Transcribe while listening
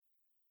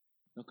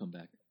They'll come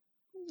back.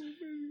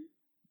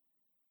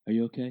 Are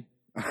you okay?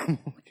 I'm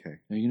okay.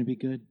 Are you going to be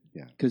good?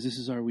 Yeah. Because this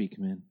is our week,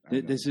 man.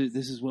 This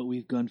is what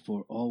we've gone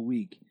for all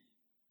week.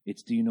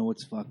 It's Do You Know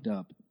What's Fucked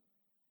Up?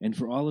 And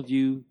for all of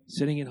you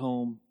sitting at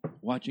home,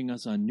 watching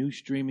us on new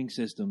streaming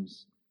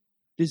systems,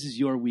 this is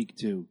your week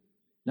too.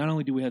 Not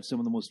only do we have some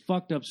of the most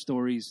fucked up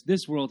stories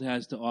this world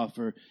has to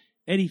offer,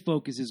 Eddie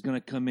Focus is going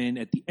to come in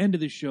at the end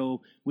of the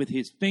show with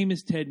his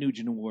famous Ted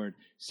Nugent Award.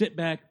 Sit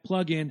back,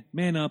 plug in,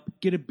 man up,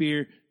 get a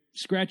beer,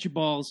 scratch your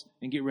balls,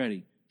 and get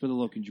ready for the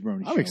Loke and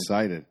Jabroni show. I'm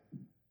excited.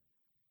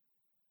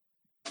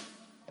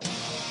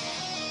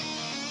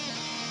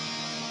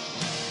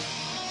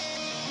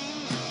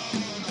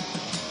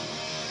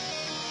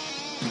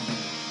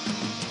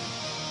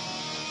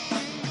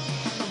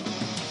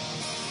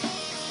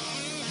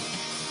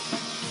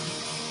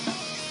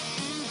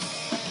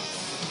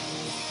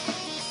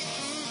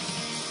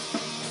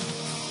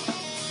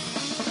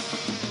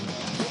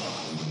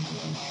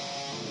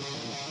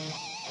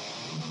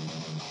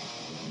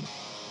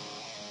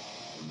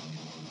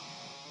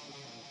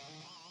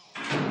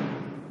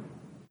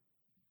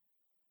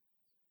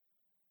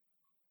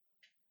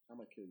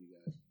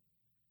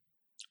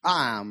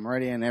 I'm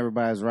ready, and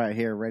everybody's right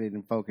here, ready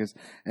to focus.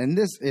 And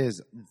this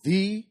is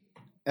the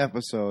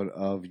episode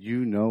of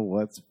You Know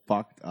What's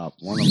Fucked Up,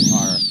 one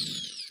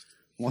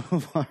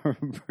of our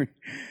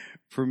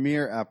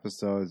premiere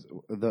episodes,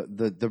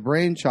 the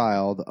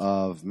brainchild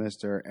of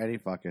Mr. Eddie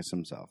Fuckus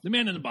himself. The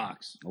man in the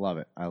box. I love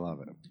it. I'm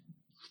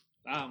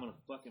going to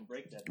fucking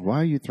break that.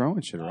 Why are you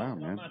throwing shit around,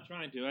 man? man? I'm not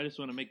trying to. I just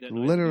want to make that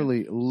noise.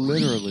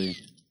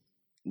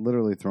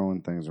 Literally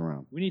throwing things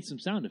around. We need some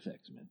sound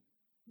effects, man.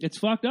 It's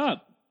fucked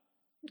up.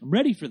 I'm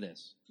ready for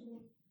this.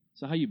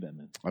 So how you been,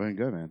 man? I've been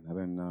good, man.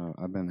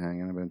 I've been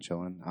hanging. I've been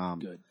chilling.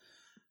 Good.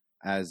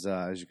 As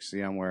you can see,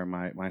 I'm wearing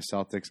my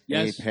Celtics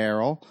Yes.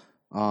 apparel.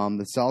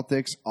 The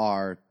Celtics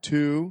are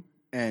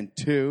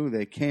 2-2.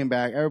 They came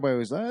back. Everybody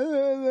was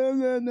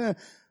like,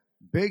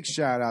 big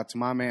shout out to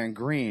my man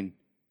Green.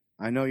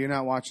 I know you're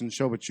not watching the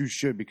show, but you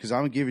should, because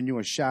I'm giving you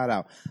a shout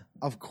out.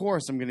 Of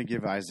course, I'm going to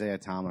give Isaiah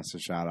Thomas a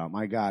shout out.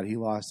 My God, he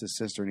lost his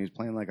sister and he's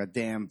playing like a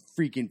damn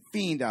freaking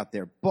fiend out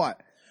there.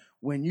 But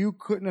when you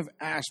couldn't have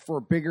asked for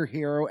a bigger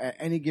hero at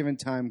any given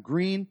time,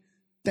 Green,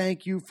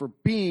 thank you for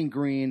being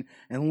Green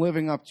and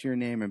living up to your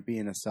name and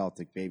being a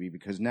Celtic, baby.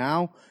 Because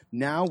now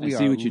we are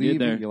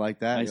leaving. You like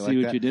that? I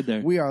see what you did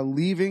there. We are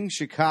leaving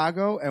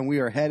Chicago and we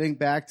are heading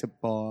back to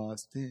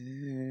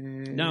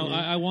Boston. Now,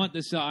 I want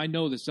this. I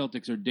know the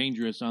Celtics are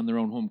dangerous on their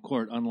own home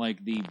court,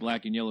 unlike the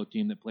black and yellow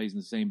team that plays in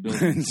the same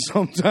building. And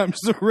sometimes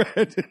the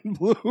red and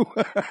blue.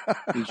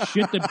 They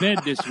shit the bed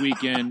this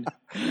weekend.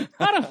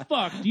 How the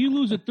fuck do you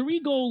lose a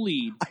 3-goal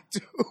lead? I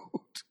do.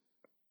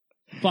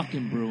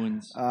 Fucking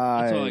Bruins.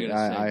 That's all I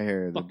gotta say. I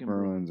hear fucking the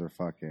Bruins are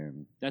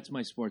fucking. That's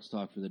my sports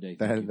talk for the day.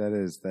 That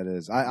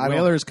is.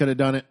 Whalers could have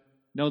done it.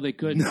 No, they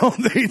couldn't. No,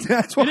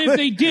 that's why. And if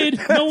they did,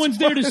 no one's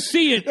there to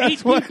see it. 8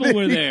 people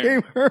were there. They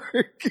became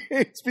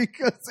hurricanes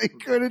because they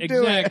couldn't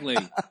do it. Exactly.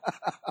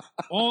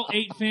 All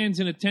 8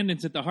 fans in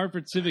attendance at the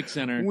Hartford Civic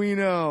Center. We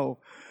know.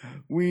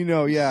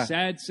 Yeah.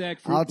 Sad sack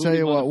fruit. I'll tell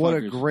you what a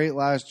motherfuckers. great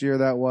last year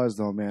that was,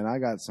 though, man. I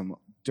got some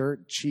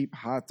dirt cheap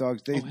hot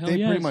dogs. They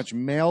pretty much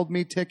mailed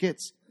me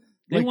tickets.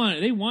 They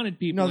wanted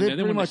people. No, they in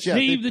there. pretty much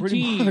save the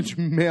team. Pretty much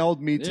mailed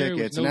me There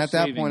tickets, was no and at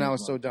that saving point, I the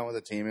was so club. done with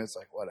the team. It's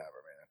like whatever,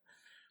 man.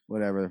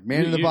 Whatever.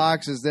 Man in the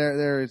box is there.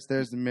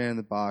 There's the man in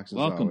the box. As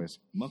Welcome. Always.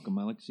 Welcome.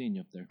 I like seeing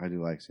you up there. I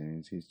do like seeing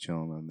him. He's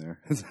chilling on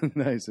there. It's a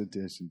nice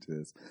addition to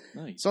this.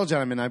 Nice. So,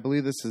 gentlemen, I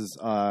believe this is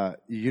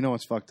You Know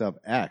What's Fucked Up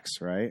X,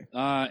 right?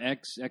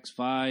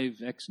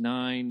 X5,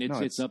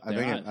 X9. It's up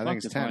there. I think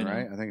it's 10,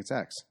 right? I think it's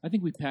X. I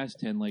think we passed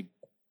 10 like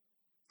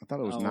I thought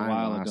it was a 9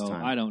 while last ago.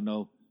 time. I don't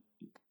know.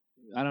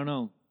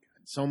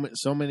 So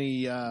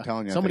many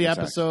telling you, so many it's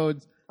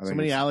episodes, so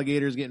many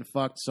alligators getting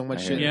fucked, so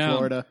much shit in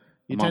Florida.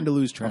 You tend to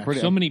lose track.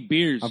 So many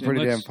beers. I'm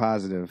pretty damn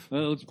positive.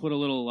 Let's put a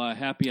little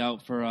happy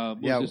out for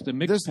just a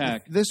mix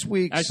pack. This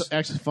week's...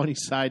 Actually, funny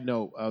side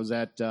note, I was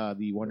at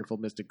the wonderful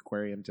Mystic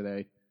Aquarium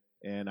today,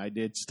 and I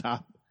did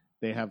stop.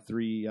 They have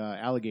 3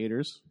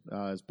 alligators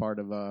as part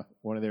of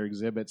one of their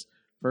exhibits.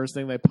 First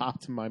thing they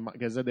popped in my mind,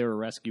 because they were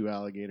rescue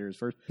alligators.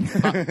 First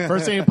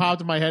thing that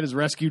popped in my head is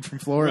rescued from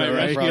Florida,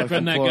 right? Rescued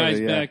from that Florida,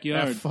 guy's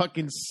backyard. That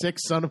fucking sick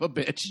son of a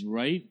bitch.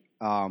 Right?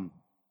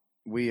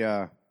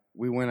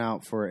 We went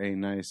out for a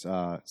nice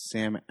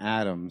Sam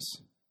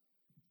Adams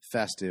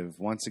festive,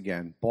 once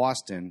again,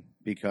 Boston,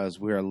 because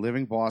we are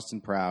living Boston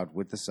proud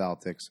with the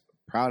Celtics.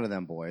 Proud of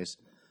them, boys.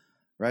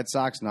 Red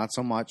Sox, not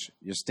so much.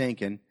 You're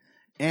stinking.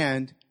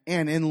 And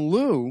in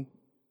lieu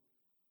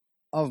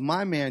of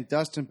my man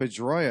Dustin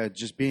Pedroia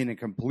just being a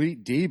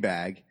complete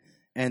D-bag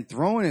and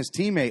throwing his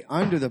teammate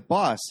under the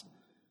bus,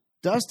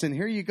 Dustin,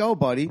 here you go,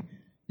 buddy.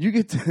 You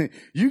get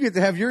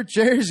to have your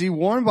jersey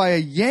worn by a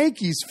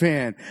Yankees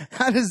fan.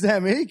 How does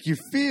that make you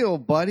feel,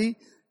 buddy?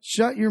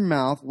 Shut your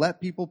mouth.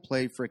 Let people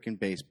play frickin'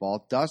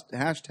 baseball.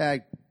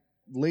 Hashtag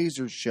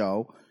laser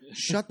show.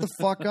 Shut the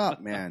fuck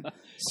up, man.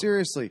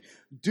 Seriously.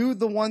 Do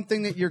the one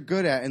thing that you're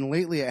good at, and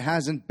lately it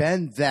hasn't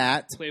been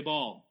that. Play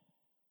ball.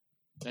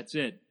 That's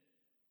it.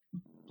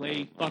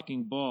 Play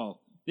fucking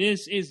ball.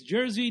 This is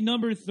jersey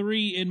number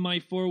 3 in my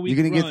 4-week You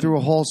going to get through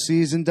a whole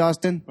season,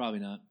 Dustin? Probably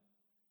not.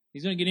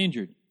 He's going to get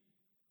injured.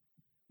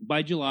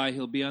 By July,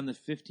 he'll be on the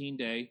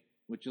 15-day,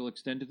 which will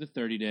extend to the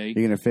 30-day. You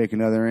going to fake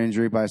another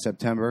injury by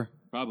September?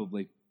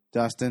 Probably.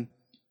 Dustin?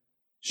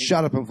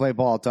 Shut up and play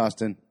ball,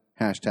 Dustin.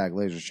 Hashtag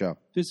Laser Show.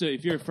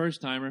 If you're a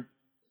first-timer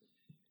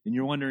and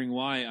you're wondering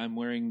why I'm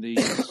wearing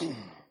these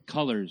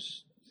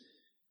colors,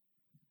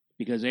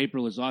 because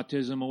April is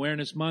Autism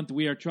Awareness Month,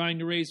 we are trying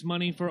to raise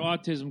money for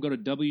autism. Go to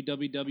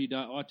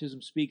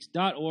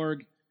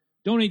www.autismspeaks.org.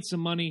 Donate some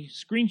money,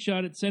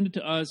 screenshot it, send it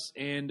to us,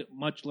 and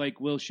much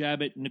like Will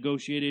Shabbat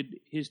negotiated,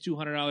 his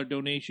 $200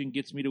 donation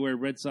gets me to wear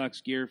Red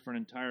Sox gear for an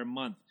entire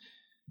month.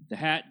 The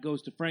hat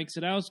goes to Frank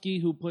Sadowski,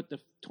 who put the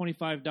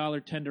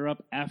 $25 tender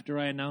up after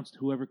I announced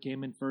whoever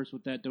came in first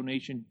with that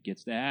donation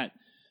gets the hat.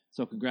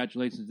 So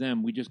congratulations to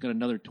them. We just got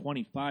another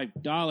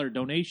 $25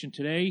 donation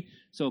today.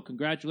 So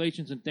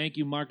congratulations and thank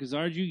you, Mark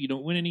Azarju. You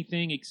don't win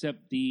anything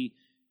except the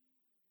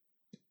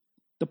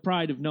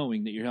pride of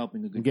knowing that you're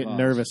helping a good I'm getting cause.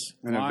 nervous.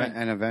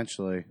 And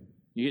eventually.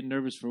 You getting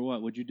nervous for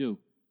what? What'd you do?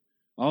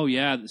 Oh,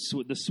 yeah,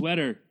 the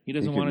sweater. He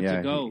doesn't want it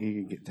to go. He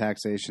can get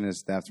taxation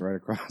is theft right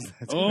across.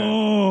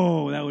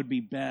 That would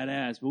be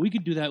badass. But we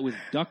could do that with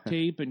duct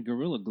tape and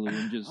Gorilla Glue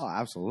and just... Oh,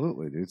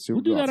 absolutely, dude. Super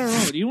we'll do that cool. our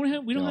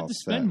own. We don't have to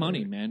spend set, money,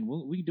 dude. man.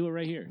 We can do it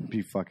right here. It'd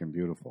be fucking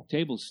beautiful.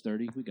 Table's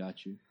sturdy. We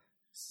got you.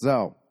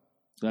 So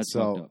That's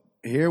fucked up.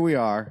 here we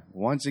are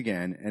once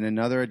again in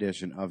another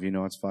edition of You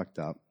Know It's Fucked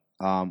Up.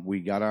 We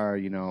got our,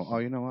 you know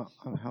what?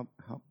 How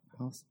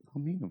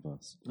mean of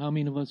us. How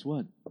mean of us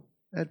what?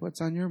 Ed,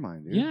 what's on your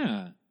mind, dude?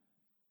 Yeah.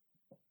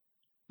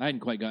 I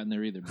hadn't quite gotten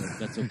there either, but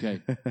that's okay.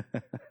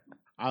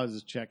 I was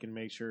just checking,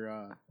 make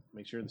sure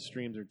the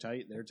streams are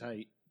tight. They're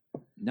tight.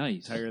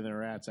 Nice. Tighter than a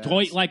rat's ass.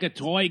 Toy like a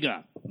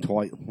toiga.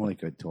 Toy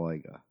like a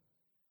toiga.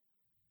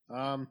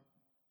 I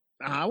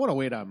want to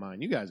wait on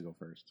mine. You guys go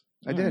first.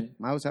 I did.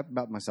 I was happy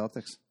about my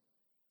Celtics.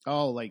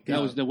 Oh, like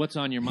That was the what's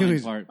on your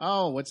mind part.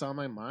 Oh, what's on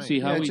my mind?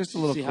 See how Yeah, we just a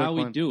little see quick how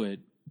we one. do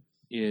it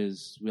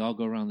is we all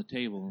go around the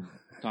table and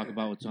talk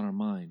about what's on our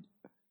mind.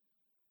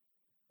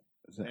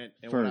 And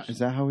First. Is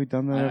that how we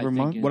done that I every think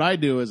month? it- what I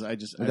do is I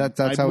just That's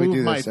I how we move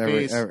do my this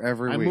every face, week. I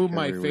move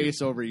my every week.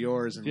 face over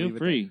yours and Feel leave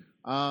free. it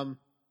there.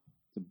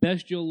 The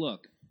best you'll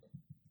look.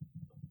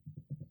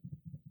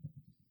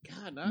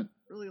 God, not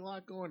really a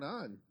lot going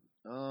on.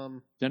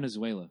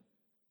 Venezuela.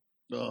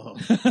 Oh.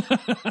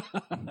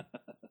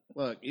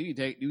 Look, you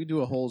can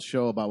do a whole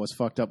show about what's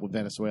fucked up with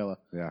Venezuela.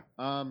 Yeah.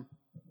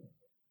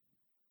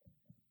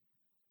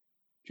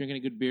 Drink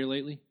any good beer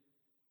lately?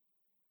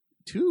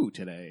 2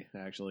 today,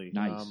 actually.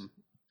 Nice.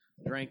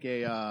 Drank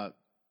a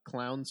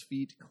Clown's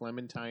Feet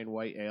Clementine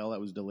White Ale.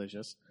 That was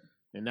delicious.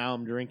 And now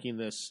I'm drinking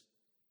this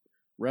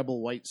Rebel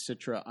White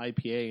Citra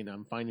IPA, and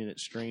I'm finding it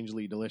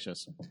strangely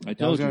delicious. I I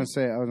told was you. gonna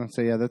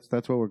say, yeah,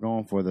 that's what we're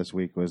going for this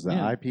week was the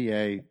Yeah.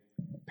 IPA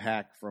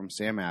pack from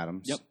Sam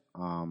Adams. Yep.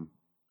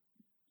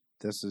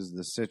 This is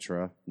the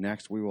Citra.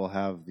 Next, we will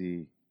have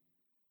the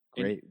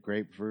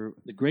grapefruit.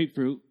 The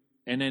grapefruit.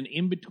 And then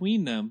in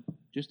between them,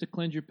 just to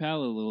cleanse your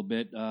palate a little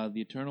bit, the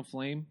Eternal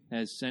Flame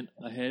has sent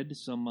ahead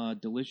some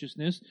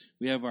deliciousness.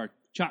 We have our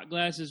shot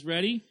glasses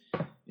ready,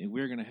 and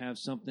we're going to have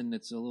something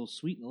that's a little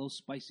sweet and a little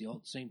spicy all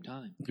at the same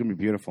time. It's gonna be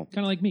beautiful.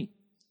 Kind of like me.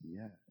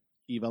 Yeah,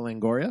 Eva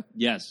Longoria?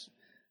 Yes,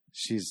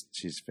 she's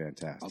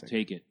fantastic. I'll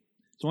take it.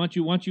 So why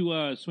don't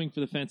you swing for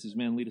the fences,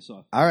 man? Lead us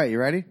off. All right, you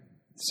ready?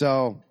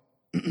 So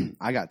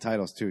I got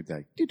titles too.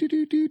 Like, you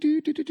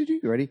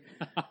ready?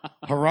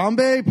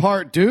 Harambe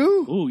Part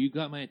 2. Ooh, you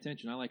got my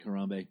attention. I like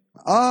Harambe.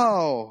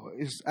 Oh,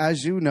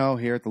 as you know,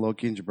 here at the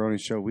Loki and Jabroni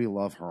Show, we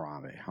love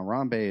Harambe.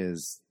 Harambe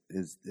is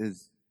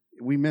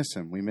we miss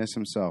him. We miss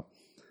him so.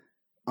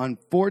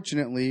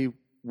 Unfortunately,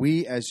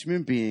 we as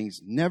human beings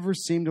never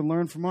seem to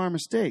learn from our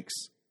mistakes.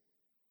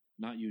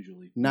 Not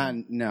usually.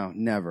 No,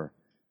 never.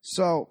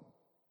 So,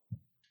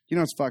 you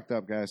know what's fucked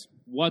up, guys?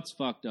 What's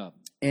fucked up?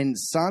 In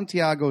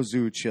Santiago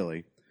Zoo,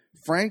 Chile,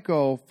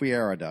 Franco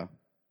Fierada,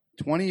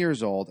 20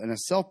 years old and a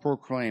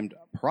self-proclaimed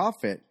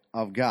prophet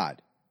of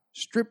God,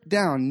 stripped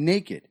down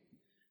naked,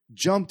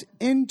 jumped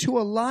into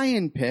a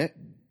lion pit,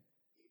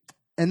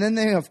 and then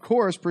they, of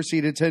course,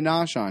 proceeded to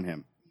nosh on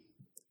him.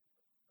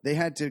 They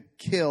had to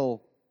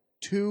kill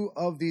 2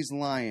 of these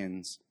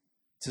lions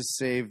to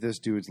save this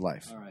dude's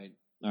life. All right.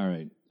 All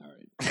right.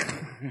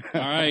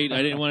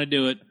 I didn't want to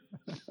do it.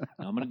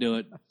 I'm going to do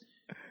it.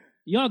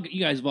 You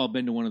guys have all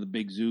been to one of the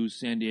big zoos,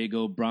 San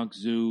Diego, Bronx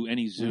Zoo,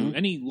 any zoo,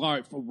 any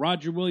large.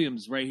 Roger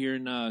Williams right here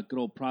in good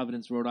old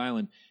Providence, Rhode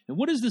Island. And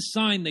what is the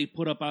sign they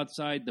put up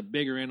outside the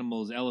bigger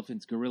animals,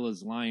 elephants,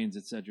 gorillas, lions,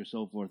 etc.,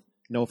 so forth?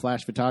 No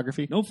flash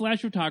photography? No flash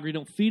photography.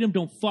 Don't feed them.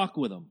 Don't fuck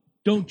with them.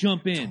 Don't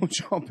jump in. Don't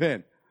jump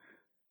in.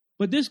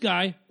 But this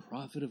guy,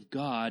 prophet of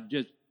God,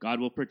 just God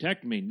will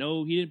protect me.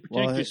 No, he didn't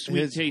protect your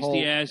sweet,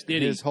 tasty ass,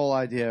 did he? His whole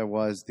idea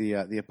was the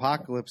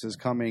apocalypse is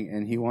coming,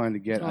 and he wanted to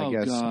get, I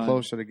guess, God.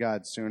 closer to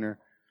God sooner.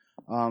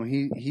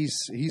 He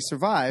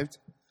survived,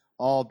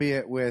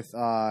 albeit with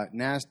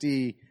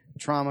nasty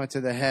trauma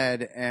to the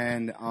head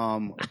and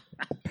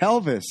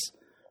pelvis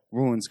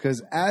wounds.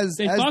 Because as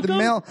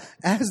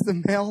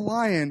the male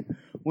lion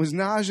was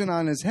noshing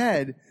on his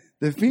head,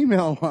 the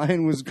female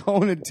lion was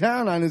going to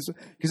town on his,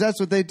 because that's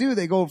what they do.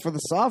 They go for the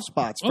soft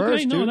spots first.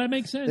 Okay, no, dude. that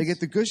makes sense. They get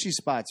the gushy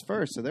spots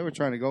first, so they were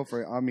trying to go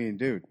for it. I mean,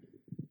 dude,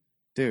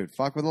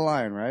 fuck with a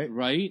lion, right?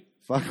 Right.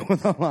 Fuck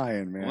with a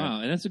lion, man.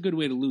 Wow, and that's a good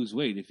way to lose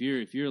weight. If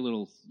you're a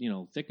little,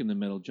 thick in the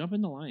middle, jump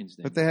in the lion's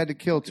den. But they had to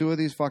kill 2 of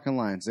these fucking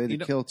lions. They had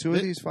to kill 2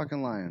 of these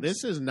fucking lions.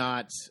 This is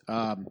not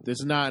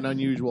an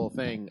unusual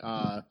thing.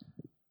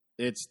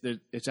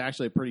 It's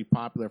actually a pretty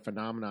popular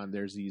phenomenon.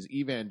 There's these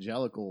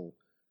evangelical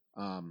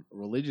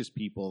religious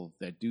people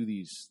that do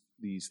these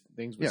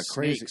things with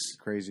snakes.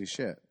 Crazy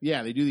shit.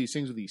 Yeah, they do these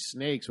things with these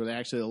snakes where they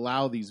actually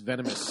allow these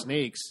venomous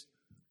snakes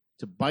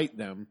to bite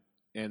them,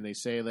 and they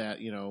say that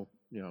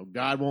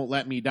God won't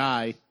let me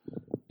die,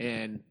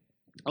 and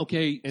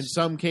in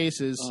some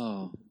cases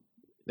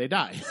they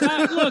die.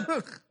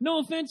 Look, no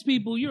offense,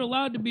 people. You're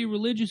allowed to be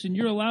religious and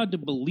you're allowed to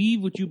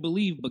believe what you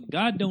believe, but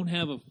God don't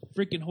have a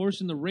freaking horse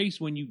in the race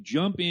when you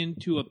jump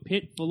into a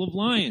pit full of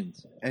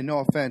lions. And no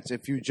offense,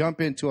 if you jump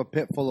into a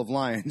pit full of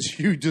lions,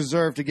 you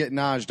deserve to get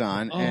noshed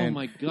on. Oh,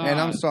 my God. And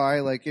I'm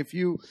sorry,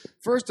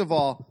 first of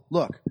all,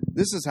 look,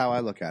 this is how I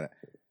look at it.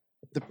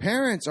 The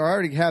parents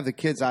already have the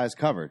kid's eyes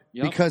covered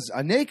because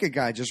a naked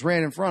guy just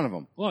ran in front of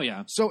them. Well,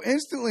 yeah. So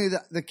instantly,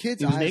 the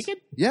kid's eyes... He was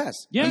naked? Yes.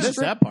 Yeah. I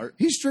missed that part.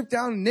 He stripped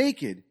down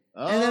naked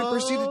and then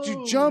proceeded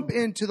to jump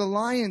into the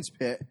lion's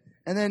pit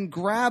and then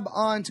grab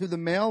onto the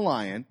male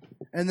lion,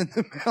 and then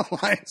the male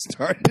lion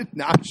started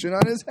notching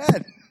on his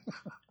head.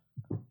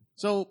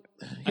 So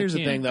here's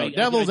the thing, though.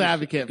 Devil's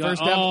advocate.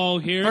 First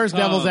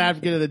devil's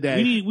advocate of the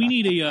day. We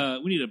need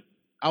a.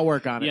 I'll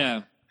work on it.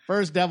 Yeah.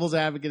 First devil's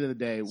advocate of the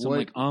day.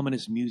 Some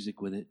ominous music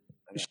with it.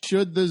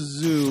 Should the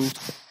zoo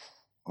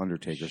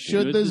Undertaker.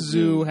 Should the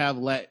zoo have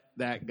let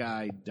that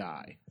guy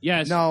die?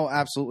 Yes. No,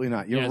 absolutely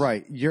not. You're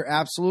right. You're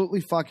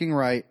absolutely fucking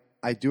right.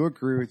 I do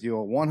agree with you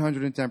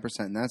 110%.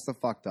 And that's the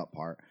fucked up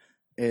part.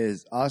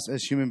 Is us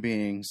as human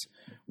beings,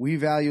 we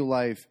value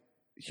life,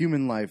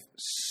 human life,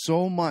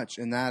 so much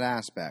in that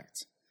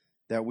aspect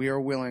that we are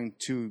willing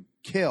to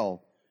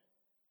kill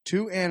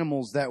 2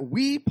 animals that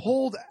we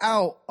pulled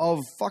out of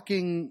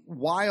fucking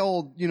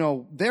wild,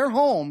 their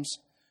homes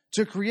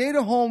to create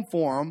a home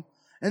for them.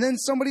 And then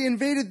somebody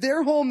invaded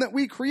their home that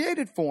we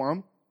created for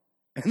them.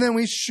 And then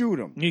we shoot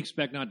them. You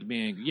expect not to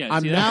be angry. Yeah,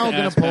 I'm now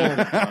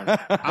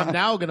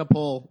gonna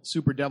pull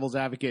Super Devil's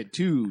Advocate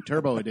 2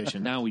 Turbo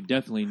Edition. Now we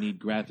definitely need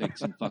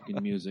graphics and fucking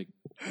music.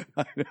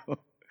 I know.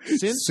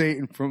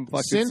 Satan from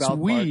fucking South Park.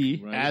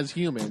 We, as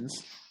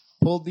humans,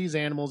 pulled these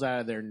animals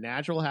out of their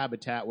natural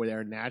habitat where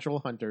they're natural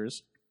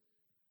hunters,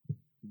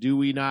 do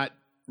we not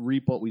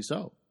reap what we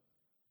sow?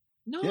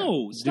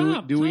 No,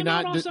 stop. Do we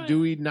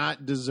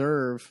not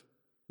deserve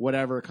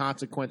whatever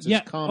consequences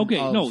come? Okay,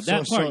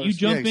 that part. You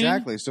jump in.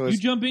 Exactly. So you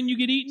jump in, you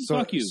get eaten.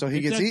 Fuck you. So he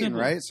gets eaten,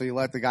 right? So you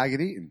let the guy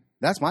get eaten.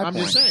 That's my point.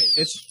 I'm just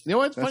saying.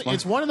 What's funny?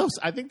 It's one of those.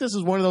 I think this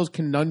is one of those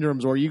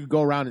conundrums where you could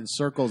go around in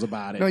circles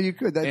about it. No, you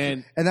could.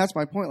 And that's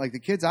my point. Like, the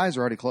kid's eyes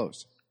are already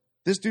closed.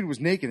 This dude was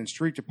naked and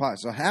streaked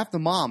apart. So half the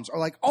moms are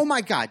like, "Oh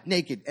my God,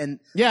 naked!" And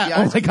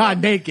oh my God,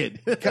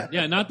 naked.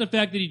 Yeah, not the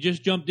fact that he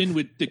just jumped in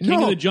with the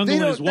king of the jungle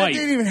and his wife. That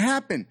didn't even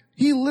happen.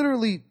 He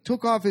literally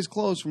took off his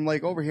clothes from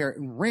over here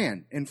and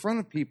ran in front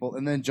of people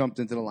and then jumped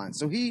into the line.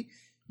 So he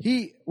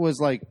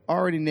was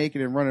already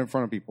naked and running in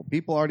front of people.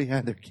 People already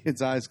had their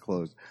kids' eyes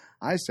closed.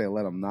 I say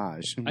let him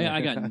nosh.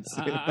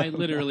 I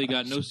literally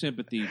got no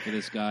sympathy for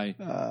this guy.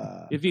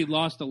 If he'd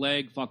lost a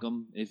leg, fuck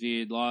him. If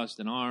he had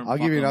lost an arm, I'll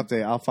give you him. an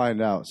update. I'll find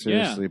out,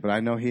 seriously. Yeah. But I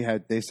know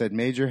they said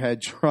major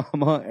head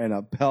trauma and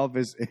a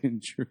pelvis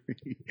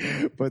injury.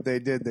 But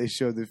they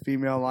showed the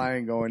female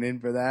lion going in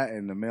for that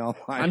and the male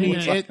lion. I mean,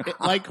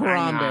 like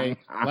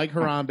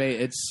Harambe,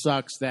 it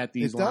sucks that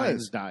these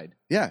lions died.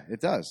 Yeah,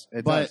 it does.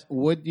 But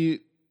would you,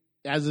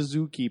 as a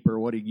zookeeper,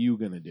 what are you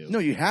going to do? No,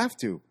 you have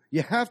to.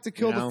 You have to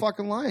kill the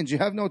fucking lions. You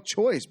have no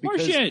choice.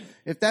 Because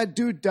if that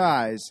dude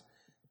dies,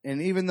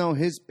 and even though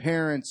his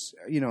parents,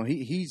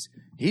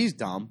 he's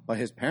dumb, but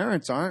his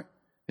parents aren't.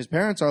 His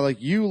parents are like,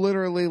 you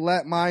literally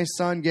let my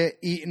son get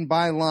eaten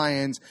by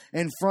lions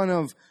in front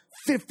of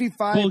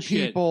 55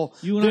 people.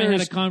 You and I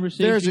had a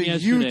conversation yesterday.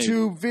 There's a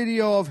YouTube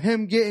video of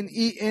him getting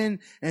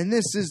eaten, and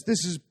this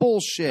is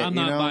bullshit. I'm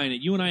not buying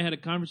it. You and I had a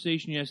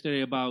conversation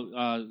yesterday about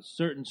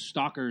certain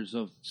stalkers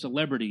of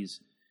celebrities.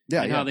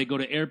 Yeah, and how they go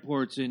to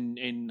airports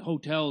and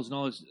hotels and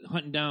all this,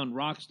 hunting down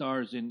rock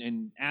stars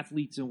and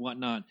athletes and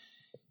whatnot.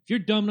 If you're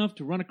dumb enough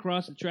to run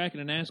across the track in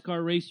a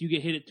NASCAR race, you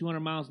get hit at 200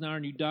 miles an hour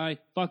and you die,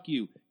 fuck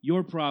you.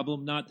 Your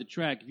problem, not the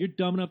track. If you're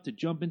dumb enough to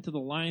jump into the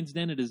lion's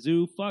den at a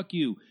zoo, fuck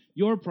you.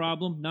 Your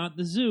problem, not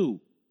the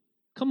zoo.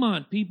 Come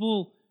on,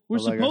 people. We're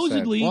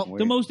supposedly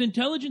the most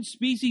intelligent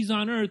species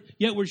on Earth,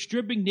 yet we're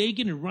stripping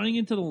naked and running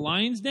into the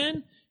lion's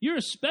den? You're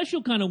a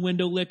special kind of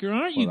window licker,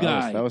 aren't you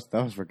guys? That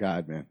was for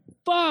God, man.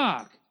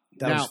 Fuck.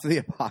 That was for the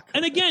apocalypse.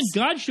 And again,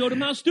 God showed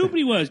him how stupid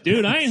he was.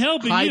 Dude, I ain't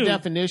helping High you.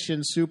 definition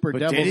Super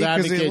Devil's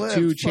Advocate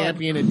 2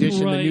 Champion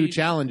Edition, the new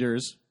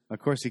challengers. Of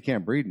course, he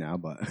can't breed now,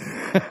 but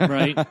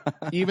Right.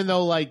 Even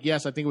though, like,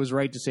 yes, I think it was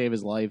right to save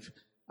his life.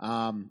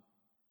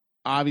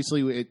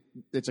 Obviously,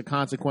 it's a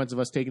consequence of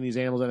us taking these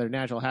animals out of their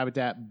natural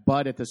habitat.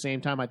 But at the same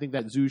time, I think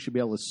that zoo should be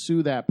able to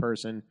sue that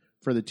person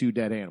for the 2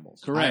 dead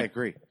animals. Correct.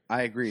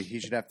 I agree. He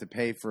should have to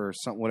pay for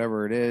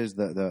whatever it is,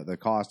 the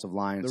cost of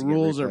lions. The to get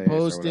rules are replaced or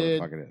whatever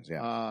posted. the fuck it is.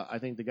 Yeah. I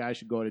think the guy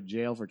should go to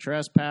jail for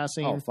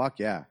trespassing. Oh fuck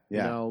yeah.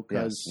 Yeah. You know,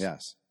 'cause-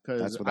 yes.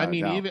 Because That's without I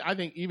mean, a doubt.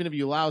 even if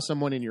you allow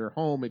someone in your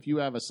home, if you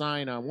have a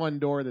sign on one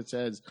door that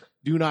says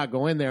 "Do not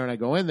go in there," and I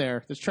go in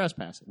there, that's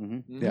trespassing.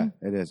 Mm-hmm. Yeah,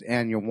 it is,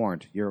 and you're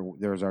warned.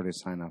 There's already a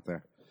sign out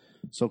there.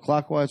 So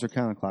clockwise or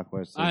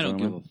counterclockwise? I don't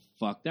give a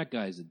fuck. That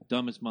guy's the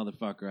dumbest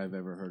motherfucker I've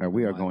ever heard of.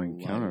 We in are my going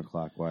life.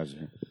 counterclockwise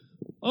here.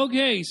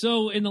 Okay,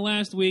 so in the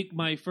last week,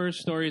 my first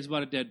story is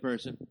about a dead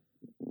person.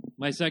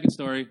 My second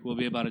story will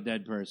be about a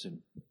dead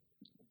person.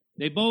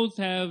 They both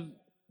have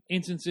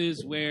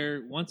instances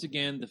where, once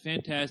again, the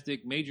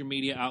fantastic major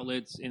media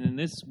outlets, and in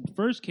this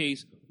first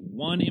case,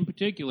 one in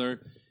particular,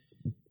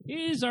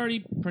 is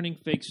already printing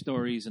fake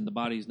stories, and the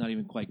body's not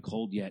even quite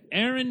cold yet.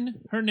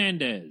 Aaron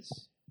Hernandez,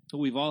 who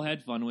we've all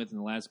had fun with in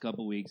the last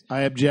couple weeks,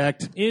 I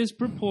object. is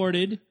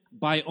purported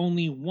by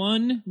only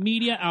one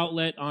media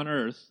outlet on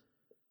Earth,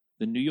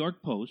 the New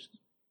York Post,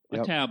 a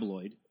Yep.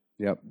 tabloid,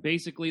 Yep.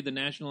 basically the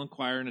National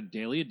Enquirer and a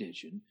daily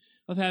edition,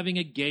 of having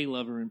a gay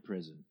lover in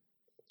prison.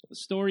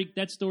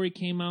 That story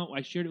came out.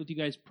 I shared it with you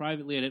guys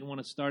privately. I didn't want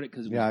to start it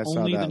because it was Yeah, I saw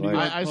only the that New later.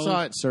 York I Post.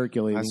 saw it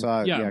circulating. I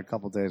saw it. Yeah. A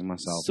couple days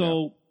myself.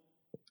 So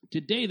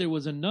today there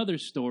was another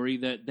story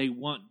that they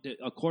want,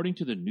 according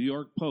to the New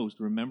York Post.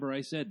 Remember,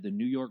 I said the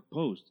New York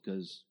Post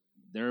because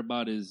they're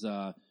about as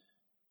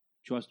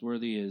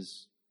trustworthy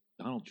as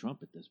Donald Trump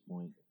at this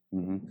point.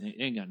 Mm-hmm. They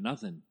ain't got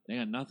nothing. They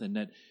got nothing.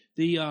 That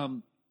the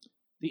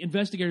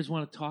investigators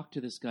want to talk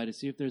to this guy to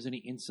see if there's any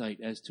insight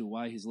as to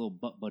why his little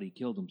butt buddy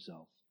killed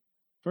himself.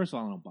 First of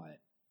all, I don't buy it.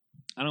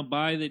 I don't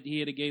buy that he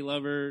had a gay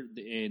lover,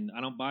 and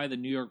I don't buy the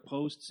New York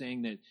Post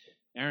saying that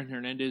Aaron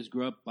Hernandez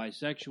grew up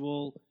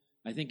bisexual.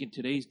 I think in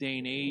today's day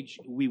and age,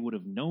 we would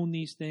have known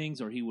these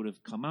things, or he would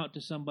have come out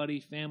to somebody,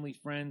 family,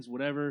 friends,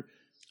 whatever.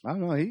 I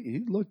don't know. He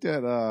looked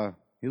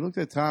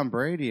at Tom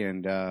Brady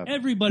and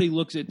Everybody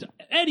looks at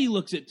Eddie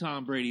looks at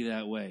Tom Brady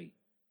that way.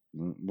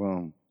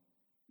 well,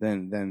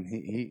 then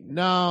he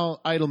No,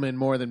 Edelman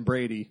more than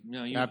Brady.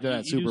 No, After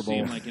that you do Super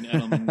seem Bowl. like an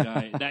Edelman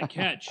guy. That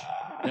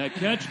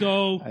catch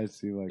though. I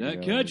see like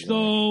That catch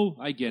though.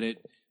 I get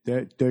it.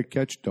 That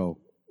catch though.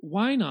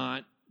 Why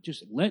not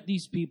just let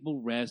these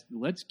people rest?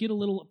 Let's get a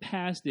little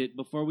past it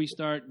before we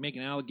start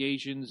making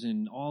allegations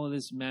and all of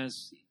this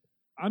mess.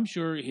 I'm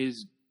sure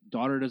his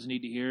daughter doesn't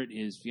need to hear it.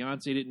 His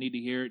fiance didn't need to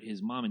hear it.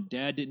 His mom and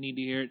dad didn't need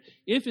to hear it.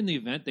 If in the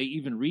event they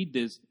even read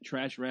this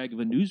trash rag of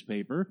a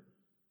newspaper,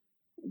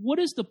 what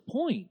is the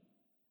point?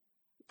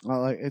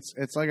 Well, like it's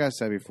like I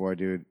said before,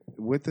 dude.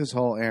 With this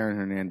whole Aaron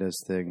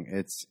Hernandez thing,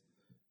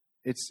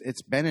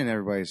 it's been in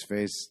everybody's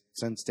face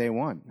since day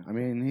one. I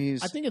mean,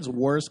 I think it's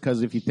worse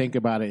because if you think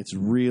about it, it's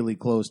really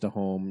close to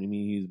home. I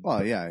mean,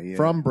 he's yeah.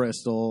 from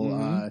Bristol.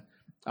 Mhm.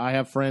 I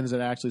have friends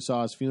that actually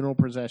saw his funeral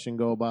procession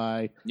go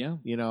by. Yeah.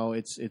 You know,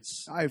 it's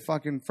I have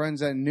fucking friends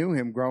that knew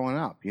him growing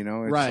up. You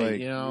know, it's Right, Like,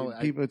 you know,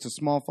 people. It's a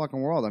small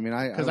fucking world. I mean,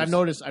 because I've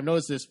noticed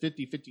this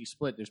 50-50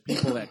 split. There's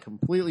people that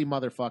completely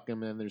motherfuck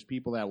him, and there's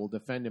people that will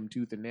defend him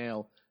tooth and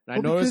nail. And I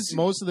Well, noticed because-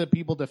 most of the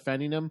people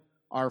defending him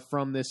are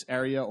from this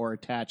area or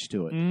attached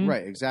to it. Mhm.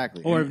 Right,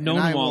 exactly. Or And- have known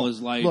and I him all won't-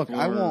 his life. Look, or,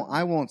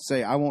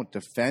 I won't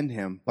defend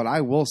him, but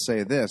I will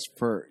say this: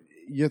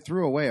 you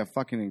threw away a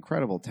fucking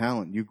incredible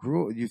talent. You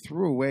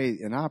threw away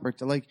an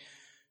opportunity. Like,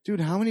 dude,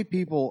 how many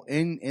people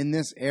in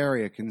this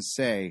area can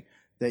say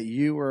that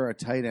you were a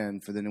tight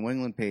end for the New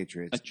England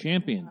Patriots, a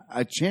champion,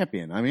 a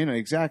champion? I mean,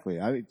 exactly.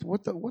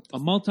 What the? a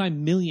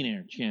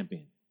multi-millionaire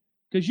champion.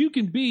 Because you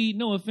can be,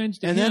 no offense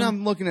to And him. then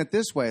I'm looking at it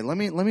this way. Let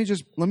me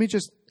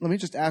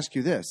just ask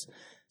you this.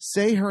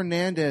 Say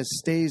Hernandez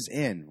stays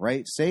in,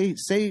 right? Say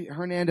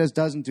Hernandez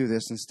doesn't do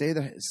this, and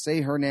say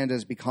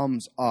Hernandez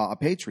becomes a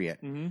Patriot.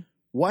 Mhm.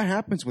 What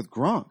happens with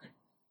Gronk?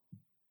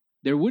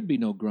 There would be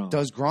no Gronk.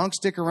 Does Gronk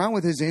stick around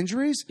with his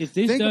injuries? If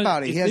this Think does-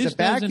 about it. if He has this a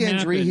back doesn't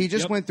injury. happen- He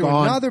just Yep. went through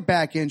Gone. another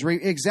back injury.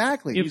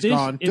 Exactly. if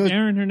Does-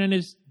 Aaron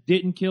Hernandez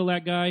didn't kill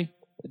that guy,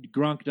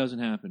 Gronk doesn't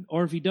happen.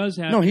 Or if he does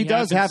happen, No, he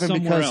does happens happen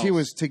somewhere because he else.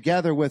 was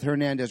together with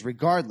Hernandez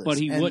regardless. But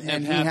he wouldn't have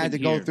and he had happened to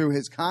go here. through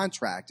his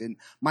contract. And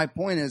my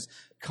point is,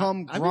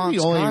 come I Gronk's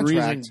think the only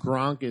contract. reason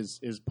Gronk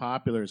is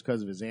popular is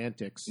because of his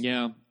antics.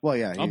 Yeah, Well,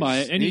 yeah, I'll buy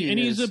it. And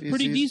he's a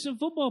pretty he's- decent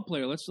football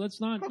player. Let's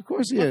not. Of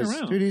course he fuck is,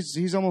 around. dude.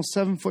 He's almost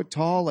 7 foot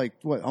tall, like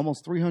what,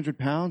 almost 300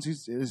 pounds.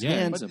 His Yeah,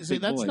 hands. He's a But see,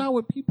 big that's boy. not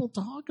what people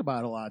talk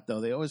about a lot, though.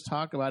 They always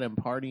talk about him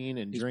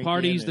partying and His drinking.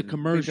 parties, the and-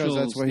 commercials, Because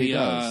that's what he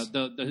does.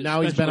 the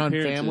Now he's been special on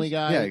appearances. Family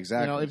Guy. Yeah,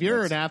 exactly. You know, if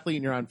you're That's- an athlete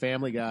and you're on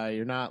Family Guy,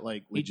 you're not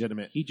like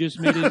legitimate. He just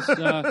made his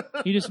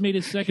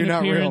second You're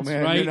not real, appearance,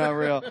 man. right? You're not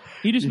real.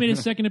 He just made his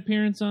second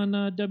appearance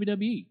on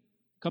WWE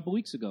a couple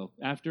weeks ago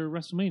after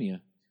WrestleMania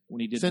when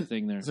he did the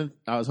thing there. Since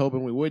I was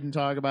hoping we wouldn't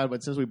talk about it,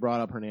 but since we brought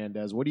up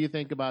Hernandez, what do you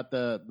think about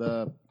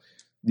the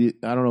I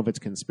don't know if it's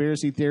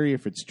conspiracy theory,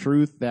 if it's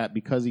truth, that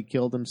because he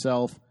killed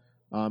himself,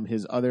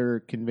 his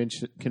other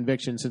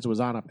conviction, since it was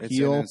on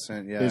appeal,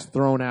 innocent, yeah. is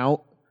thrown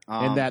out,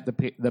 and that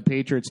the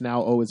Patriots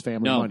now owe his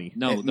family money.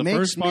 No, It the makes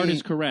first part me-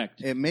 is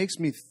correct. It makes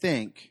me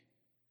think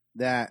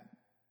that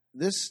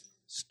this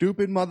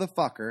stupid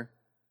motherfucker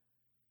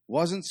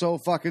wasn't so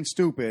fucking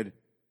stupid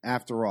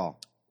after all.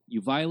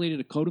 You violated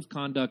a code of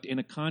conduct in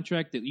a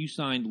contract that you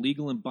signed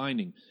legal and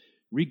binding.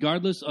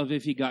 Regardless of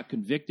if he got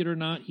convicted or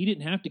not, he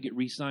didn't have to get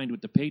re-signed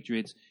with the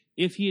Patriots.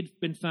 If he had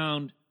been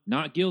found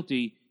not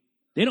guilty,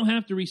 they don't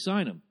have to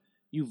re-sign him.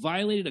 You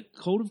violated a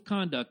code of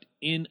conduct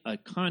in a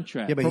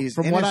contract. Yeah, but From- he's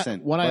from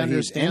innocent. what I But he's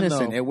understand,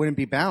 innocent. though, It wouldn't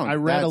be bound. I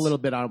read a That's- little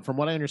bit on it. From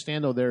what I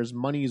understand, though, there's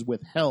monies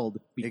withheld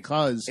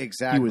because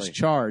Exactly. he was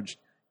charged,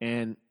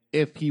 and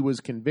if he was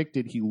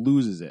convicted, he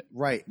loses it.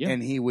 Right, Yeah.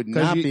 and he would 'Cause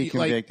not you- be you,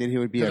 like- convicted. He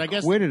would be 'Cause I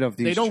guess acquitted of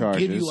these they don't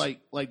charges. give you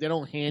like they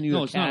don't hand you no,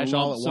 the it's not cash a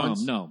all lump at sum.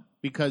 once No,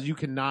 because you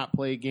cannot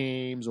play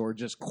games or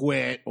just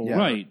quit or Yeah.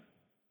 right.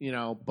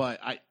 But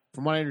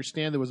from what I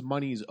understand, there was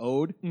monies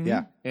owed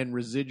Yeah. and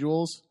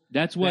residuals.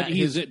 That's what That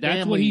he's. his That's what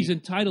family- he's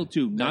entitled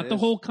to, not the is-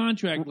 whole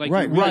contract like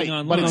Right, you're reading Right,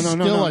 online. but it's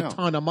No, still no. a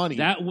ton of money.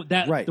 that Right. the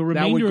That would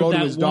remainder go of to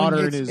that his 1 daughter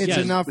year, and his- It's yes,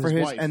 enough for his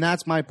his, wife. and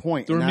that's my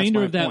point. the and that's remainder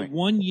my of that point.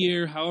 1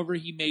 year, however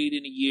he made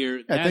in a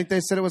year. I think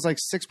they said it was like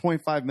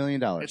 $6.5 million.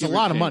 It's a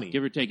lot of money.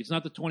 give or take. It's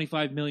not the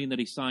 $25 million that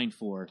he signed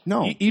for.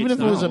 No, Even it's if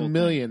it not was the $1 whole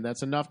million,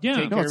 that's enough to Yeah.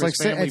 take no, care it's of like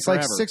his family it's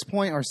like forever.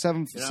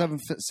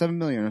 7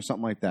 million or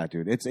something like that,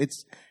 dude.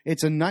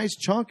 It's a nice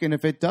chunk, and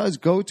if it does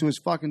go to his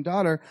fucking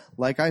daughter,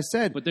 like I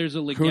said, But there's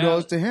a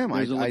kudos to him.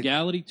 There's a I-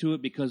 legality to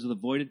it because of the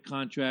voided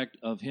contract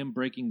of him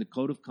breaking the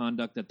code of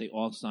conduct that they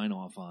all sign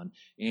off on.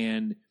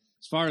 And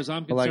as far as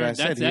I'm but like concerned,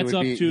 I said, that's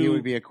up he would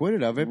to be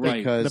acquitted of it Right.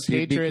 because The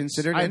he'd be Patriots.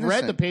 considered I've read the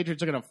innocent.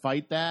 Patriots are going to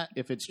fight that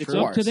if it's it's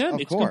true. up to them. Of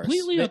It's course.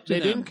 completely They, up to they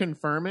them. didn't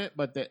confirm it,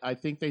 but I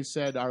think they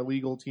said our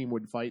legal team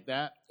would fight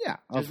that. Yeah,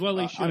 As well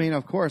they I should. mean,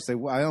 of course they.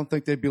 I don't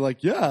think they'd be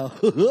like, yeah,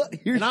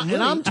 here's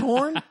And I'm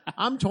torn.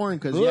 I'm torn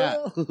because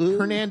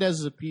Hernandez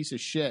is a piece of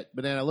shit.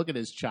 But then I look at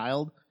his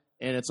child,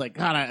 and it's like,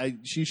 God,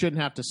 she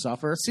shouldn't have to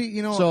suffer. See,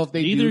 you know, So if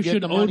they Neither do get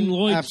should the Odin money,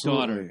 Lloyd's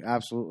absolutely, daughter.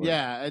 absolutely,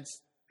 yeah,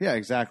 it's yeah,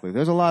 exactly.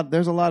 There's a lot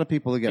of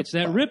people that get. It's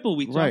that ripple.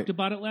 We Right. talked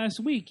about it last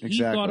week. He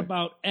Exactly. thought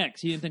about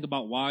X. He didn't think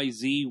about Y,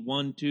 Z,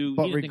 1, 2.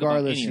 But he didn't think about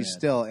regardless, any of he's that.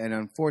 still, and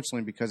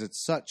unfortunately, because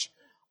it's such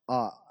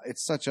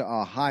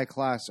a high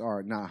class,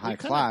 or not high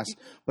kinda- class,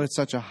 but it's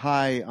such a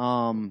high.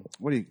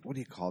 What do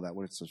you call that?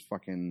 What it's just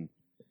fucking.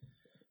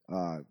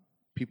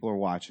 People are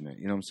watching it.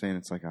 You know what I'm saying?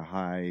 It's like a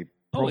high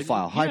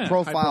profile, yeah. high high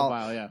profile,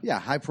 profile, yeah. yeah,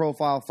 high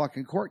profile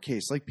fucking court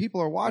case. Like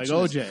people are Like watching.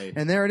 this. OJ.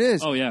 And there it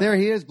is. Oh, yeah. There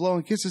he is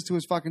blowing kisses to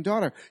his fucking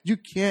daughter. You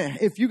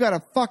can't, if you got a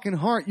fucking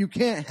heart, you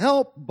can't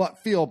help but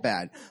feel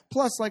bad.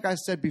 Plus, like I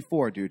said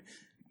before, dude,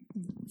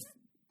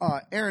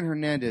 Aaron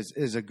Hernandez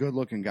is a good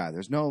looking guy.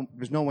 There's no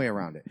way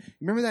around it.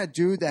 Remember that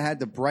dude that had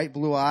the bright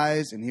blue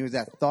eyes and he was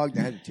that thug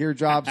that had the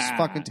teardrops,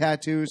 fucking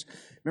tattoos?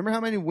 Remember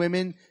how many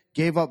women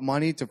gave up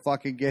money to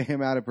fucking get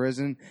him out of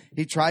prison?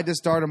 He tried to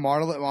start a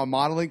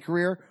modeling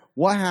career.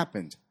 What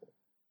happened?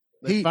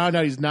 They found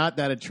out he's not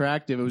that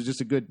attractive. It was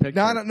just a good picture.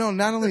 Not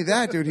only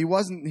that, dude. He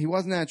wasn't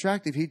that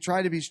attractive. He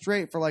tried to be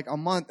straight for like a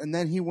month, and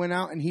then he went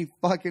out and he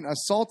fucking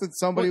assaulted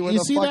somebody Well, with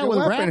you a see fucking that with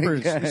weapon rappers.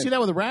 again. You see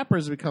that with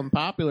rappers become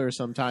popular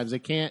sometimes.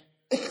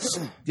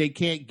 They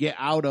can't get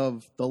out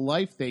of the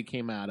life they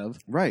came out of.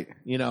 Right.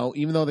 You know,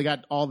 even though they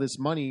got all this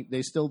money,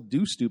 they still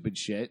do stupid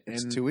shit.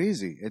 It's and too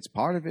easy. It's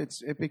part of it.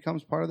 It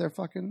becomes part of their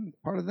fucking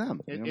part of them.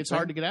 You know what it's I'm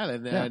hard to get out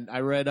of it. And I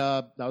read,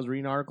 I was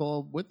reading an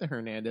article with the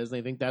Hernandez, and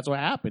they think that's what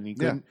happened. He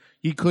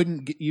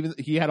couldn't get, even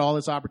he had all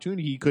this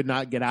opportunity, he could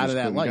not get out of Just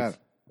that couldn't get life.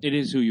 it. It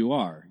is who you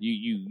are.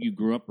 You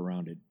grew up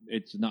around it.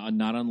 It's not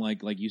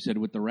unlike, like you said,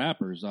 with the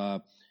rappers.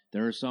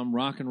 There are some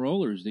rock and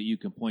rollers that you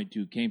can point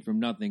to came from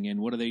nothing, and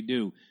what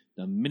do?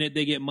 The minute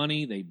they get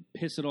money, they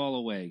piss it all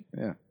away.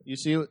 Yeah. You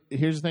see,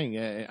 here's the thing.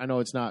 I know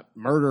it's not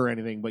murder or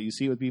anything, but you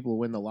see with people who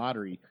win the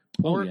lottery.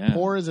 Poor, Oh, yeah.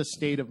 poor is a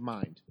state of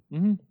mind.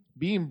 Mm-hmm.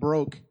 Being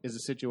broke is a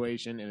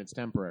situation, and it's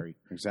temporary.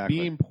 Exactly.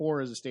 Being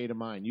poor is a state of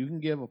mind. You can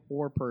give a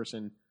poor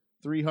person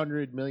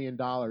 $300 million,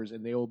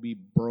 and they will be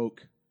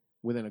broke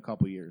within a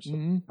couple years.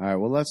 Mm-hmm. All right.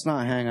 Well, let's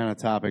not hang on a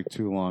topic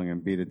too long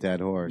and beat a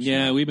dead horse.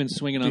 Yeah, we've been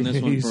swinging on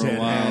this one for a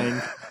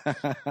while.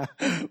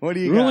 What do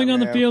you Ruling got, on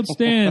the man? field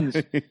stands.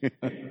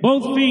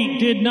 Both feet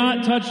did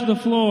not touch the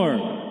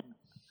floor.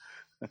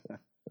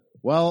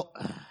 Well,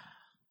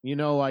 you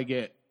know I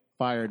get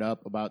fired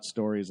up about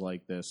stories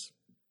like this.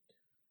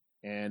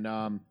 And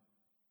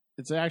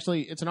it's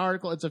an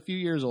article. It's a few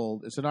years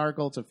old. It's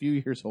a few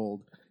years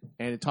old.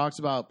 And it talks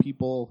about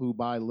people who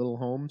buy little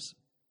homes.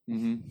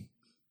 Mm-hmm.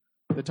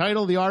 The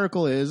title of the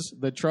article is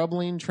The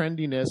Troubling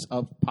Trendiness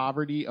of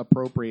Poverty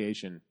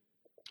Appropriation.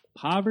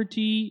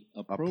 Poverty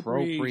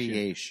appropriation.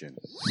 Appropriation.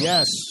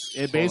 Yes, it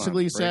Hold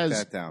basically on.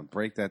 says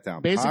Break that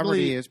down. Basically-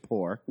 Poverty is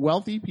poor.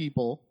 wealthy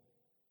people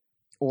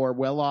or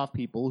well-off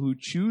people who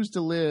choose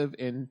to live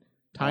in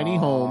tiny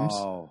homes,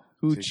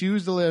 who See.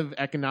 choose to live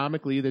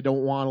economically. They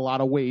don't want a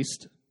lot of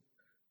waste.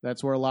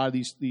 That's where a lot of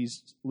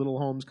these little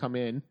homes come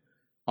in.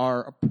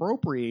 are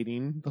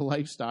appropriating the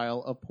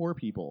lifestyle of poor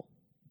people.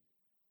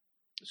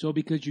 So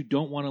because you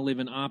don't want to live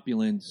in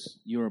opulence,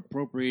 you're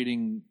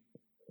appropriating.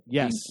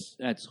 Yes,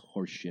 That's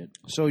horseshit.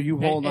 So you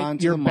hold And on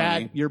to you're the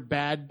bad. money.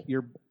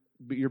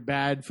 You're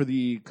bad for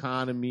the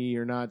economy.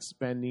 You're not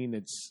spending.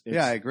 It's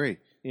Yeah, I agree.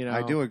 You know,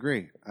 I do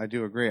agree.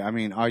 I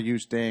mean, are you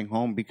staying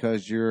home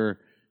because you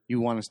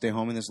want to stay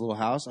home in this little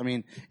house? I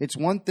mean, it's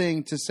one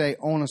thing to say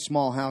own a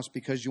small house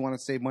because you want to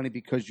save money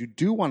because you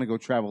do want to go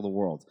travel the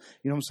world.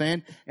 You know what I'm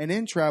saying? And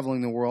in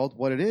traveling the world,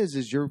 what it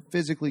is you're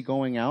physically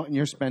going out and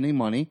you're spending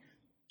money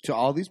to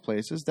all these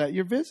places that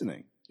you're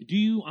visiting. Do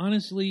you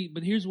honestly?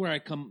 But here's what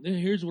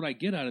I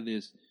get out of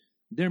this.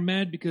 They're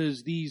mad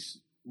because these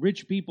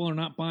rich people are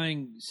not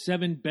buying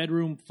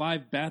 7-bedroom,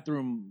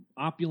 5-bathroom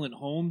opulent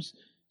homes.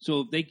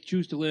 So if they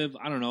choose to live,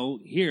 I don't know,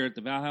 here at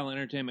the Valhalla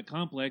Entertainment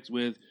Complex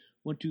with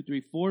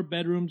 4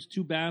 bedrooms,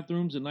 2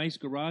 bathrooms, a nice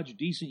garage, a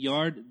decent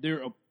yard,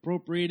 they're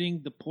appropriating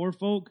the poor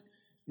folk.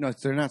 No,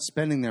 they're not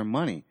spending their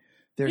money.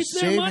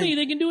 It's their money.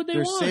 They can do what they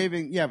want. They're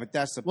saving. Yeah, but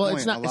that's the point.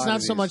 It's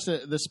not so much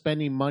the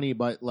spending money,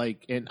 but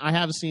like, and I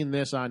have seen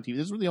this on TV.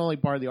 This is the only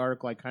part of the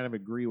article I kind of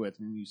agree with.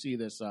 And you see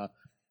this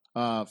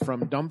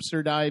from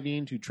dumpster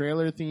diving to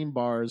trailer themed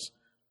bars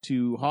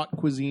to hot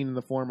cuisine in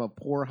the form of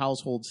poor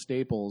household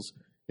staples.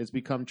 It's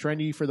become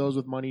trendy for those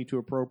with money to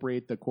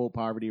appropriate the quote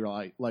poverty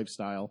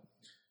lifestyle.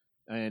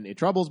 And it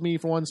troubles me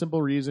for one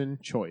simple reason: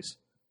 choice.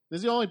 This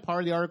is the only part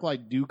of the article I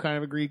do kind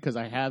of agree because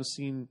I have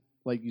seen.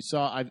 Like you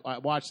saw, I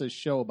watched this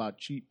show about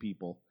cheap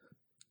people,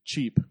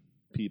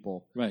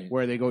 Right.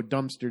 where they go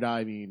dumpster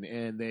diving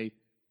and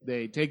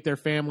they take their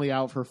family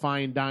out for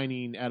fine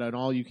dining at an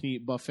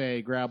all-you-can-eat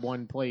buffet, grab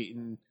one plate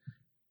and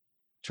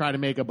try to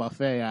make a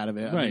buffet out of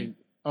it. Right. I mean,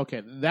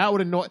 okay, that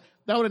would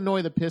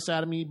annoy the piss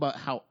out of me. But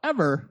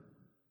however,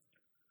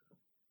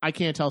 I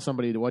can't tell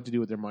somebody what to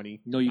do with their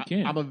money. No, you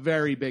can't. I'm a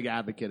very big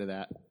advocate of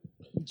that.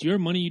 It's your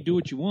money. You do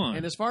what you want.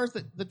 And as far as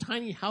the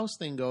tiny house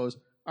thing goes,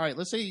 all right,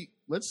 let's say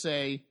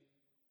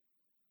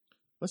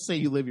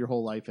you live your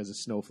whole life as a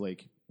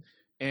snowflake,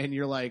 and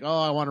you're like, oh,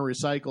 I want to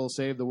recycle,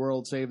 save the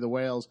world, save the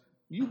whales.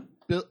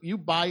 You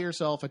buy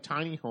yourself a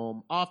tiny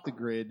home off the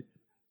grid,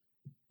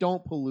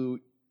 don't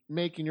pollute,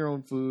 making your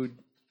own food.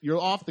 You're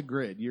off the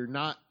grid. You're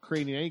not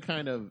creating any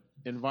kind of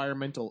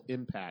environmental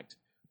impact,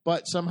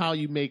 but somehow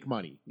you make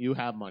money. You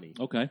have money.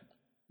 Okay.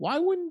 Why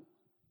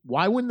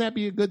wouldn't that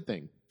be a good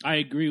thing? I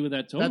agree with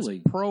that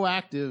totally. That's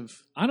proactive.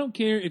 I don't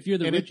care if you're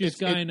the richest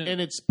guy and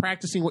it's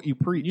practicing what you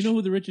preach. You know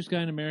who the richest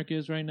guy in America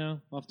is right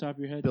now, off the top of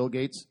your head? Bill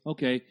Gates.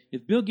 Okay,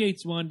 if Bill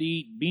Gates wanted to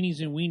eat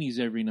beanies and weenies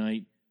every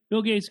night,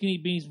 Bill Gates can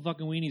eat beanies and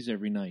fucking weenies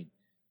every night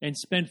and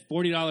spend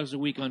 $40 a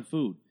week on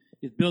food.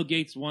 If Bill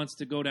Gates wants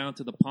to go down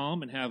to the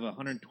Palm and have a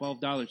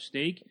 $112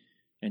 steak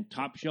and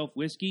top shelf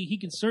whiskey, he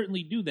can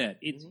certainly do that.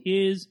 It's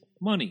his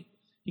money.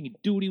 He can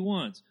do what he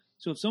wants.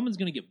 So if someone's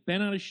going to get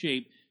bent out of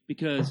shape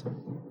because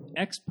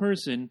X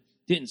person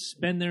didn't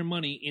spend their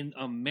money in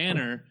a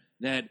manner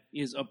that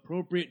is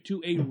appropriate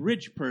to a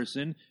rich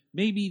person,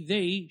 maybe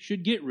they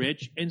should get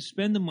rich and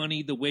spend the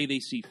money the way they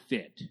see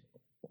fit.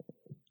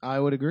 I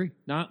would agree.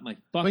 Not my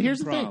fucking But here's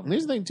the problem. thing.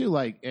 Here's the thing too.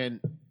 Like, and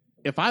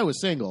if I was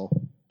single,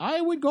 I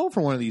would go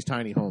for one of these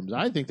tiny homes.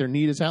 I think they're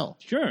neat as hell.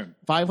 Sure.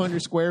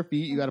 500 square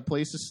feet. You got a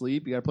place to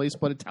sleep. You got a place to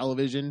put a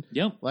television.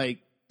 Yep. Like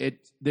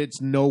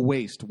it's no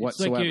waste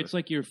whatsoever. It's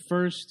like your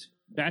first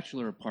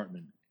bachelor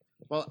apartment.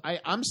 Well,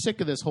 I'm sick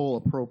of this whole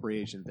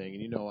appropriation thing,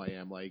 and you know I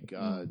am. Like,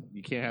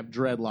 you can't have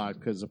dreadlocks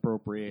because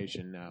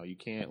appropriation now. You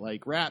can't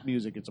like rap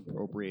music; it's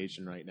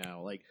appropriation right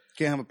now. Like,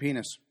 Can't have a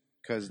penis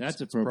because That's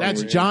appropriate.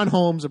 that's John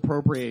Holmes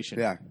appropriation.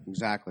 Yeah,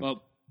 exactly.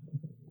 Well,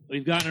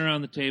 we've gotten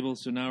around the table,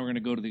 so now we're going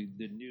to go to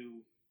the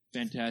new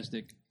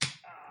fantastic. Let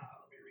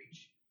me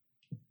reach.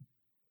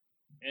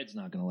 Ed's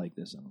not going to like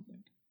this, I don't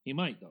think. He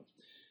might, though.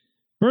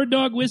 Bird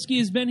Dog Whiskey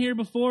has been here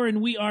before,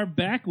 and we are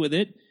back with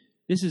it.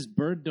 This is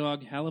Bird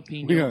Dog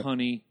Jalapeno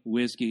Honey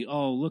Whiskey.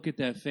 Oh, look at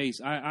that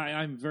face.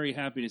 I'm very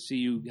happy to see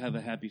you have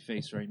a happy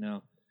face right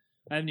now.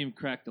 I haven't even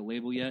cracked the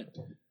label yet.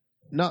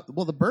 No,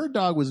 well, the Bird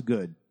Dog was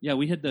good. Yeah,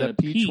 we had The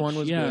peach one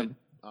was good.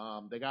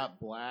 They got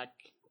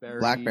blackberry.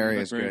 Blackberry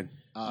is good.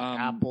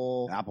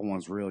 Apple. Apple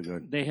one's really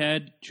good. They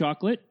had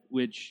chocolate,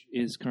 which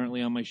is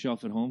currently on my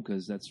shelf at home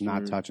because that's for,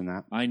 Not touching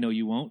that. I know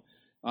you won't.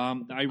 I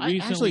recently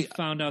actually,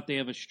 found out they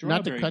have a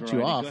strawberry cut you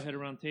variety. off. Go ahead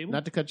around the table.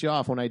 Not to cut you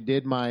off, when I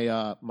did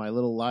my my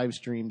little live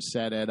stream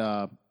set at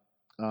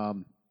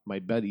my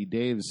buddy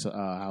Dave's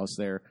house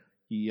there,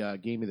 he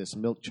gave me this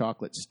milk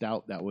chocolate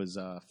stout that was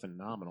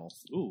phenomenal.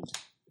 Ooh.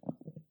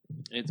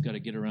 Ed's got to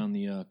get around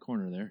the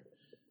corner there.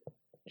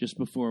 Just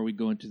before we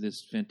go into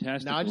this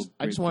fantastic. Now,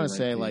 I just want to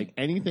say, like,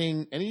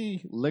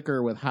 any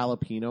liquor with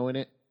jalapeno in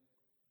it,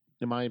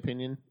 in my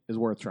opinion, is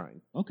worth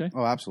trying. Okay.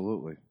 Oh,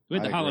 absolutely. We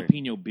had the I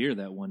agree. jalapeno beer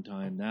that one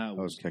time. That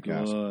was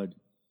kick-ass. good.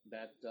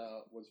 That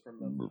was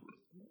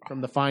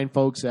from the fine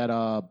folks at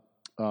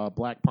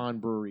Black Pond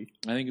Brewery.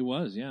 I think it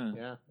was, yeah.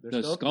 Yeah, The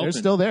they're Sculpin.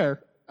 still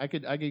there. I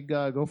could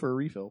go for a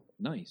refill.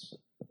 Nice.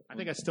 I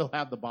think I still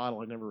have the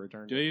bottle. I never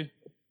returned Do it. you?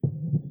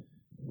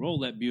 Roll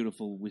that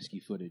beautiful whiskey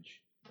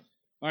footage.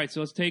 All right,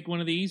 so let's take one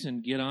of these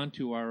and get on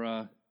to our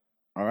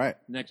All right.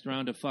 next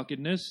round of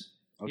fuckedness.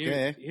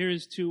 Okay.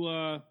 Here's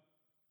to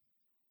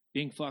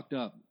being fucked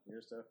up.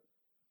 Here's to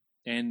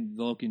And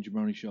the Loki and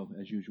Jabroni show,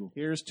 as usual.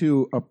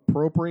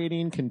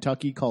 appropriating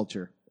Kentucky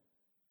culture.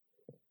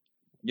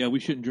 Yeah, we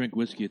shouldn't drink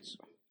whiskey. It's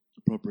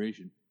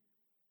appropriation.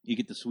 You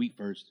get the sweet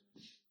first.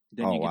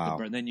 Then Oh, you get wow.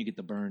 the burn. Then you get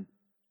the burn.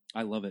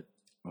 I love it.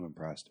 I'm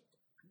impressed.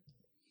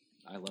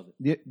 I love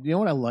it. You know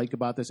what I like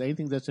about this?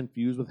 Anything that's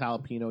infused with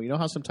jalapeno. You know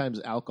how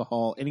sometimes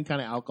alcohol, any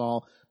kind of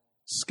alcohol,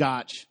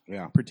 scotch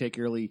Yeah.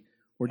 particularly,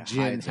 or It gin,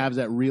 hides it. has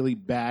that really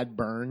bad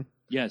burn.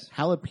 Yes.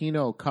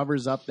 Jalapeno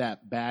covers up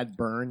that bad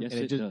burn. Yes,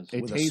 and it just, does.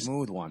 It With tastes a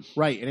smooth one.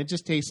 right, and it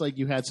just tastes like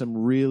you had some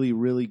really,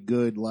 really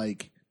good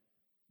like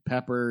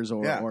peppers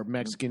or, Yeah. or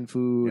Mexican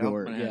food Yep. or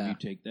I'm going to have yeah. you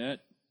take that.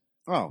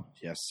 Oh,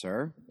 yes,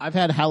 sir. I've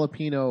had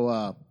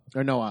jalapeno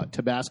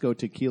Tabasco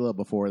tequila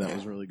before. That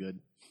was really good.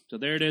 So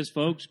there it is,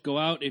 folks. Go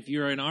out if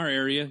you're in our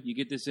area. You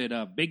get this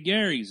at Big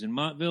Gary's in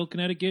Montville,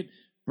 Connecticut.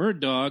 Bird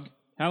Dog,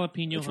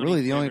 jalapeno. It's honey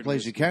really the only flavored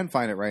place you whiskey. can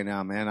find it right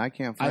now, man. I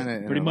can't find it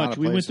in Pretty a lot much. of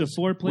We went to places.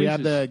 4 places. We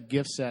have the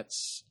gift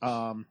sets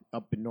up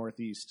in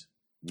Northeast.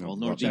 well,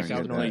 No, Northeast check is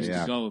out the that, place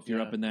yeah. to go if you're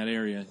Yeah. up in that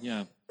area.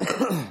 Yeah.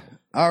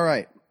 All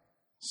right.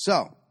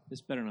 So,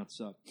 This better not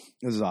suck.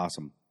 this is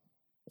awesome.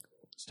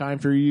 It's time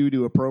for you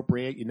to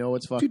appropriate. You know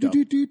it's fucked up.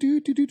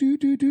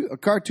 A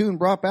cartoon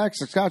brought back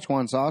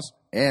Saskatchewan sauce,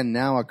 and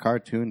now a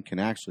cartoon can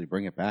actually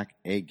bring it back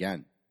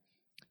again.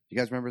 You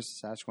guys remember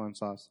Saskatchewan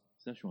sauce?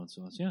 Szechuan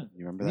sauce, yeah.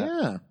 You remember that?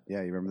 Yeah.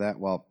 Yeah, you remember that?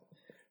 Well,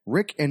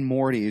 Rick and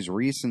Morty's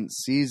recent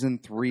season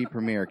 3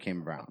 premiere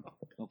came around.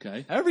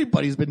 Okay.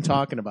 Everybody's been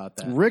talking about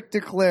that. Rick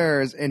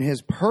declares in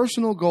his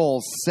personal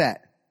goals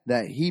set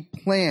that he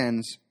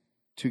plans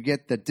to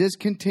get the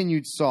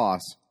discontinued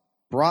sauce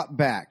brought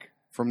back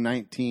from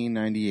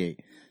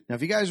 1998. Now,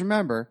 if you guys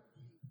remember,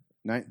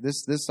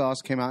 this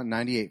sauce came out in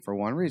 98 for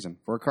one reason,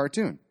 for a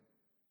cartoon.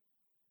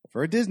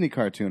 For a Disney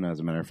cartoon, as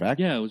a matter of fact.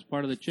 Yeah, it was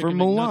part of the chicken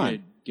Mulan.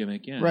 McNugget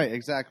gimmick, yeah. Right,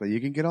 exactly. You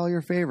can get all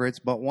your favorites,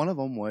 but one of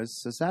them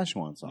was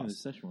Szechuan Yeah, the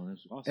sauce. Szechuan, that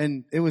was awesome.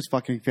 And it was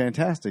fucking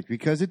fantastic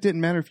because it didn't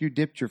matter if you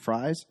dipped your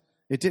fries.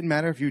 It didn't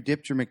matter if you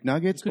dipped your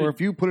McNuggets or if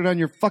you put it on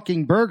your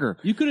fucking burger.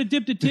 You could have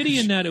dipped a titty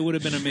in that. It would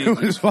have been It amazing.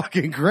 was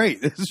fucking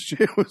great. This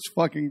shit was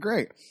fucking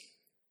great.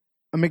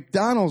 A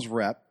McDonald's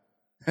rep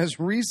has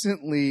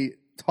recently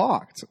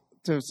talked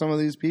to some of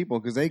these people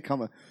because they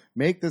come,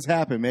 make this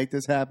happen. Rick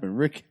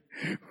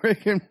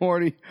and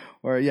Morty,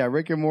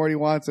 Rick and Morty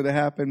wants it to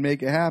happen.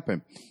 Make it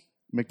happen.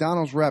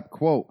 McDonald's rep,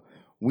 quote,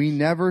 "We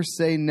never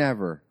say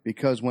never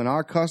because when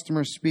our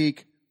customers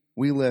speak,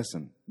 we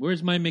listen."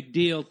 Where's my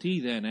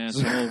McDLT then,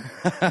 asshole?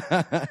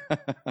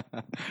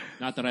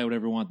 Not that I would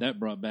ever want that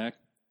brought back.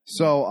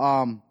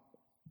 So,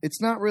 it's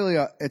not really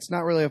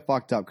a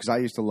fucked up because I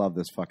used to love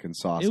this fucking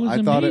sauce. It was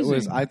I thought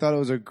amazing. it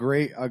was a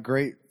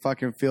great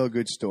fucking feel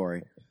good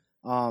story.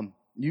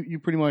 You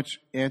pretty much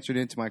answered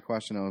into my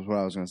question. That was what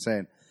I was going to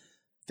say.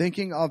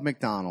 Thinking of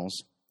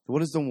McDonald's,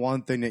 what is the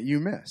one thing that you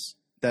miss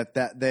that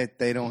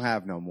they don't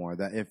have no more?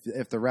 That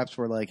if the reps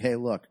were like, hey,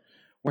 look,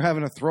 we're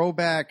having a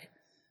throwback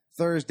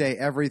Thursday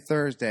every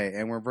Thursday,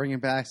 and we're bringing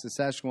back the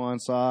Szechuan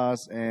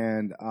sauce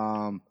and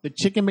The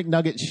Chicken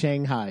McNugget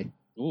Shanghai.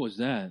 What was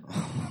that?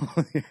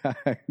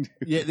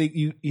 yeah,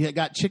 Yeah, you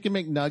got Chicken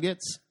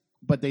McNuggets,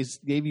 but they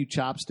gave you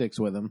chopsticks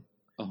with them.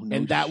 Oh, no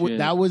And that shit.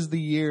 that was the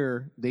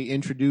year they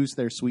introduced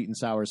their sweet and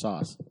sour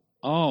sauce.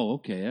 Oh,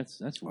 okay.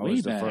 That's way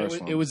was the back.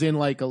 first one. It was in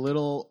like a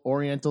little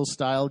Oriental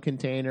style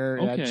container.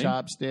 It had Okay.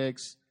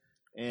 chopsticks.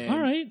 And All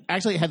right.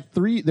 Actually, it had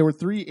three. There were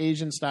 3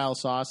 Asian style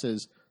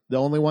sauces. The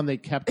only one they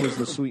kept was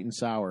the sweet and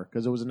sour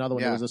because there was another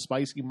one. Yeah. There was a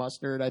spicy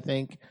mustard, I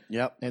think,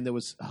 yep. and there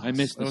was I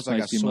missed It the was like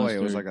a spicy soy. mustard.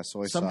 It was like a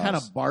soy some sauce. kind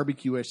of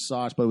barbecue-ish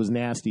sauce, but it was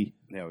nasty.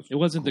 Yeah, It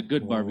wasn't the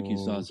good barbecue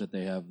sauce that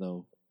they have,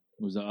 though.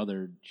 It was the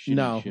other shitty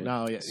No, shit.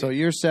 no, yeah. So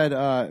you said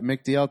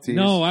McDLTs.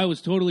 No, I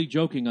was totally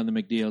joking on the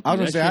McDLT. I was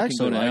gonna That say I shit can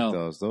actually go to like hell.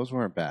 those. Those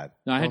weren't bad.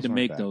 No, I had Those to weren't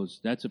make bad. those.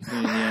 That's a pain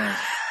in the ass.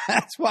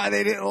 That's why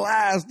they didn't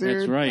last,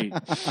 dude. That's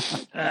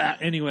right.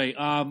 Anyway,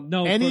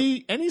 no.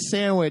 any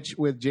sandwich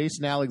with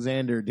Jason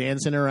Alexander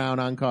dancing around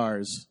on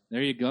cars.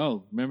 There you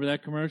go. Remember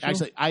that commercial?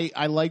 Actually,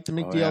 I liked the Oh,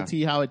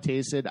 McDLT how it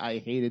tasted. I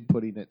hated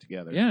putting it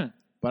together. yeah.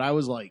 But I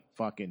was like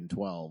fucking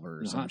 12 or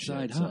The some hot shit.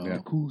 side so- hot, the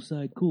cool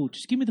side cool.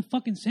 Just give me the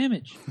fucking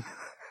sandwich.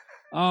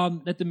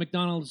 At the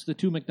McDonald's, the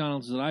 2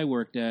 McDonald's that I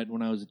worked at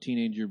when I was a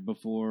teenager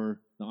before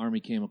the Army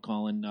came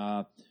a-calling,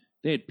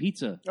 they had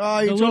pizza. Oh,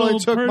 you The totally little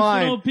took personal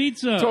mine.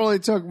 pizza. Totally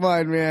took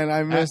mine, man.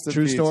 I missed the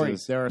True story.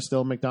 pizzas. There are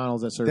still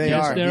McDonald's that serve They pizza.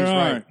 Yes, are. there He's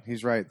are. right.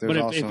 He's right. There's But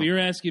if, also if you're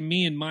asking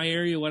me in my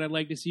area what I'd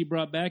like to see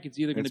brought back, it's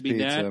either going to It's be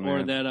pizza, that or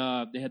man.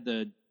 that they had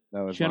the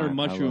that was cheddar mine.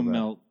 I love mushroom that.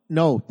 melt.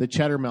 No, the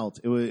cheddar melt.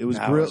 It was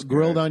That grill, was good.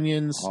 grilled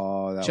onions,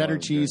 Oh, that cheddar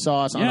was cheese good.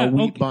 sauce on Yeah, a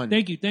wheat okay. bun.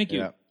 Thank you.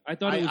 Yeah. I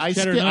thought it was I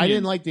cheddar and I didn't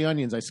onion. like the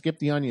onions. I skipped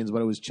the onions,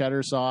 but it was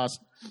cheddar sauce.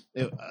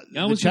 The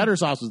was- cheddar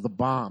sauce was the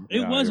bomb.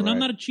 It Yeah, wasn't. you're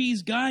I'm right. not a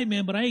cheese guy,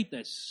 man, but I ate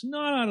the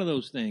snot out of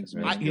those things,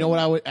 man. You know what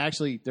I would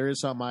actually? There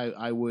is something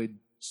I would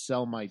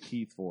sell my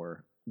teeth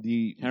for.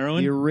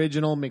 Heroin? the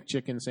original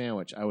McChicken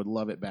sandwich. I would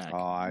love it back. Oh,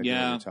 I know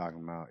Yeah. what you're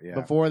talking about. Yeah.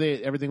 Before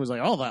everything was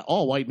like, oh, that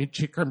all white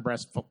McChicken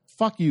breast.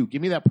 Fuck you.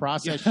 Give me that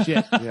processed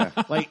shit. Yeah.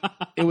 Like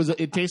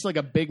it tastes like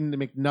a big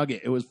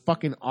McNugget. It was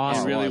fucking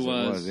awesome. It really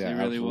was. Yeah, It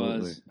really absolutely.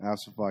 was.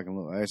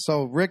 Absolutely.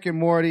 So, Rick and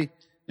Morty,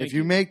 Thank if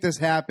you you. make this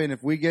happen, if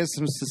we get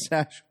some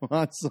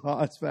Szechuan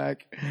sauce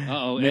back,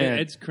 Uh-oh, Man.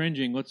 Ed's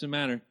cringing. What's the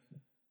matter?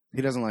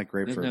 he doesn't like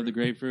Doesn't grapefruit. have the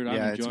grapefruit. I'm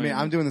Yeah, it's enjoying me. it.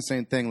 I'm doing the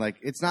same thing. Like,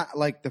 it's not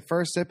like the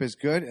first sip is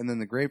good, and then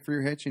the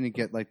grapefruit hits you, and you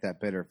get like that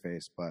bitter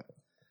face. But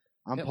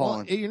I'm Well,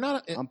 pulling. you're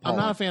not. I'm I'm not pulling.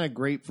 a fan of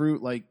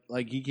grapefruit. Like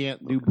he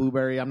can't do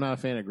blueberry. I'm not a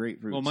fan of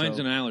grapefruit. Well, mine's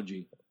so- an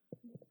allergy.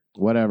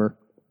 whatever.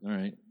 All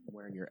right.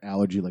 Wearing your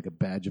allergy like a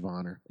badge of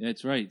honor.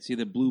 That's right. See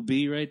the blue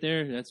bee right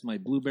there? That's my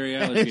blueberry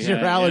allergy. It's your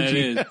hat. Yeah, allergy.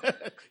 it is.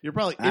 You're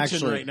probably itching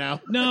Actually- right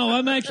now. No,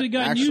 I'm actually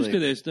gotten used Actually, to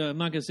this. I'm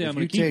not going to say I'm If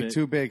going you to keep take it.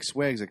 2 big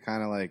swigs, it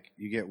kind of like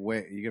you get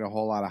a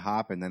whole lot of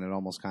hop, and then it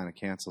almost kind of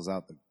cancels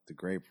out the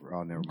grapefruit.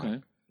 Oh, never mind.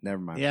 Okay. Never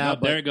mind. Yeah, Oh,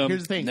 but there it goes.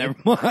 here's the thing. Never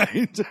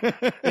mind.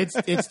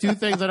 It's two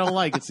things I don't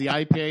like. It's the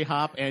IPA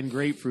hop and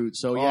grapefruit.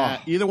 So yeah,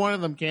 Oh. either one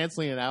of them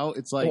canceling it out.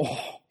 It's like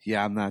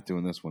Yeah, I'm not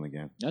doing this one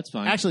again. That's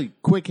fine. actually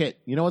quick hit.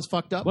 You know what's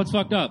fucked up? What's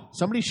fucked up?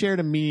 Somebody shared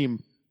a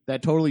meme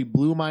that totally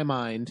blew my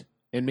mind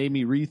and made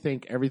me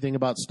rethink everything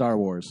about Star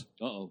Wars.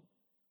 Uh-oh.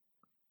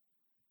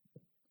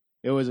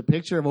 It was a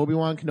picture of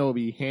Obi-Wan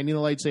Kenobi handing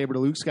the lightsaber to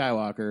Luke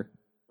Skywalker,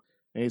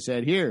 and he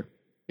said, "Here,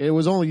 it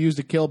was only used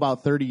to kill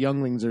about 30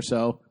 younglings or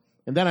so,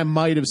 and then I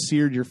might have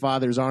seared your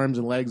father's arms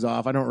and legs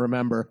off. I don't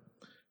remember."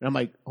 And I'm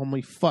like,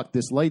 "Holy fuck!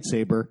 This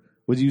lightsaber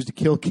was used to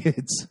kill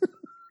kids."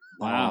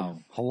 Wow.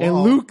 Hello. And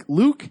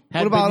Luke had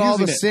What about been all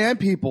the using it. sand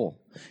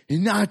people?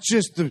 And not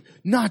just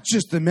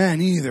the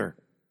men either.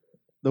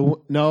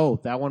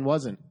 No, that one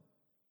wasn't.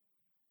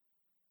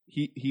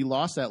 He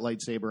lost that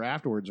lightsaber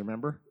afterwards.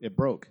 Remember, it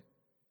broke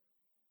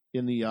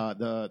in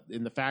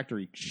the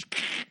factory.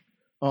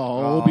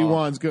 Oh,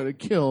 Obi-Wan's gonna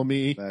kill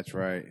me. That's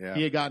right. Yeah.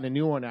 He had gotten a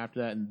new one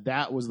after that, and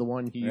that was the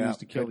one he Yeah, used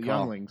to kill good the call.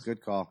 younglings.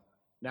 Good call.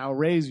 Now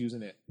Rey's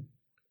using it,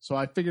 so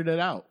I figured it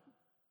out.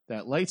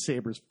 That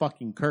lightsaber's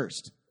fucking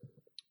cursed.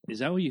 Is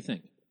that what you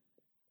think?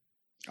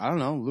 I don't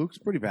know. Luke's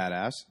pretty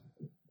badass.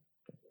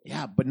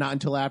 Yeah, but not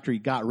until after he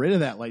got rid of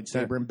that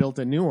lightsaber and built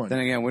a new one. Then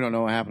again, we don't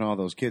know what happened to all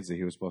those kids that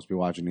he was supposed to be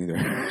watching either.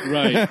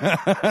 Right.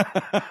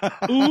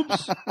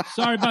 Oops.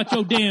 Sorry about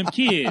your damn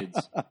kids.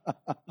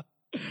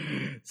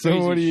 So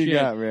Crazy what do you shit.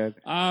 got, man?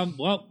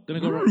 Well, gonna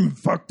go.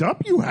 Fucked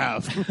up you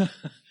have.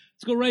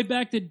 Let's go right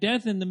back to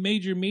death in the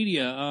major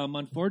media.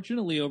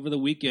 Unfortunately, over the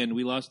weekend,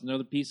 we lost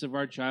another piece of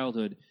our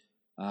childhood.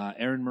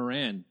 Aaron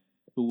Moran,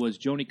 who was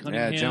Joni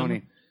Cunningham Yeah,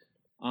 Joni.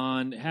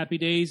 on Happy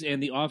Days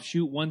and the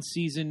offshoot one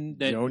season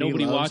that Joni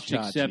nobody loves watched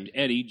Chachi. except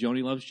Eddie.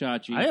 Joni Loves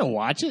Chachi. I didn't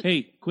watch it.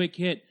 Hey, quick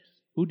hit.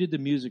 Who did the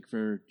music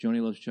for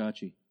Joni Loves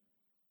Chachi?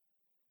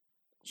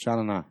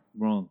 Shana Na.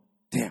 Wrong.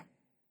 Damn.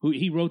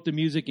 He wrote the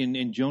music and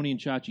Joni and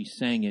Chachi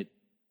sang it.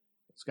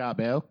 Scott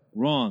Baio.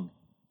 Wrong.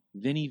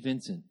 Vinnie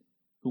Vincent,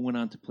 who went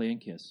on to play in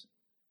Kiss.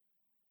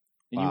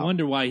 And you Wow.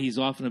 wonder why he's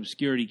off in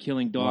obscurity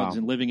killing dogs Wow.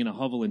 and living in a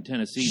hovel in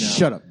Tennessee now.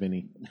 Shut up,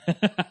 Vinny.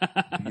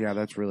 Yeah,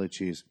 that's really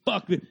cheese.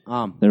 Fuck. There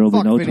will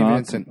fuck Vinnie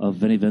Vincent. of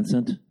Vinnie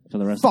Vincent for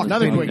the rest Fuck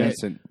Another Vinnie quick hit.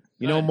 Vincent.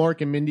 You know, Mork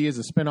and Mindy is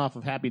a spinoff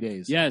of Happy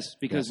Days. Yes,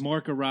 because Yes.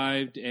 Mork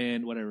arrived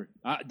and whatever.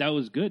 That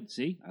was good.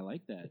 See, I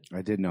like that.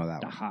 I did know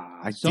that one.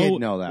 Aha. I So, did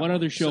know that What one.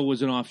 other show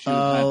was an offshoot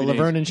of Happy Days?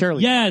 Laverne and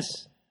Shirley.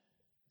 Yes.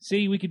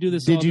 See, we could do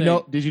this all Did you day.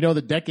 know? Did you know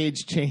the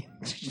decades changed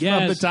from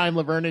Yes. the time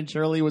Laverne and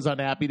Shirley was on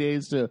Happy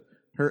Days to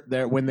her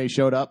there when they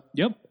showed up?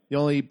 Yep. The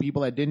only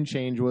people that didn't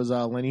change was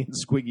Lenny and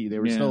Squiggy. They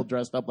were Yeah. still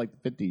dressed up like the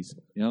 50s.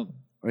 Yep.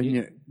 And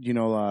you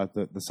know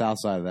the south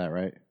side of that,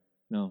 right?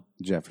 No.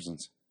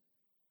 Jeffersons.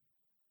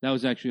 That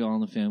was actually All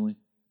in the Family.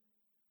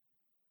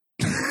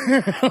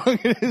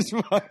 Look at his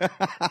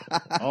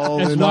All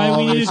That's in why we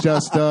all, needed- it's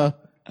just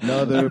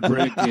another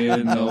brick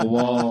in the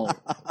wall.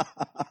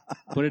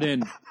 Put it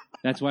in.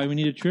 That's why we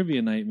need a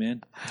trivia night,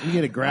 man. You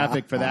get a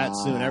graphic for that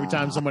soon. Every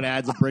time someone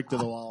adds a brick to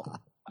the wall.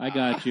 I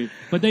got you.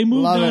 But they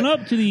moved Love on it.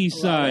 up to the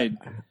east side.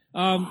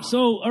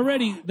 So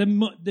already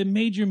the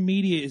major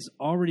media is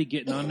already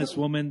getting on this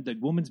woman. The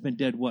woman's been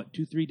dead,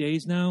 2-3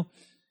 days now?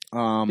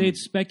 They had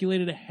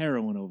speculated a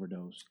heroin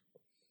overdose.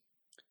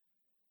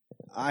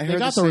 I They heard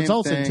got the the same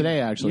results in thing.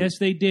 today, actually. Yes,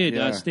 they did.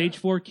 Yeah. Stage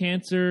 4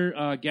 cancer,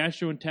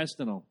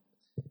 gastrointestinal.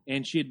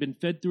 And she had been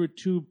fed through a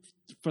tube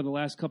for the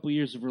last couple of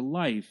years of her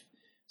life.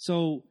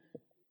 So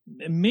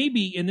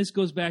maybe, and this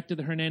goes back to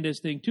the Hernandez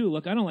thing too.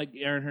 Look, I don't like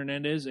Aaron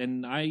Hernandez,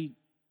 and I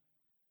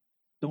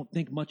don't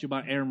think much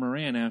about Aaron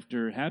Moran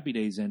after Happy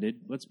Days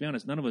ended. Let's be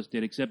honest, none of us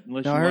did, except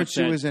unless No, you I heard watched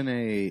she that. was in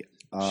a.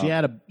 She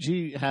had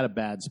a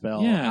bad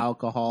spell. Yeah.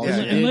 Alcohol. Yeah,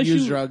 She did unless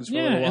use you, drugs for a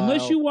yeah, little while.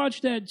 unless you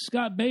watched that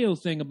Scott Baio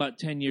thing about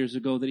 10 years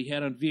ago that he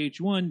had on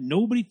VH1,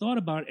 nobody thought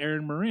about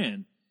Aaron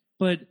Moran.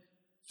 But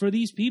for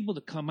these people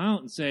to come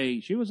out and say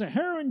she was a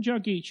heroin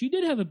junkie, she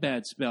did have a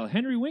bad spell.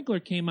 Henry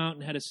Winkler came out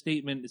and had a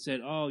statement that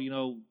said, "Oh,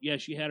 yeah,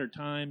 she had her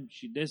time.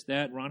 She this,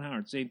 that." Ron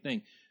Howard, same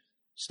thing.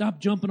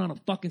 Stop jumping on a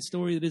fucking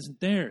story that isn't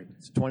there.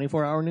 It's a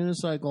 24-hour news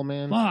cycle,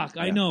 man. Fuck,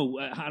 Yeah. I know.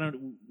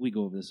 We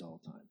go over this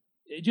all the time.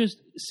 It just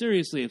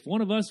seriously, if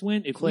one of us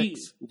went, if we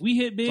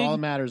hit big, That's all that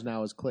matters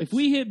now is clicks. if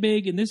we hit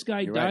big and this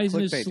guy You're right. dies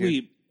in his Clickbait,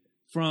 sleep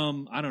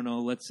from, I don't know,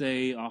 let's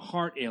say a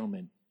heart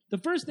ailment, the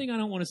first thing I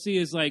don't want to see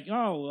is like,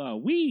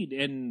 weed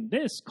and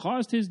this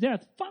caused his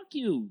death. Fuck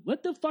you.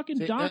 Let the fucking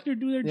doctor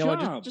do their You know,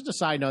 job. just a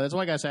side note. That's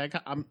why I gotta say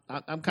I'm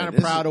kind of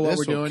This proud of what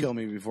we're will doing. Kill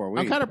me before we.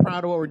 I'm kind of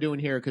proud of what we're doing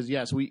here because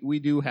yes, we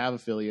do have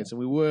affiliates and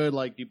we would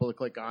like people to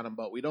click on them,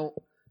 but we don't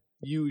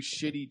use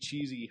shitty,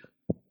 cheesy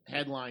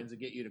headlines to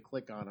get you to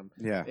click on them.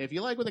 Yeah. If you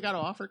like what they got to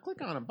offer,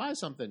 click on them, buy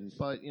something.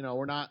 But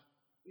we're not.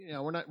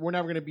 We're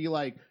never going to be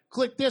like,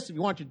 click this if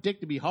you want your dick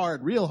to be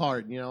hard, real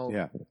hard.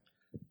 Yeah.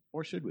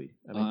 Or should we?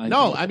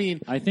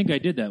 I think I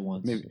did that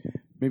once.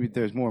 Maybe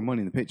there's more money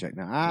in the paycheck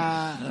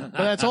now. But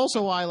that's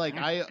also why, like,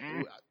 I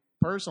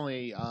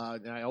personally,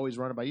 and I always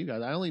run it by you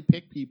guys. I only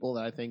pick people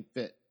that I think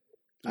fit.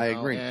 I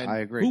agree. I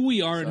agree. Who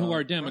we are and So, who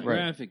our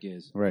demographic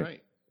is.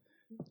 Right.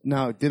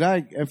 Now,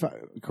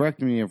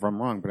 correct me if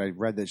I'm wrong, but I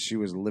read that she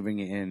was living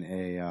in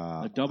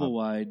a double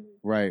wide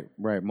right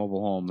mobile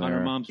home there. on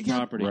her mom's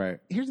property. Right.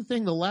 Here's the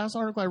thing: the last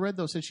article I read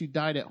though said she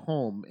died at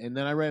home, and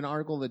then I read an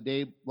article the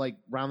day, like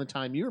around the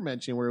time you were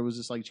mentioning, where it was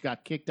just like she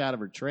got kicked out of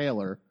her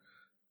trailer.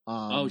 She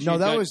No, that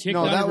got was- kicked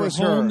no, out that of her was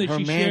home her that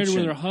she shared mansion.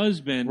 with her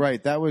husband.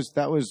 Right. That was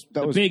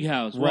The big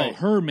house. Well, Right.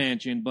 her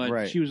mansion, but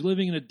Right. she was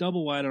living in a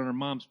double wide on her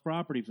mom's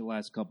property for the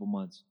last couple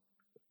months.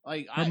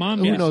 Like, Her mom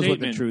who made a knows what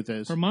the statement. truth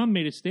is? Her mom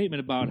made a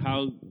statement about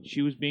how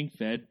she was being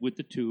fed with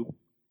the tube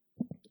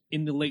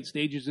in the late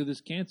stages of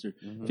this cancer.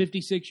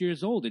 56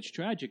 years old. It's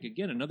tragic.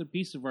 Again, another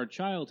piece of our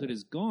childhood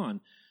is gone.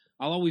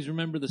 I'll always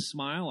remember the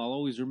smile. I'll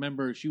always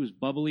remember she was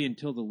bubbly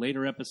until the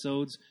later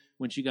episodes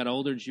when she got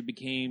older and she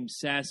became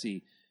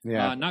sassy.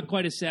 Yeah. Not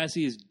quite as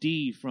sassy as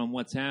Dee from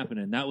What's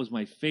Happening. That was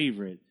my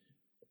favorite.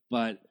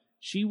 But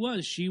she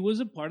was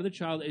a part of the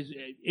child.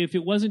 If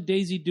it wasn't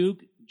Daisy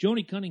Duke,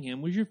 Joni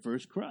Cunningham was your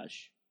first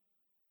crush.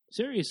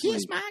 Seriously.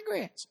 Kiss my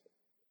grits.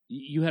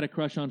 You had a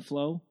crush on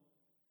Flo?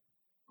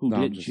 Who No,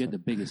 I'm did? just She had the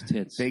biggest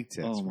tits. Big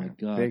tits. Oh, my man.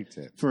 God. Big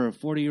tits. For a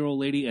 40-year-old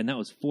lady, and that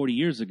was 40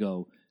 years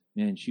ago,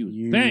 man, she was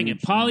Huge banging.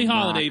 Polly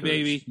Holiday, knockers.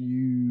 baby.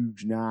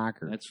 Huge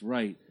knocker. That's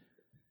right.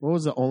 What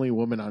was the only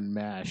woman on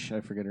MASH?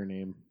 I forget her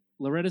name.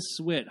 Loretta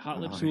Swit, Hot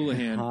Lips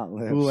Houlihan. Hot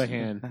lips.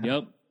 Houlihan.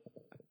 Yep.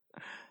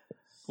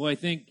 Who I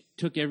think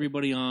took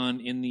everybody on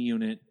in the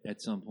unit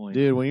at some point.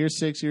 Dude, when you're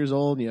 6 years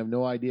old and you have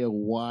no idea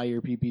why your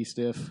pee-pee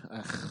stiff,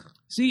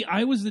 See,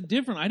 I was the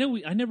different.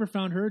 I never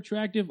found her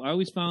attractive. I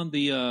always found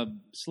the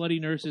slutty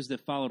nurses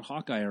that followed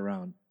Hawkeye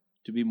around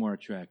to be more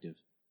attractive.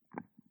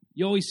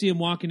 You always see him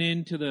walking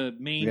into the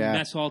main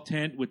mess hall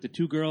tent with the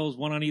two girls,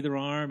 one on either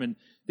arm, and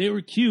they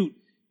were cute.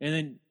 And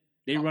then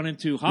they run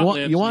into hot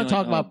lips. You want to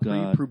talk about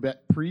God.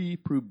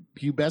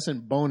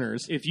 prepubescent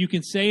boners? If you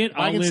can say it,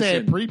 I I'll can listen. say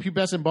it,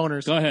 prepubescent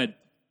boners. Go ahead.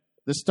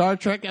 The Star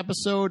Trek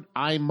episode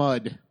I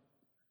Mud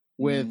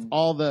with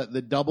all the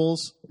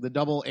doubles, the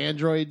double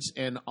androids,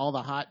 and all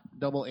the hot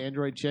double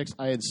android chicks.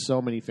 I had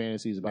so many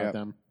fantasies about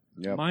them.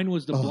 Yep. Mine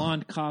was the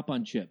blonde cop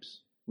on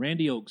Chips.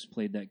 Randy Oakes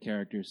played that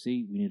character.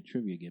 See, we need a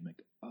trivia gimmick.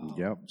 Oh,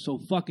 Yep. So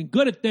fucking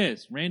good at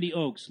this. Randy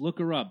Oakes, look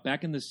her up.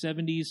 Back in the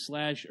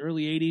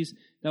 70s/early 80s,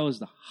 that was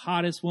the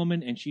hottest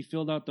woman, and she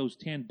filled out those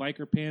tan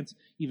biker pants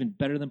even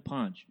better than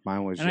Ponch.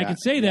 Mine was And I can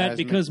say that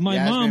because my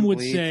Yasmin mom would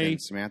Bleeth say-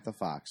 and Samantha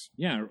Fox.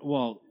 Yeah,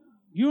 well,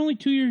 you're only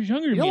 2 years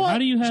younger than You know me. what? How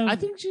do you have... I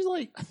think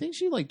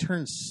she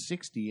turned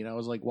 60, and I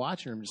was like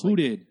watching her. I'm just Who like,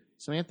 did?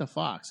 Samantha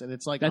Fox, and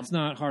it's like That's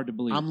not hard to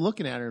believe. I'm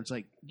looking at her. It's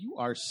like you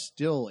are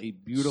still a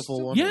beautiful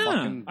woman. Yeah,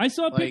 fucking, I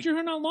saw a like- picture of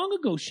her not long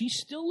ago. She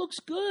still looks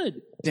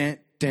good. Dun,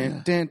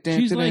 dun, dun, dun,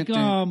 She's dun, like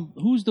dun.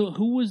 who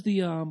was the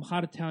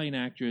hot Italian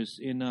actress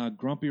in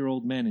Grumpier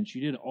Old Men, and she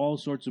did all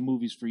sorts of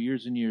movies for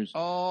years and years.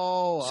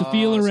 Oh,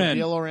 Sophia Loren.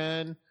 Sophia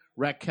Loren,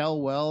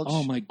 Raquel Welch.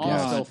 Oh my all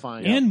God! still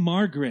fine. And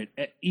Margaret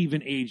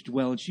even aged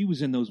well, and she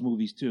was in those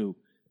movies too.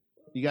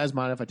 You guys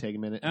mind if I take a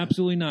minute?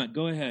 Absolutely not.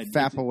 Go ahead.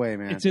 Fap away,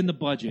 man. It's in the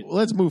budget.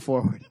 Let's move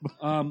forward.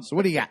 So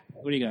what do you got?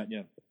 What do you got?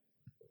 Yeah.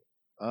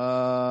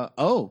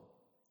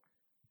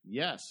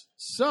 Yes.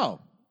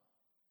 So,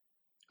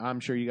 I'm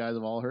sure you guys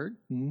have all heard.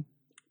 Mhm.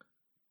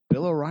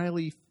 Bill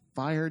O'Reilly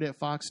fired at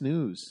Fox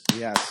News.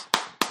 Yes.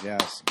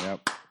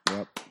 Yep.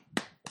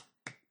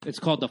 It's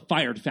called the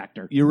Fired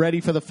Factor. You ready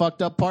for the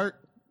fucked up part?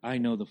 I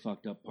know the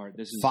fucked up part.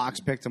 This is Fox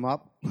picked him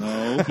up.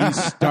 No. He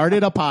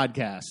started a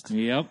podcast.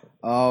 Yep.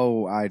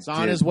 Oh, It's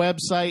on his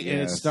website,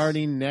 and it's Yes.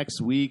 starting next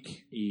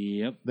week.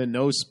 Yep. The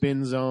No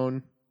Spin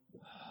Zone.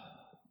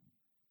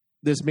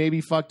 This may be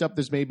fucked up.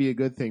 This may be a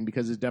good thing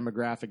because his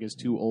demographic is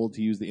too old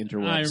to use the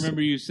interwebs. I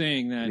remember you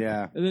saying that.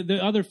 Yeah. The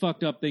other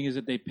fucked up thing is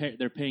that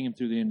they're paying him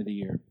through the end of the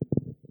year,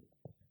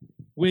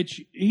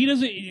 which he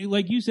doesn't.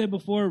 Like you said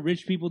before,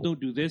 rich people don't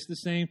do this the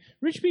same.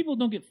 Rich people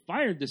don't get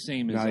fired the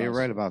same as No, us. you're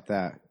right about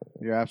that.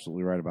 You're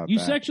absolutely right about You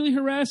that. sexually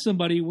harass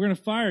somebody, we're going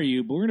to fire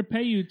you, but we're going to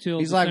pay you till.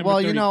 He's like, December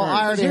well, 31st.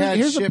 I already had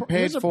Here's shit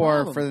here's paid a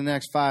problem. for the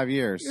next 5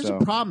 years. Here's So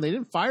a problem. They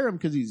didn't fire him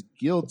because he's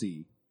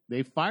guilty.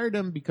 They fired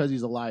him because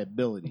he's a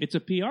liability. It's a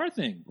PR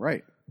thing.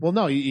 right. Well,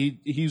 no,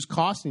 he's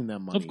costing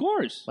them money. Of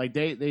course. Like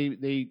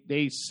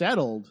they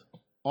settled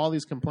all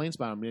these complaints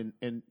about him,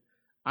 and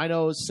I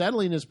know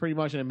settling is pretty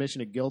much an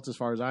admission of guilt as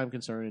far as I'm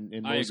concerned.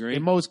 I agree.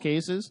 In most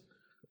cases,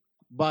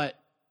 but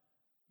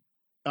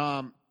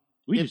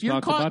we just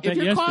talked about that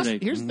yesterday.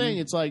 Here's the thing: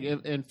 it's like,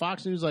 and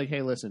Fox News is like,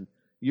 hey, listen,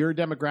 your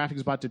demographic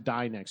is about to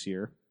die next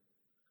year.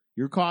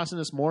 You're costing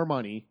us more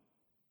money.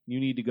 You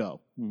need to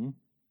go. Mm-hmm.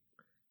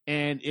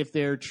 And if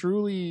they're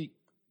truly,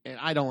 and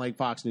I don't like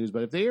Fox News,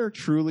 but if they are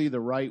truly the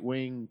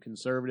right-wing,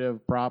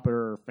 conservative,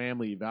 proper,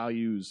 family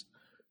values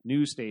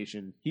news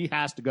station, he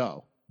has to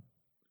go.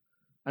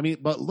 I mean,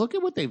 but look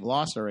at what they've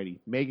lost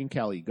already. Megyn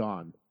Kelly,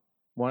 gone.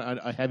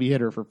 A heavy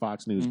hitter for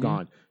Fox News,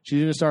 gone. She's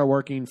going to start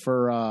working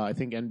for, I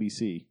think,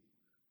 NBC.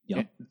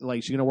 Yep.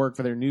 Like, she's going to work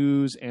for their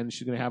news, and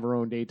she's going to have her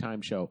own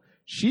daytime show.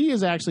 She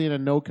is actually in a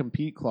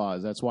no-compete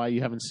clause. That's why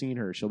you haven't seen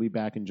her. She'll be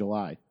back in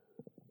July.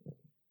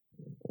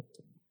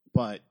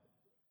 But,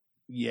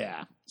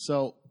 yeah.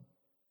 So,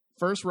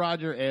 first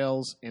Roger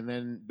Ailes, and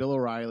then Bill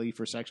O'Reilly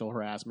for sexual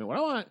harassment.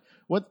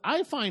 What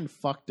I find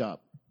fucked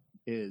up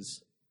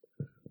is,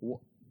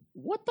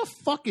 what the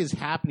fuck is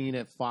happening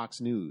at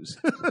Fox News?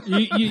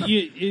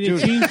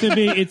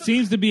 It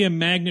seems to be a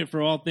magnet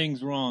for all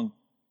things wrong.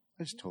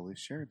 I just totally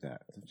shared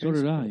that. So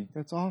did I.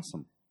 That's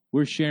awesome.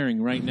 We're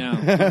sharing right now.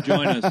 Come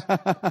join us.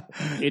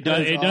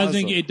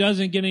 It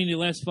doesn't get any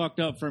less fucked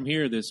up from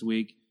here this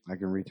week. I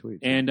can retweet.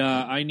 And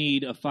I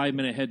need a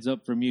 5-minute heads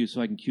up from you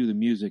so I can cue the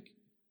music.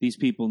 These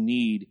people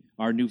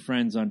our new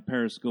friends on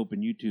Periscope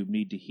and YouTube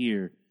need to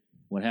hear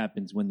what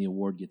happens when the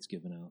award gets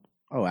given out.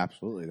 Oh,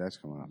 absolutely. That's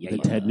coming up. The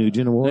Ted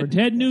Nugent Award? The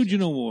Ted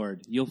Nugent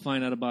Award. You'll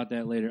find out about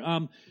that later.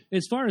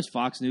 As far as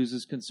Fox News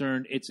is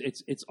concerned,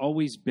 it's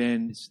always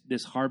been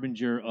this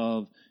harbinger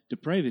of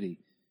depravity.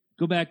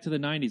 Go back to the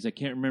 90s. I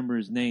can't remember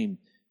his name.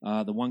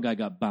 The one guy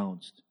got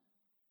bounced.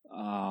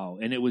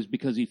 And it was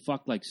because he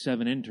fucked like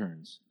 7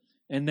 interns.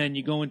 And then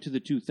you go into the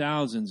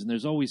 2000s, and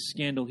there's always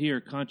scandal here,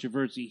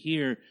 controversy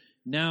here.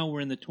 Now we're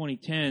in the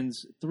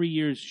 2010s, 3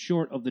 years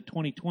short of the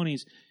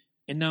 2020s,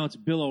 and now it's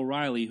Bill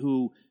O'Reilly,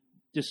 who,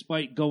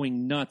 despite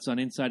going nuts on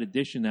Inside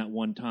Edition that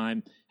one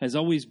time, has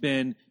always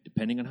been,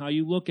 depending on how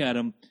you look at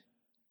him,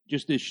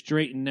 just this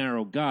straight and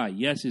narrow guy.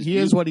 Yes, he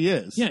is what he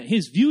is. Yeah,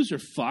 his views are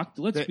fucked.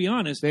 Let's be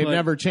honest. They've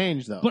never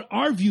changed, though. But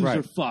our views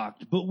are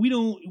fucked. But we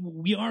don't.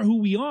 We are who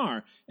we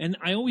are. And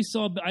I always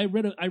saw. I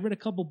read a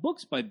couple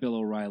books by Bill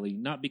O'Reilly,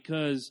 not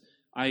because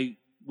I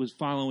was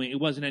following. It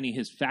wasn't any of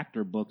his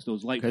factor books.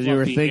 Those light, because you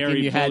were thinking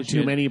you had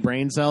too many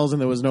brain cells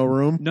and there was no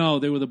room. No,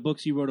 they were the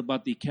books he wrote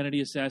about the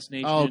Kennedy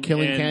assassination. Oh,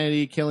 killing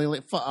Kennedy,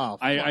 killing.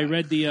 I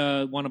read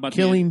the one about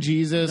killing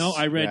Jesus. No,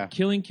 I read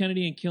Killing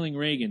Kennedy and Killing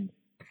Reagan.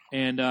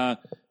 And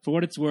for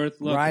what it's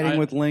worth, look, Riding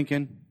with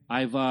Lincoln.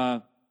 I've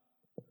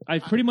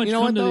pretty much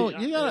come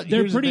to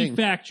they're pretty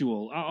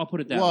factual. I'll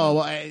put it that way.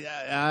 Well,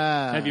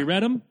 have you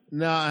read them?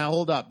 No,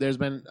 hold up. There's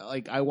been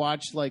I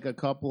watched a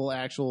couple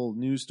actual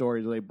news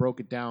stories where they broke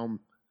it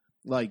down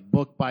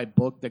book by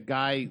book. The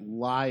guy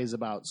lies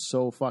about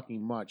so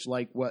fucking much.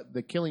 Like what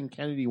the Killing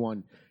Kennedy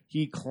one,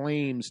 he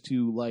claims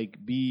to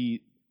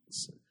be.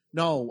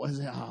 No, was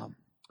it?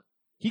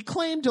 He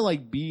claimed to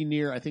be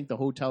near, I think, the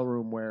hotel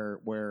room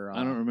where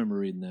I don't remember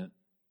reading that.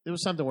 There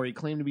was something where he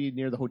claimed to be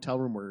near the hotel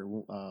room where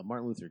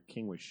Martin Luther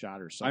King was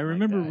shot or something. I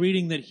remember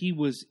reading that he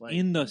was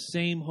in the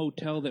same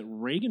hotel that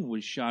Reagan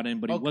was shot in,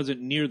 but he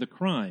wasn't near the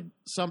crime.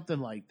 Something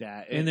like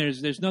that. And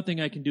there's nothing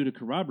I can do to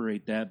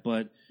corroborate that.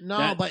 But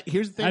but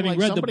here's the thing: having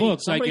read the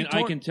books, I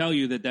can tell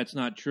you that that's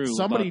not true.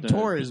 Somebody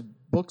tore his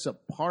books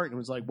apart and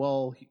was like,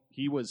 "Well,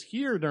 he was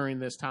here during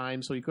this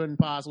time, so he couldn't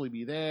possibly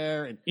be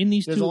there." And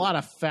there's a lot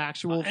of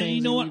factual things. And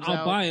you know what?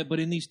 I'll buy it. But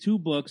in these 2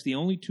 books, the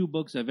only 2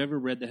 books I've ever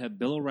read that have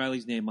Bill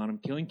O'Reilly's name on them,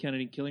 Killing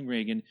Kennedy, Killing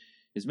Reagan,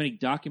 as many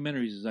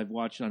documentaries as I've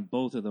watched on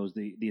both of those,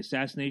 the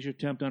assassination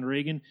attempt on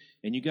Reagan,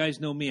 and you guys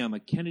know me, I'm a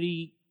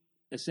Kennedy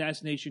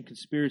assassination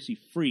conspiracy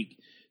freak.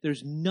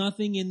 There's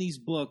nothing in these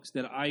books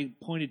that I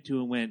pointed to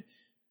and went,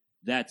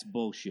 that's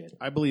bullshit.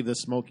 I believe the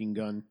smoking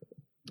gun.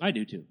 I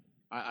do too.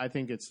 I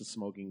think it's the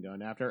smoking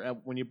gun.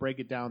 When you break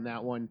it down,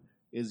 that one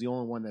is the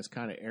only one that's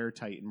kind of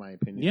airtight, in my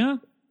opinion. Yeah,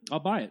 I'll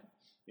buy it.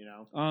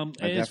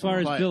 As far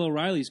as Bill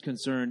O'Reilly's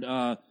concerned,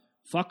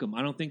 fuck him.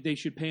 I don't think they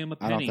should pay him a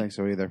penny. I don't think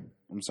so either.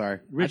 I'm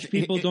sorry. Rich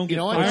people don't get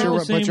fired the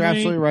same way. But you're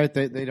absolutely right.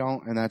 They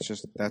don't, and that's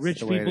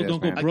rich the way people it is,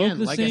 don't go broke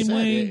the same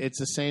way. It's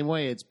the same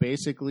way. It's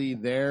basically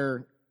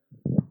their.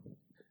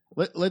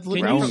 Can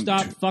you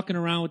stop fucking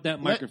around with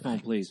that microphone,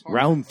 please?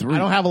 Round 3. I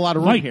don't have a lot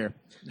of room here.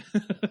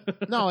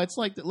 No, it's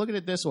look at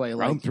it this way.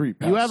 Round 3.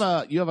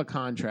 Pass. You have a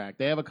contract.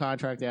 They have a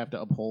contract they have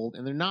to uphold,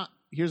 and they're not.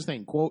 Here's the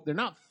thing. Quote: they're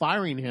not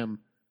firing him.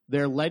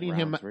 They're letting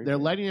him. They're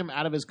letting him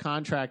out of his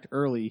contract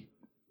early,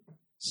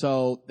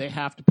 so they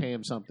have to pay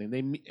him something.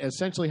 They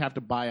essentially have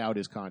to buy out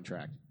his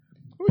contract.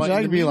 I wish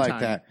I could be like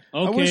that.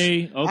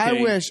 Okay. I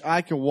wish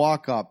I could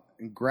walk up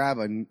and grab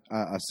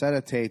a set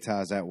of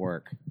tatas at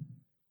work.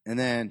 And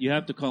then you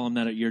have to call them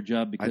that at your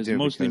job because they're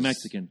mostly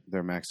Mexican.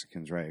 They're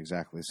Mexicans, right?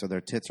 Exactly. So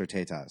their tits are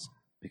tatas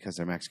because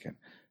they're Mexican.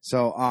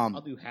 So I'll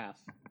do half.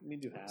 Let me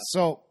do half.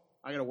 So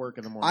I got to work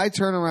in the morning. I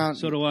turn around.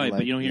 So do I,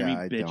 but you don't hear me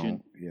I bitching.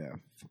 don't. Yeah,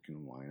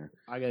 fucking whiner.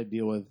 I got to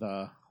deal with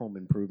home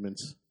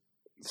improvements.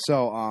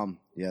 So,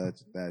 yeah,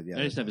 that's that. Yeah,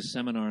 I just have a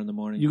seminar in the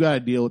morning. You got to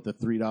deal with the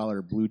 $3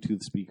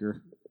 Bluetooth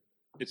speaker.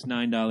 It's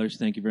 $9.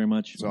 Thank you very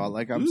much. So,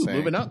 like I'm saying,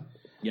 moving up.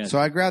 Yes. So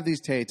I grab these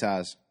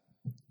Tatas,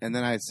 and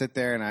then I sit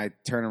there and I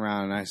turn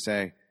around and I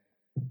say,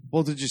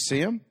 "Well, did you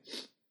see them?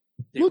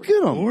 Look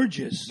at them.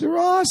 Gorgeous. They're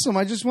awesome.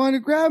 I just wanted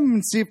to grab them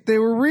and see if they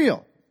were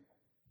real."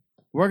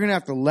 We're gonna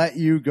have to let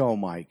you go,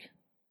 Mike.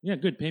 Yeah,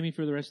 good. Pay me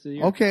for the rest of the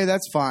year. Okay,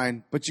 that's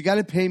fine, but you got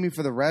to pay me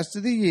for the rest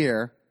of the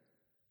year,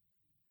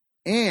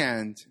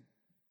 and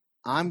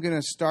I'm going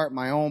to start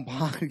my own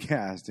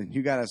podcast, and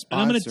you got to sponsor.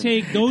 And I'm going to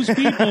take those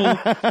people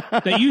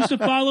that used to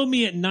follow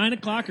me at 9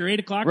 o'clock or 8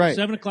 o'clock or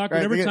 7 o'clock,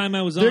 whatever time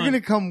I was on. They're going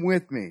to come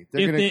with me.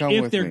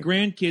 If their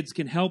grandkids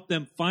can help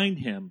them find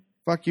him.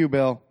 Fuck you,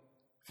 Bill.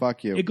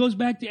 Fuck you. It goes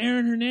back to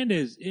Aaron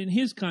Hernandez. In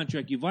his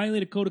contract, you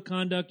violate a code of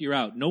conduct, you're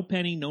out. No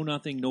penny, no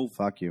nothing, no.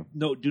 Fuck you.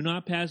 No, do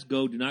not pass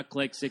go. Do not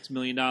collect $6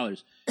 million.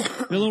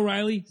 Bill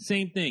O'Reilly,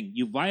 same thing.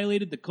 You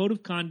violated the code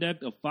of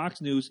conduct of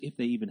Fox News, if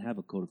they even have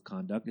a code of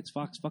conduct. It's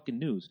Fox fucking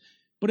News.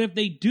 But if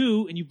they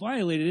do and you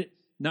violated it,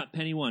 not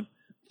penny one.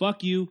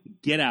 Fuck you.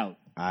 Get out.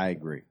 I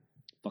agree.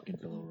 Fucking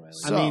Bill O'Reilly.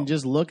 I mean,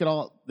 just look at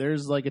all.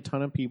 There's like a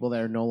ton of people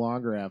that are no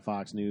longer at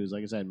Fox News.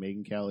 Like I said,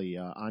 Megyn Kelly,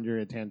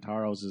 Andrea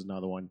Tantaros is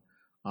another one.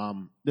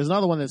 There's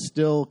another one that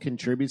still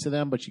contributes to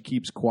them, but she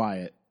keeps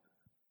quiet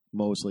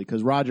mostly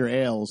because Roger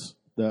Ailes,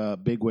 the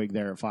bigwig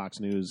there at Fox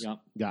News,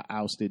 got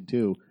ousted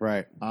too.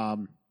 Right.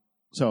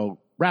 So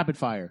rapid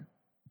fire.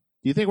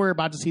 Do you think we're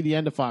about to see the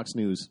end of Fox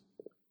News?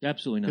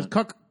 Absolutely not.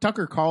 Because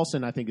Tucker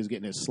Carlson, I think, is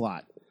getting his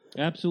slot.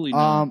 Absolutely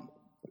not.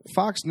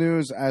 Fox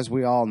News, as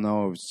we all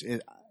know,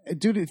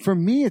 dude, for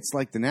me, it's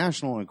like the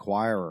National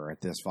Enquirer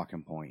at this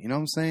fucking point. You know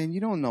what I'm saying? You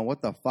don't know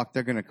what the fuck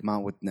they're going to come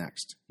out with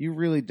next. You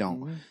really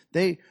don't. Mm-hmm.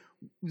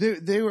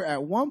 They were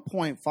at one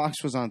point,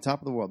 Fox was on top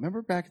of the world.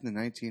 Remember back in the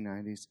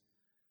 1990s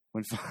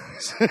when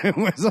Fox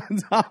was on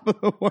top of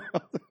the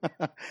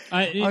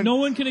world? No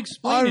one can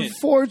explain it.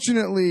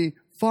 Unfortunately,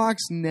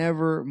 Fox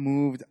never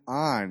moved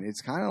on.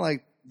 It's kind of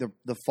like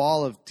the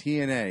fall of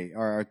TNA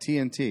or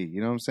TNT.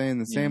 You know what I'm saying?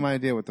 The same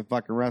idea with the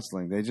fucking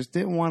wrestling. They just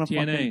didn't want to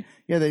fucking...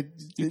 Yeah,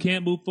 you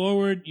can't move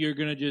forward. You're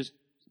going to just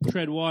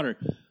tread water.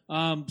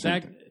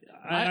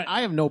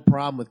 I have no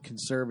problem with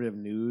conservative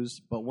news,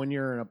 but when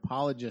you're an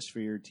apologist for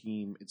your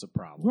team, it's a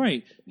problem.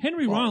 Right.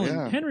 Henry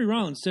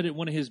Rollins said it in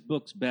one of his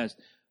books best.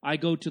 I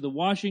go to the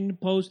Washington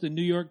Post, the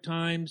New York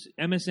Times,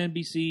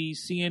 MSNBC,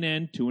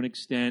 CNN to an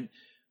extent,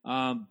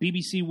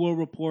 BBC World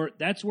Report.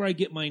 That's where I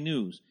get my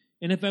news.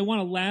 And if I want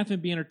to laugh and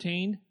be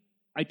entertained,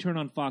 I turn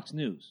on Fox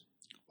News.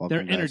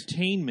 They're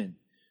entertainment.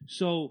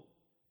 So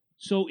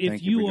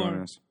if you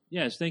are...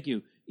 Yes, thank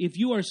you. If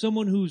you are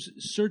someone who's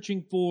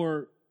searching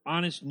for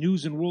honest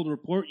news and world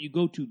report, you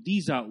go to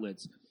these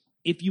outlets.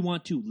 If you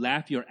want to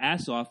laugh your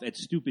ass off at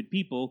stupid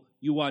people,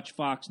 you watch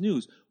Fox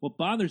News. What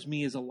bothers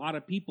me is a lot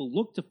of people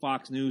look to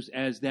Fox News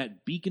as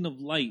that beacon of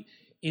light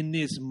in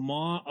this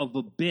maw of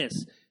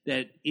abyss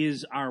that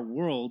is our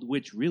world,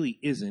 which really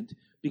isn't,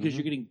 because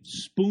you're getting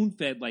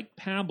spoon-fed like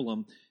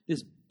pablum,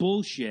 this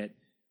bullshit.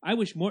 I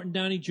wish Morton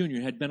Downey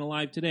Jr. had been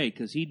alive today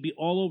because he'd be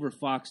all over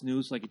Fox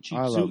News like a cheap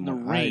suit in the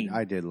rain.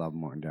 I did love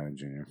Morton Downey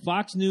Jr.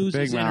 Fox News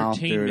is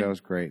entertainment. Dude, that was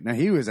great. Now,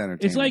 he was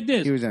entertaining. It's like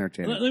this. He was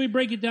entertaining. Let me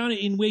break it down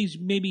in ways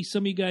maybe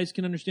some of you guys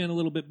can understand a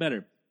little bit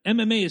better.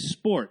 MMA is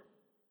sport.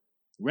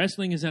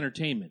 Wrestling is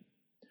entertainment.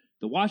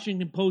 The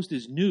Washington Post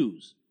is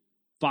news.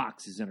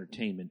 Fox is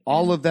entertainment.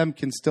 All of them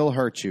can still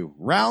hurt you.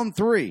 Round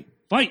 3.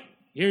 Fight.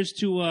 Here's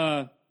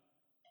to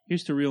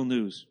real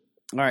news.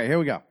 All right, here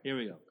we go.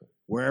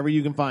 Wherever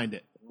you can find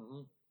it.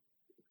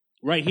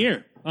 Right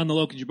here on the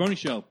Loki Jabroni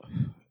Show.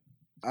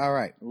 All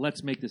right.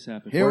 Let's make this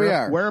happen. Here we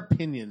are. Where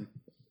opinion.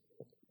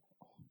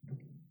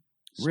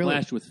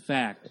 Splashed with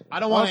fact. I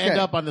don't want to end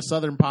up on the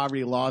Southern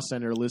Poverty Law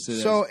Center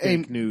listed as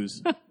fake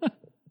news.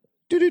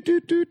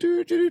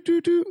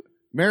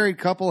 Married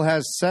couple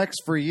has sex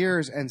for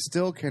years and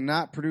still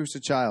cannot produce a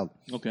child.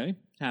 Okay.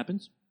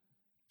 Happens.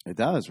 It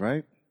does,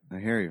 right? I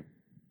hear you.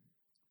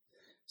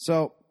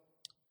 So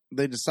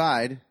they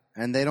decide...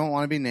 And they don't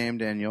want to be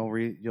named, and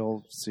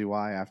you'll see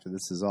why after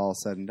this is all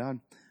said and done.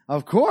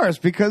 Of course,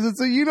 because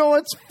it's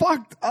it's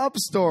fucked up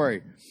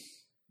story.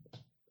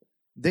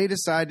 They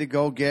decide to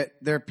go get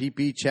their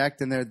PP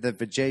checked and the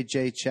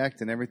JJ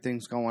checked, and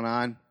everything's going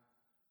on.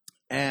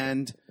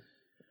 And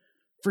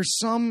for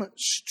some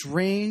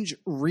strange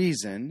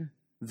reason,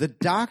 the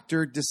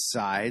doctor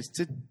decides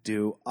to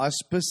do a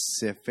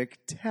specific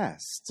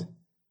test.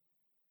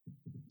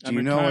 I'm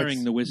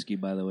retiring the whiskey,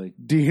 by the way.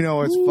 Do you know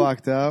what's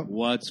fucked up?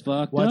 What's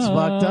fucked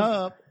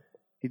up?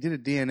 He did a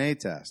DNA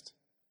test.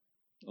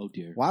 Oh,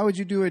 dear. Why would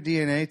you do a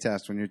DNA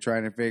test when you're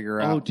trying to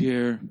figure out Oh,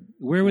 dear.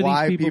 Where were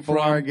why these people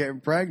from? aren't getting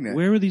pregnant?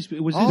 Where were these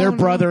people? Was Oh, it Their no.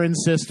 brother and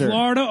sister.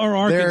 Florida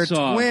or They're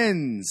Arkansas?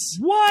 twins.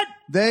 What?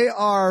 They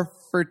are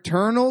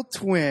fraternal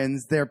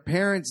twins. Their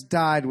parents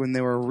died when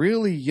they were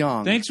really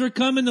young. Thanks for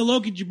coming. The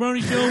Loki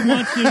Jabroni Show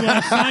wants to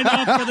sign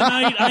off for the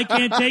night. I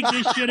can't take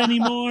this shit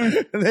anymore.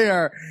 They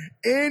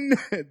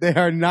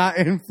are not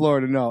in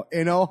Florida, no,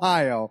 in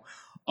Ohio.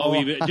 Oh,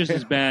 even just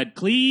as bad.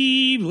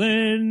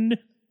 Cleveland.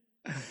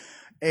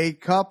 A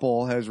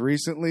couple has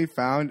recently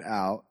found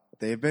out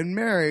they've been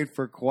married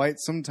for quite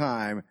some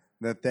time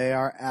that they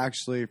are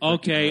actually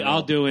Okay, fraternal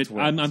I'll do it.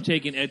 twins. I'm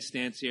taking Ed's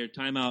stance here.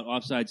 Timeout,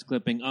 offsides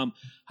clipping.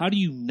 How do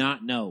you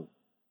not know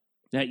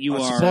that you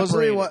are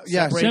supposedly what?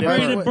 Yeah, separated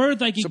supposedly- at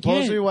birth? I can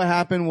Supposedly, get. what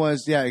happened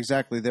was, yeah,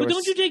 exactly. There But was,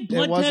 don't you take it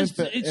blood wasn't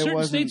tests? fi- it Certain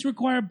wasn't- states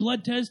require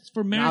blood tests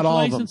for marriage Not all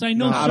of them. license. I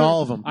know. No, not certain-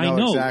 all of them. I No,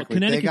 know. exactly.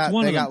 Connecticut's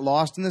one they of them. got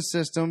lost in the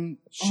system.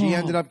 She Oh.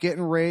 ended up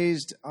getting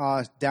raised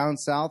down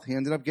south. He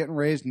ended up getting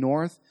raised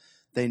north.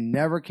 They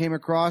never came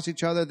across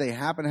each other. They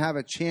happened to have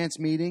a chance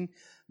meeting.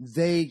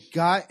 They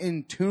got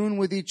in tune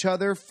with each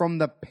other from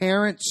the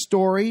parent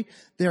story.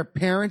 Their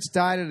parents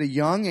died at a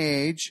young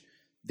age.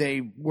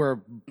 They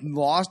were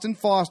lost in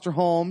foster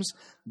homes.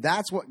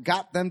 That's what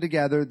got them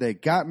together. They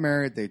got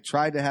married. They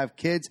tried to have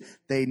kids.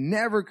 They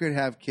never could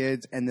have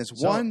kids. And this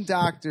one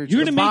doctor You're just,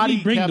 going to make body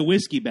me bring kept- the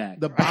whiskey back.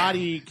 The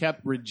body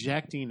kept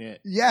rejecting it,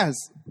 yes,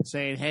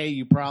 saying, "Hey,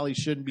 you probably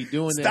shouldn't be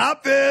doing this."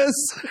 stop this.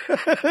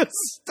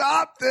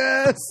 Stop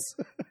this.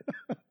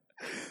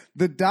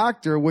 The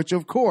doctor, which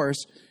of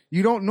course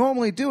you don't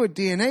normally do a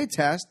DNA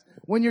test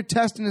when you're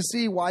testing to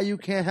see why you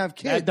can't have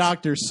kids. That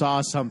doctor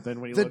saw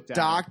something when he The looked at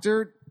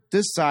doctor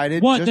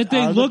decided What? just That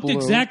they out of the looked blue-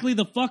 exactly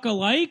the fuck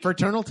alike? it.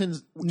 Fraternal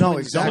twins. No,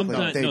 twins exactly.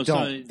 don't. They No, don't.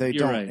 sorry, They you're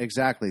don't. right.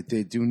 Exactly.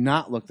 They do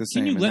not look the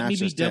same. Can you and let me that's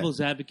be just it.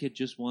 devil's advocate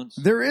just once?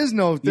 There is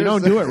no. You there's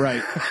don't a- do it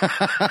right.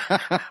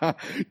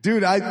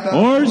 Dude. I thought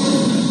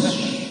Horse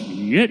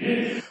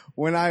shit.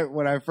 when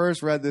I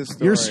first read this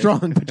story, You're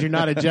strong, but you're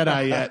not a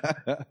Jedi yet.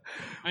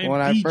 I am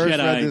when I the first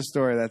Jedi. read this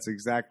story, that's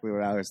exactly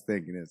what I was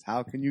thinking: is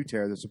how can you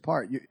tear this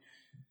apart?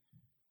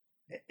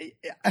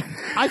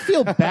 I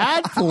feel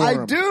bad for I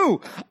him.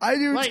 do. I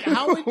do. Like,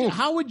 too.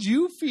 how would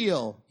you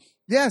feel?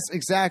 Yes,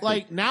 exactly.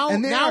 Like now,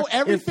 And they now are-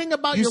 everything if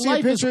about you your see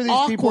life a is picture of these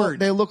awkward. people,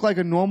 they look like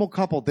a normal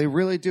couple. They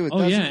really do. It Oh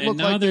doesn't yeah, look and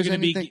now like they're there's going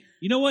to anything. be.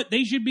 You know what?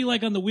 They should be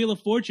like on the Wheel of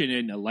Fortune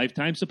and a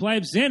lifetime supply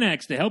of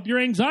Xanax to help your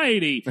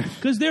anxiety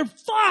because they're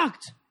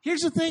fucked.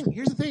 Here's the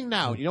thing.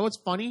 Now, you know what's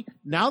funny?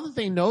 Now that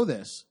they know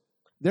this,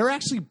 they're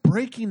actually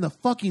breaking the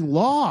fucking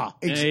law.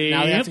 Now they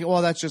have Yep. to.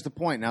 Well, that's just the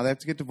point. Now they have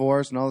to get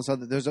divorced and all this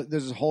other. There's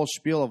a whole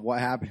spiel of what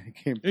happened. It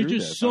came through It's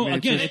just this. so I mean,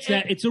 again, it's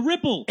it's a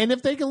ripple. And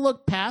if they can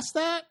look past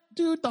that,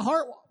 dude, the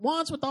heart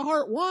wants what the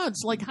heart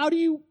wants. Like, how do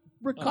you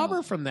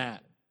recover from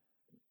that?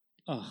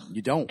 Ugh.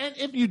 you don't. And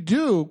if you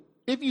do,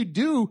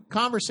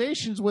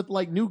 conversations with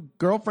like new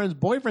girlfriends,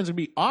 boyfriends would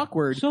be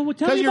awkward. So, well,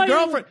 tell because me your about your-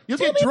 girlfriend, you'll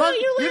tell get me about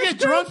drunk. your You last get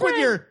drunk with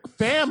girlfriend. your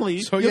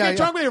family. So, You'll yeah, get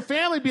drunk with your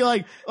family. Be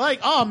like,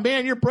 oh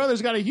man, your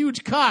brother's got a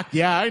huge cock.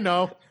 Yeah, I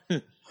know. Tell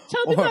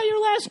me Or- about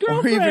your last or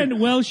girlfriend. even-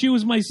 Well, she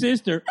was my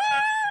sister.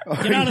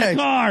 Get out of Yeah, the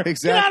car.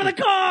 exactly. Get out of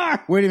the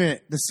car. Wait a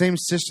minute. The same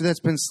sister that's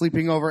been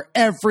sleeping over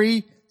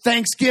every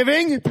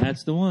Thanksgiving.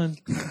 That's the one.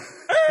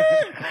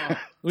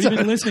 What have you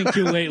been listening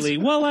to lately?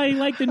 Well, I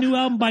like the new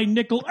album by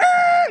Nickel.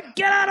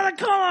 Get out of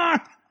the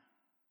car.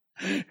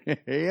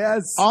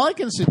 Yes. All I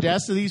can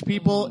suggest to these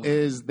people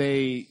is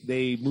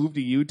they move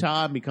to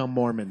Utah and become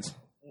Mormons.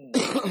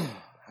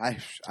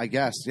 I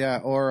guess. Yeah.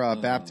 Or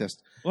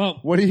Baptist. Well,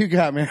 What do you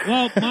got, man?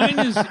 well, mine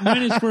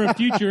is for a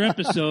future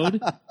episode.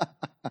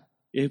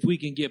 If we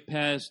can get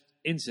past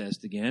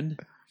incest again,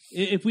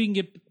 if we can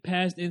get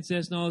past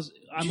incest and all this,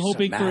 I'm Just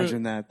hoping for.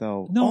 imagine that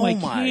though. No, oh I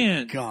my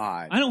can't.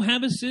 God. I don't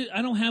have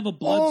a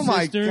blood Oh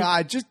my sister.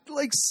 God! Just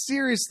like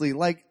seriously,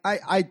 like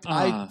I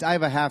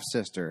have a half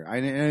sister,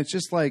 and it's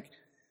just like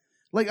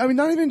I mean,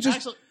 not even just.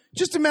 Actually-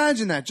 Just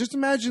imagine that. Just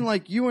imagine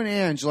like you and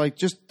Ange, like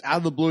just out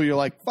of the blue, you're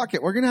like, "Fuck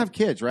it, we're gonna have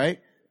kids, right?"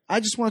 I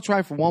just want to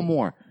try for one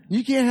more.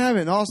 You can't have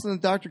it, and all of a sudden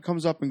the doctor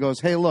comes up and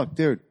goes, "Hey, look,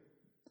 dude,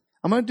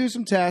 I'm gonna do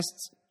some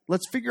tests.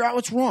 Let's figure out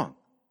what's wrong."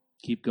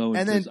 Keep going.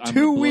 And then 'cause I'm 2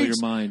 gonna blow weeks,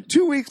 your mind.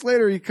 2 weeks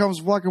later, he comes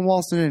fucking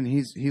waltzing in.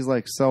 He's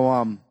like, so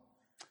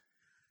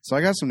I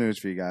got some news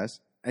for you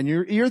guys. And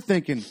you're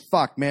thinking,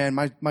 fuck, man,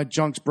 my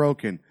junk's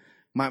broken.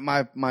 My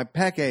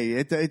Peke,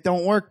 it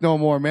don't work no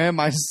more, man.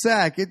 My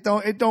sack, it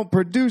don't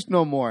produce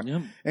no more.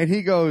 Yep. And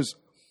he goes,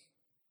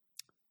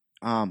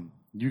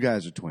 you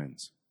guys are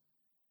twins.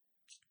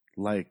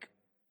 Like,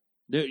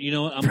 Dude, you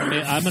know what? I'm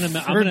gonna.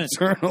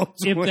 fraternal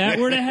If that twins.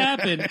 were to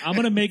happen, I'm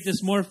gonna make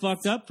this more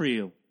fucked up for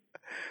you.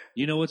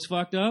 You know what's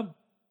fucked up?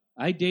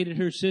 I dated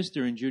her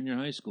sister in junior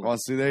high school. Well,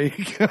 see, there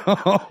you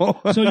go.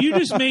 So you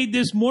just made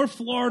this more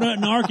Florida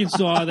and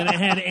Arkansas than it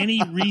had any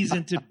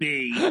reason to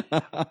be.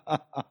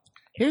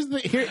 Here's the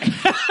here.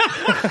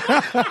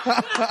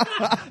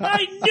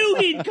 I knew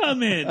he'd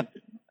come in.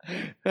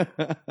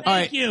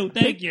 Thank you.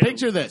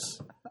 Picture this.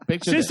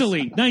 Picture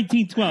Sicily,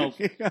 1912.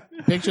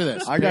 Picture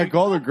this. I got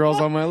Golden Girls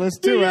on my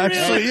list too. you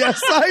Actually, really?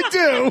 yes, I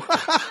do.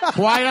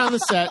 Quiet on the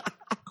set.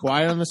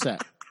 Quiet on the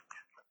set.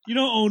 You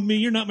don't own me.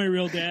 You're not my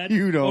real dad.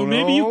 You don't Or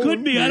maybe you could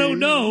own be. I don't me.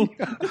 know.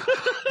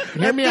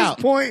 Hear me At out.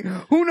 this point,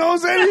 who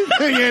knows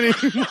anything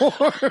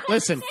anymore?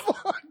 Listen.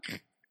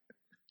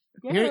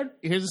 Go ahead.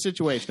 Here's the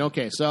situation.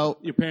 Okay, so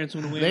Your parents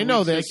went away they on a know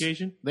week's this.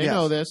 vacation? They Yes,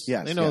 know this.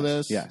 Yes, They know yes,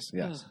 this. Yes,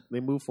 yes, They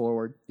move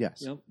forward. yes.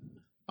 Yep.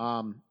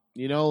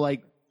 You know,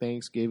 like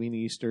Thanksgiving,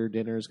 Easter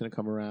dinner is going to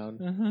come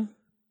around. Uh-huh.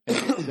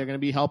 And they're going to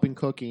be helping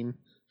cooking,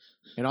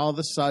 and all of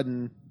a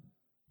sudden,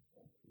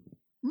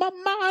 my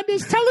mind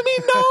is telling me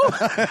no,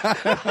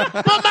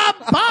 but my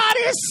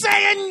body's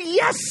saying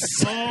yes.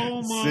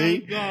 Oh, my See,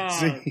 God.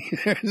 see,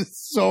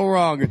 it's so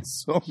wrong in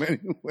so many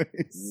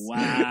ways.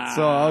 Wow.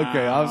 So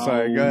okay, I'm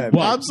sorry. Go ahead.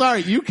 What? I'm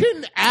sorry, you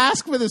can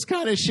ask for this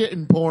kind of shit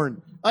in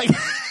porn. Like,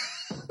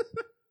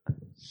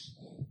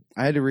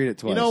 I had to read it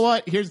twice. you know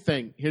what? Here's the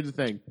thing. I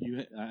figured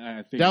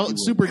you would.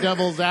 Super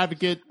Devil's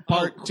Advocate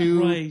Part Oh,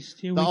 2, Christ.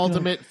 Here the we go.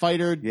 Ultimate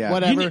Fighter, Yeah.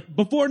 whatever.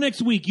 Before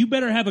next week, you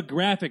better have a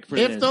graphic for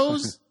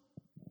this.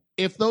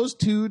 If those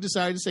two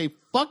decide to say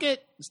fuck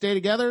it, stay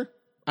together,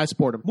 I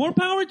support them. More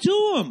power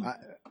to them.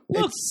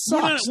 Look, it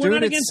sucks, we're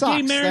not dude. It against sucks.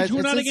 gay marriage. We're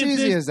It's not as against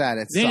easy this. as that.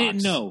 It They sucks.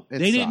 didn't know. It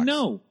They didn't sucks.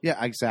 know.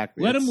 Yeah,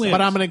 exactly. Let It 'em sucks. live.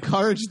 But I'm going to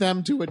encourage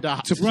them to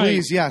adopt. To Right.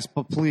 please, yes,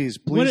 but please,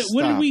 What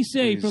stop, did we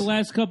say please. for the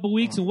last couple of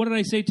weeks? And what did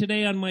I say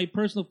today on my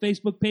personal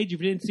Facebook page?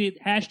 If you didn't see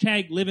it,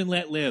 hashtag live and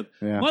let live.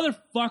 Yeah.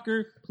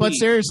 Motherfucker. But please.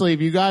 seriously,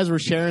 if you guys were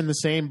sharing the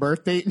same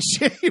birth date and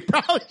shit, you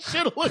probably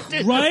should have looked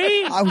into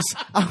Right? I was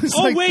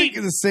Oh, like wait.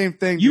 thinking the same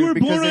thing. You dude, were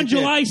because born they on did.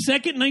 July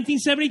 2nd,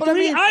 1973. But I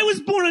mean- I was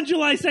born on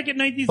July 2nd,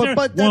 1973.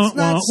 But that's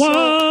not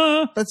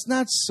wah. That's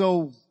not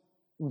so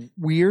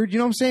weird. You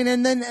know what I'm saying?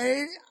 And then,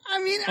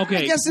 I mean, I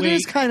Okay, guess it wait.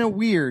 is kind of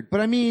weird. But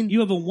I mean, You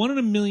have a 1 in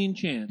a million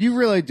chance. you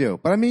really do.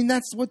 But I mean,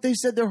 that's what they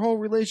said their whole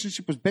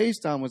relationship was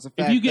based on, was the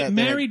fact If you get that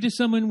they had- married to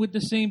someone with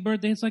the same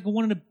birthday, it's like a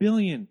 1 in a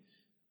billion.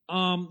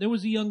 There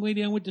was a young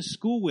lady I went to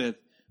school with,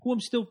 who I'm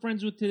still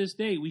friends with to this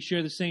day. We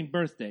share the same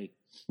birthday.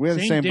 we have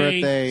the same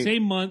day, birthday,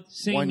 same month,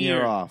 same 1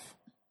 year off.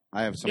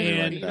 I have somebody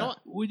And like you that. know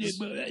what?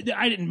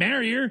 I didn't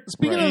marry her.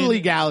 Speaking of And- the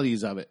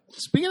legalities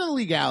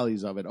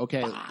of it,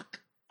 okay,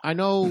 I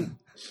know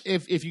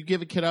if you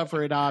give a kid up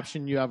for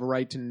adoption, you have a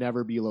right to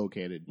never be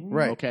located.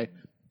 Right. Okay.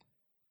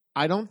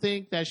 I don't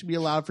think that should be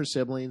allowed for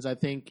siblings. I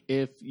think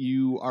if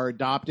you are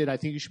adopted, I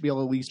think you should be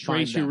able to at least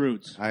trace find your them.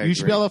 roots. I You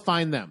should agree. be able to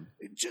find them.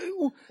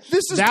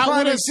 This is That prime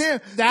would've-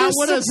 example. that This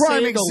would've is a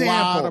prime saved a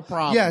lot example. of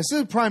problems. Yes, this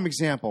is a prime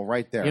example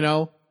right there. You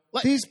know,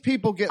 like, These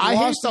people get I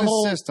hate lost the in the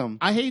whole system.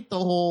 I hate the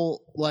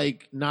whole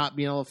like not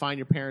being able to find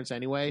your parents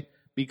anyway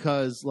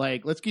because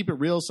like let's keep it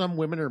real. Some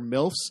women are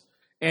milfs,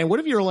 and what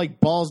if you're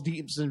like balls deep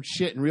in some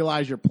shit and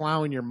realize you're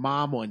plowing your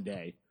mom one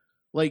day?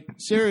 Like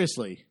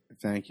seriously,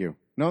 Thank you.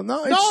 No,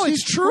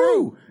 it's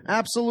true.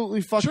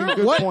 Absolutely fucking True.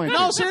 good What? point.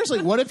 No, dude.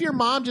 seriously. What if your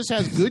mom just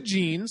has good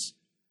genes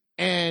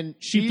and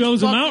She she's throws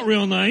them fucking- out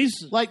real nice.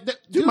 Like,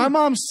 Dude, my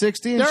mom's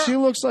 60 and there- she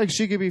looks like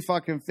she could be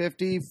fucking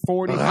 50,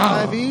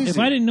 45 easy. If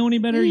I didn't know any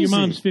better, your Easy.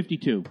 mom's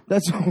 52.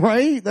 That's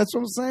right. That's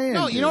what I'm saying.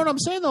 No, you dude. know what I'm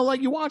saying though.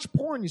 Like you watch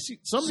porn, you see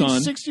some of Son.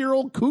 these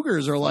 60-year-old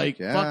cougars are like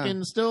yeah.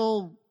 fucking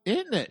still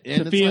hitting it,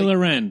 and Sophia it's like,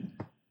 Loren.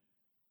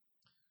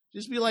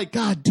 just be like,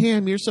 God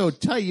damn, you're so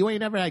tight. You ain't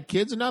never had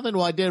kids or nothing.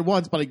 Well, I did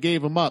once, but I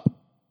gave them up.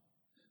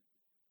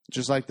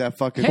 Just like that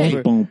fucking Hey.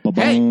 Twitter- Boom, ba,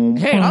 boom,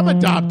 Hey, I'm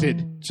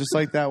adopted. just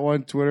like that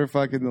one Twitter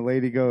fucking the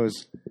lady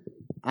goes,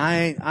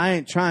 I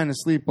ain't trying to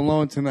sleep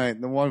alone tonight.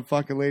 And the one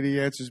fucking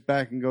lady answers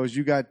back and goes,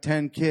 you got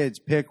 10 kids,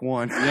 pick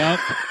one. Yep.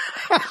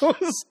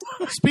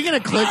 Speaking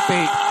of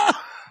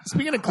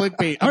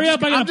clickbait, Hurry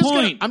up, I got a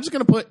point. I'm just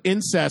gonna put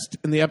incest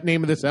in the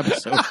name of this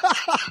episode.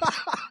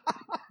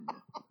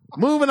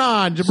 Moving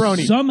on,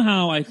 Jabroni.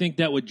 Somehow, I think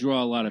that would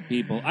draw a lot of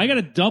people. I got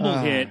a double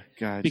hit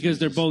God, because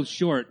they're Jesus. both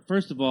short.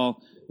 First of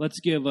all,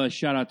 let's give a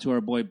shout out to our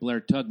boy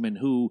Blair Tugman,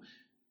 who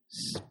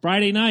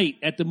Friday night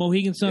at the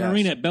Mohegan Sun Yes.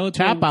 Arena at Bellator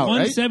Tap out,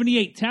 right?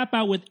 178, tap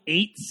out with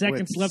 8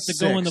 seconds With left to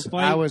go in the 6.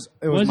 fight.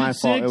 It was my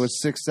fault. 6? It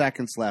was 6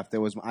 seconds left. I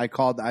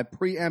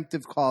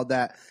preemptive called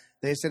that.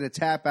 They said a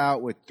tap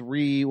out with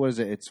 3. What is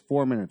it? It's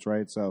 4 minutes,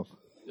 right? So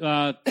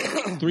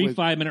 3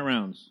 5-minute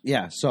rounds.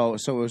 yeah. So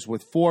it was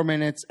with 4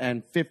 minutes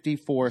and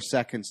 54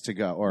 seconds to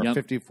go, or Yep.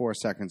 54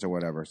 seconds or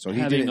whatever. So he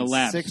Having did it a in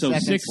lap. 6 So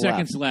seconds 6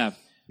 seconds left.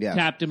 Yeah.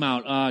 Tapped him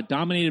out.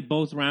 Dominated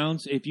both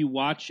rounds. If you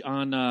watch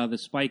on the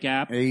Spike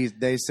app, They say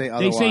they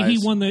otherwise. say he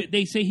won the.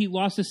 They say he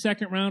lost the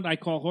second round. I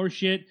call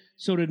horseshit.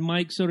 So did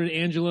Mike. So did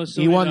Angela.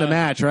 So he did, won the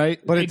match, right?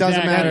 But it doesn't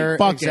Exactly. matter.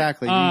 Fuck it.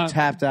 Exactly. Uh, You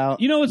tapped out.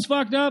 You know what's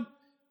fucked up?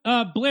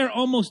 Blair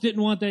almost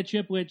didn't want that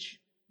Chipwich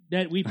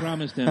that we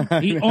promised him.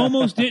 He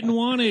almost didn't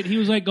want it. He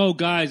was like, "Oh,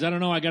 guys, I don't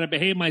know. I got to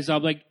behave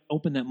myself." Like,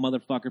 open that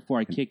motherfucker before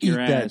I kick your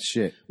Eat ass. that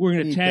shit. We're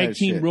gonna Eat tag that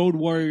team shit. Road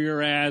Warrior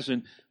your ass,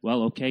 and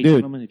well, okay, Dude.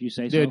 gentlemen, if you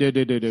say so.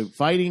 Dude.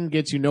 Fighting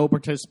gets you no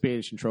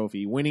participation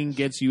trophy. Winning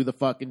gets you the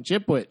fucking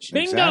Chipwich.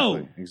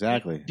 Bingo!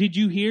 Exactly. Did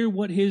you hear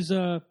what his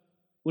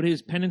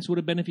penance would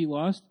have been if he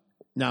lost?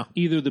 No.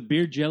 Either the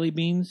beer jelly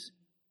beans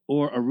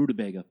or a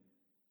rutabaga.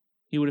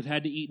 he would have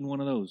had to eaten one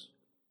of those.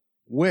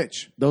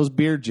 Which, Those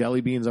beer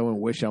jelly beans I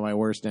wouldn't wish on my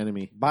worst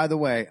enemy. by the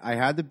way, I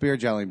had the beer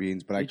jelly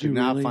beans, but I Did could you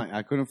not really? find.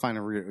 I couldn't find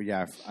a.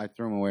 Yeah, I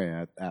threw them away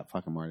at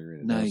fucking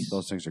Margarita. Nice.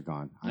 Those things are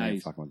gone. I ain't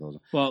Nice. fucking with those.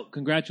 Well,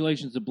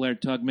 congratulations to Blair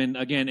Tugman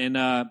again,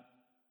 and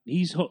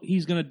he's going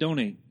to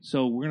donate.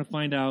 So we're going to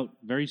find out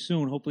very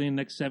soon, hopefully in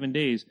the next 7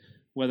 days,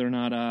 whether or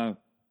not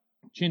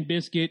Chin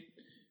Biscuit,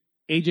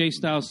 AJ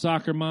Styles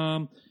Soccer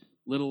Mom,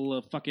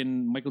 little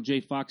fucking Michael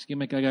J. Fox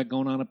gimmick I got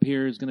going on up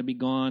here is going to be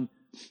gone.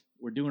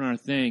 We're doing our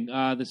thing.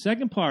 The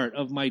second part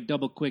of my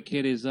double quick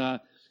hit is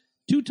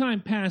 2-time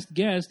past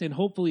guest and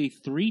hopefully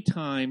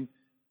 3-time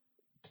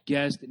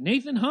guest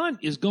Nathan Hunt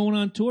is going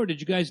on tour. Did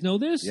you guys know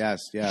this?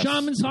 Yes.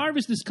 Shaman's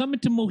Harvest is coming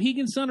to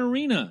Mohegan Sun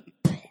Arena.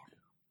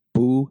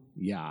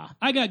 Boo-yah.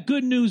 I got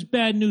good news,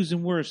 bad news,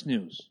 and worse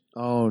news.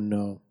 Oh,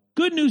 no.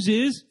 Good news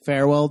is,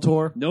 Farewell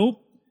tour?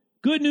 nope.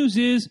 Good news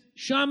is,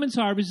 Shaman's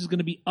Harvest is going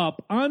to be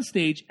up on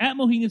stage at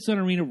Mohegan Sun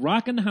Arena,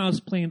 rocking the house,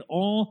 playing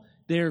all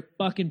their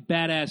fucking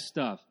badass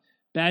stuff.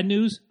 Bad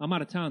news, I'm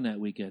out of town that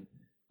weekend.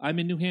 I'm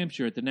in New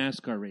Hampshire at the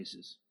NASCAR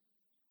races.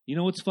 You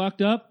know what's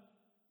fucked up?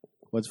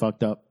 What's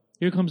fucked up?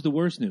 Here comes the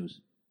worst news.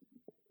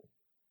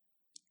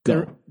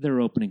 Go. They're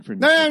opening for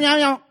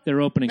No.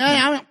 They're opening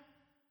for,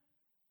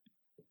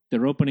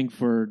 they're opening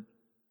for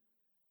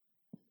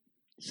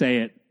say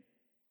it.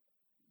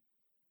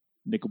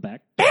 Nickelback.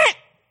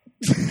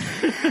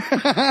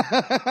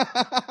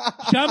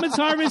 Shaman's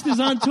Harvest is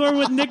on tour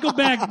with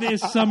Nickelback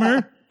this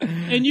summer,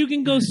 and you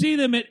can go see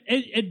them at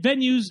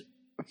venues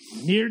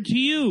near to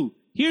you.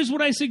 Here's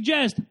what I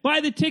suggest.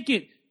 Buy the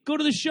ticket. Go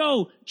to the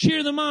show.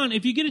 Cheer them on.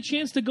 If you get a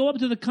chance to go up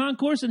to the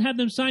concourse and have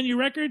them sign your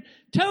record,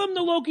 tell them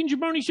the Loki and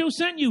Jabroni show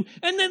sent you,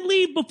 and then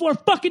leave before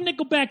fucking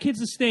Nickelback hits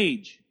the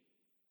stage.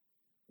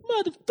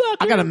 Motherfucker.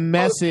 I got a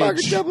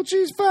message. Double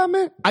cheese fat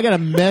man. I got a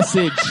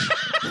message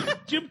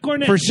Jim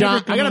Cornette. for never I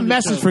come got a on the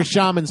message show. for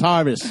Shaman's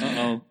Harvest.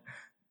 Uh-oh.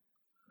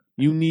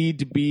 You need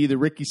to be the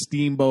Ricky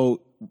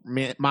Steamboat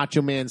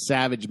Macho Man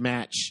Savage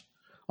match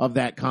of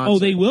that concert. Oh,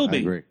 they will I be.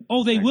 agree.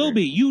 Oh, they I will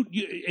agree. be. You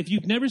if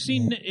you've never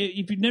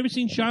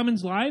seen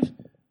Shamans live,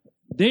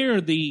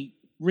 they're the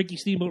Ricky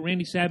Steamboat,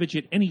 Randy Savage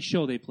at any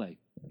show they play.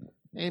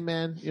 Hey,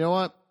 man, you know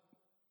what?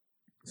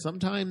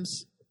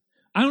 Sometimes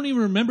I don't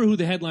even remember who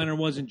the headliner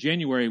was in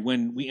January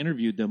when we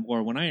interviewed them,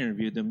 or when I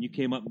interviewed them. You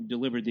came up and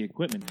delivered the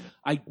equipment.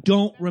 I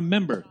don't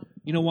remember.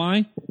 You know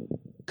why?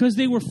 Because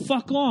they were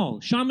fuck all.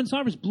 Shaman's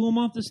Harvest blew them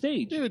off the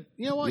stage. dude,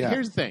 you know what? Yeah.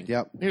 Here's the thing.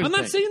 Yep. Here's I'm the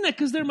not thing. saying that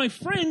because they're my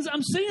friends.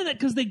 I'm saying that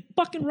because they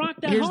fucking rock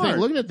that Here's the hard. thing.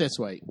 Look at it this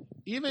way.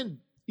 Even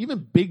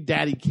Big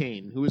Daddy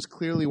Kane, who is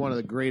clearly one of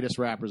the greatest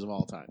rappers of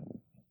all time,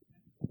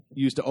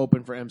 used to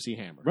open for MC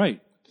Hammer.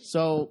 Right.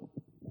 So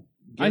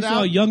I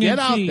saw a young get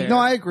MC. out there. No,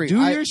 I agree. Do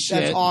your shit.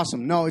 That's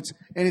awesome. No,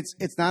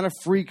 it's not a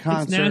free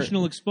concert.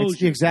 national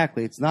exposure.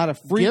 Exactly. It's not a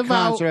free Give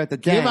concert out, at the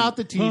Den. give out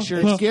the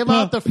T-shirts. Huh, give huh,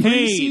 out the free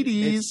paid.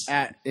 CDs. It's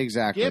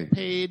exactly. Get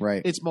paid.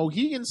 Right. It's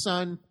Mohegan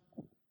Sun.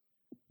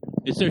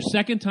 It's their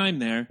second time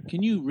there.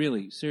 Can you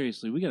really,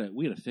 seriously? We gotta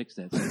fix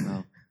that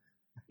somehow.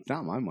 It's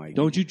not my mic.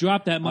 Don't you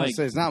drop that I mic?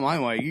 say it's not my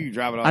mic. You can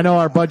drop it off. I know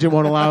our budget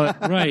won't allow it.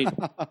 Right.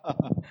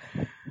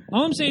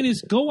 All I'm saying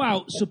is go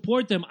out,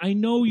 support them. I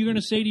know you're going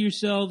to say to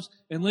yourselves,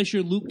 unless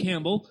you're Luke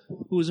Campbell,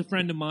 who is a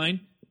friend of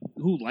mine,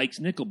 who likes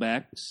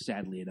Nickelback,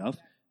 sadly enough,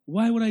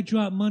 why would I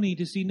drop money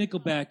to see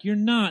Nickelback? You're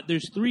not.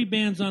 There's 3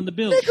 bands on the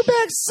bill.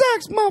 Nickelback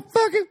sucks,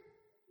 motherfucker.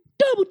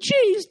 Double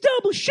cheese,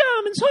 double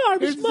Shaman's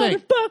Harvest, Here's the thing.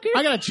 motherfucker.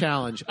 I got a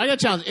challenge.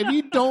 If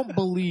you don't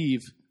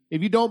believe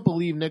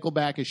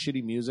Nickelback is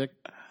shitty music,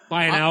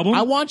 Buy an album.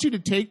 I want you to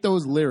take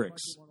those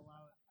lyrics.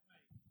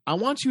 I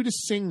want you to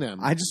sing them.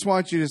 I just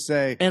want you to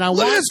say, And I look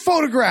want- at this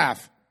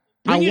photograph.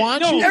 Bring it-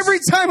 want no, you Every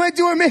time I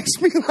do it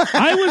makes me laugh.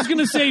 I was going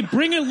to say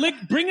bring a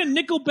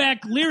Nickelback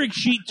lyric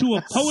sheet to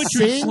a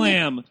poetry Sing-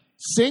 slam.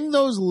 sing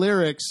those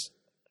lyrics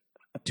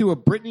to a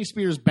Britney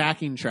Spears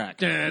backing track.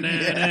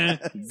 Da-da-da.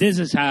 This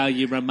is how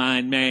you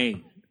remind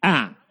me.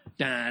 Ah.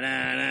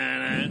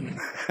 Da-da-da-da.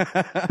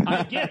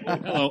 I get it.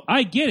 Hello.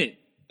 I get it.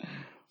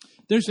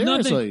 There's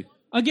nothing. Seriously.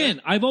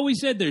 Again, I've always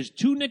said there's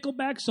 2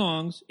 Nickelback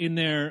songs in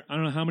there. I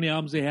don't know how many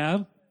albums they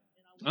have.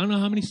 I don't know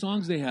how many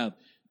songs they have.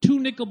 2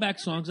 Nickelback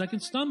songs I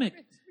can stomach.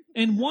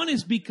 And one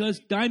is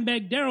because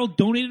Dimebag Darrell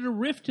donated a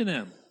riff to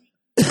them.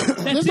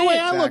 That's This is the way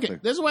it. I look at Exactly.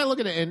 it. This is the way I look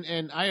at it.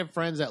 And I have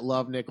friends that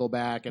love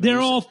Nickelback. And They're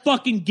all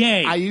fucking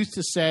gay. I used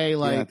to say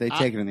like Yeah, they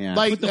take it in the ass.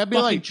 Like Put the that'd be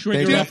fucking like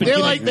trigger dude, up and they're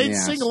give like it in they'd the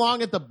sing ass.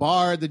 along at the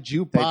bar, the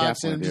jukebox,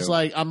 definitely and just do.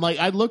 like I'm like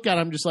I'd look at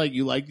them just like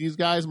you like these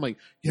guys. I'm like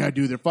yeah,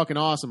 dude, they're fucking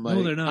awesome.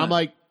 Like, they're not. I'm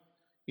like,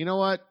 you know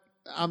what?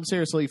 I'm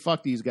seriously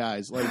fuck these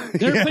guys. Like,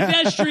 They're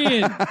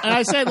pedestrian. and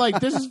I said like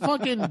this is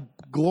fucking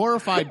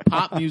glorified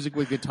pop music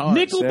with guitars.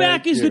 Nickelback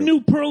Thank is the you.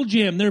 new Pearl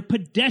Jam. They're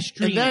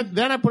pedestrian. And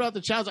then I put out the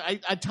challenge.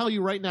 I tell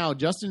you right now,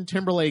 Justin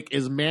Timberlake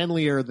is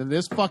manlier than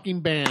this fucking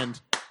band.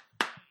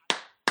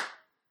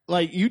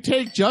 Like you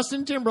take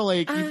Justin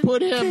Timberlake, you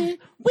put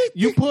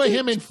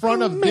him in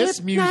front of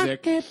this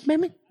music,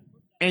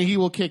 and he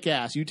will kick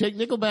ass. You take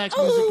Nickelback's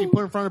music, you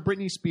put it in front of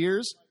Britney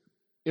Spears,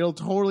 It'll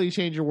totally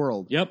change your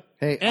world. Yep.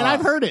 Hey, And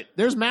I've heard it.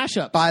 There's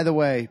mashups. By the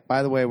way,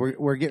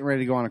 we're getting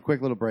ready to go on a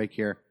quick little break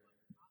here.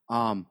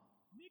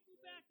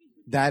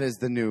 That is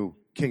the new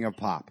King of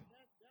Pop.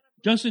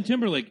 Justin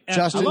Timberlake.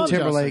 Justin love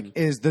Timberlake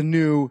Justin. is the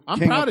new I'm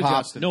King proud of of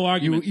Pop. Justin. No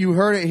argument. You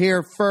heard it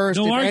here first.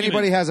 No if argument.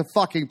 anybody has a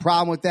fucking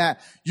problem with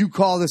that, you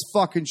call this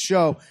fucking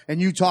show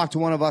and you talk to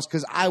one of us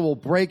because I will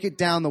break it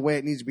down the way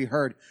it needs to be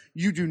heard.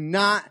 You do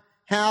not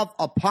have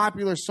a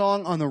popular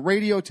song on the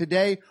radio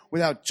today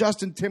without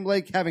Justin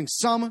Timberlake having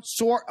some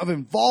sort of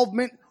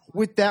involvement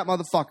with that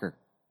motherfucker.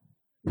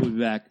 We'll be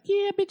back.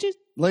 Yeah, bitches.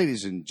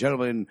 Ladies and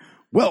gentlemen,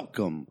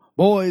 welcome,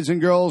 boys and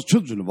girls,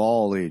 children of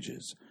all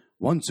ages.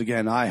 Once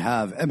again, I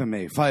have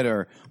MMA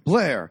fighter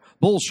Blair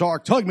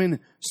Bullshark Tugman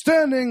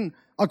standing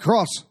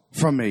across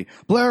from me.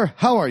 Blair,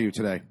 how are you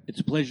today? It's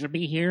a pleasure to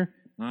be here.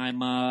 I'm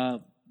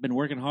been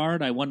working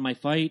hard. I won my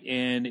fight,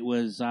 and it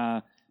was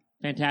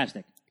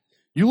fantastic.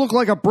 You look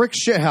like a brick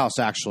shithouse,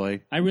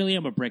 actually. I really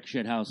am a brick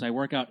shit house. I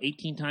work out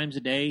 18 times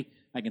a day.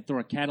 I can throw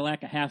a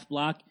Cadillac a half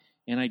block,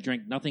 and I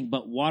drink nothing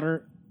but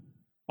water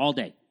all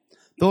day.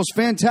 Those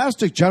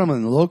fantastic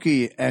gentlemen,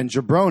 Loki and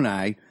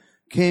Jabroni,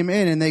 came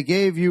in and they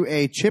gave you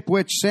a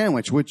Chipwich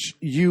sandwich, which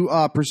you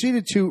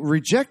proceeded to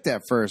reject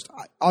at first.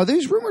 Are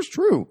these rumors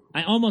true?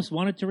 I almost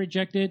wanted to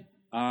reject it.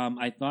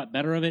 I thought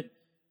better of it.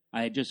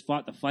 I had just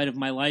fought the fight of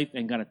my life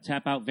and got a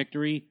tap-out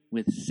victory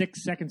with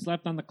 6 seconds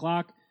left on the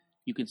clock.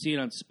 You can see it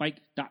on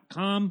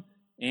Spike.com,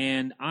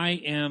 and I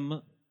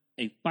am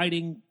a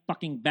fighting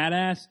fucking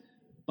badass.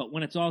 But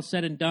when it's all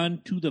said and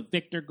done, to the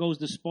victor goes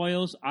the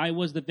spoils. I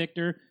was the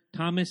victor.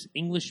 Thomas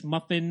English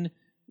Muffin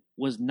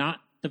was not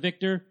the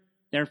victor.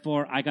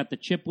 Therefore, I got the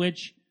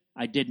Chipwich.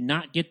 I did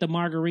not get the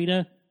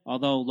margarita,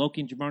 although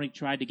Loki and Jabroni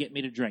tried to get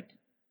me to drink.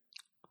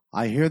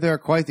 I hear they're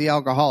quite the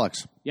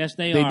alcoholics. Yes,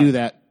 they They are. do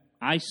that.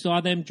 I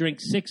saw them drink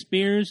 6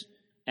 beers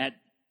at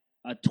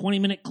a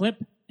 20-minute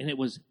clip, and it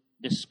was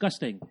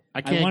disgusting.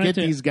 I can't wanted get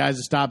to- these guys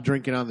to stop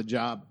drinking on the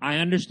job. I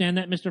understand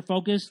that, Mr.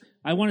 Focus.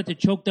 I wanted to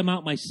choke them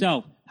out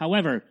myself.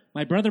 However,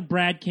 my brother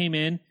Brad came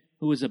in,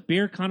 who is a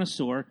beer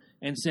connoisseur,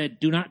 and said,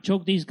 do not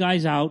choke these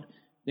guys out.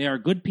 They are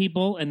good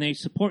people, and they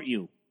support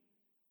you.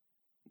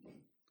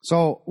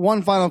 So,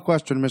 one final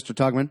question, Mr.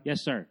 Tugman.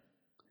 Yes, sir.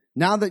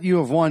 Now that you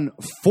have won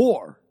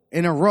 4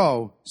 in a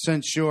row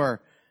since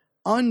your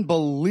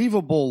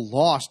unbelievable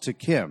loss to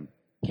Kim,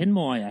 Ken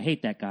Moy, I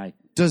hate that guy.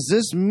 does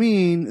this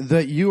mean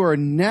that you are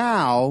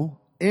now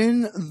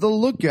in the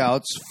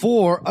lookouts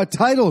for a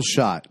title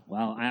shot?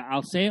 Well,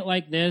 I'll say it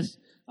like this.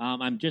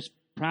 I'm just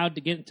proud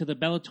to get into the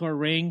Bellator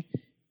ring,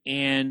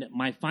 and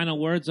my final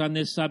words on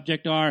this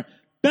subject are,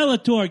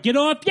 Bellator, get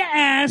off your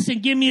ass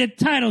and give me a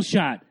title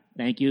shot.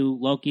 Thank you,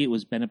 Loki. It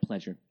was been a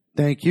pleasure.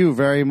 Thank you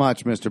very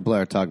much, Mr.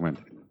 Blair Tugman.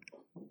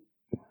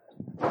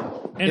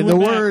 And In we're the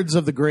back. words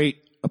of the great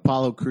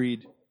Apollo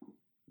Creed,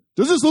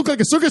 does this look like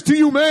a circus to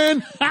you,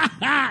 man?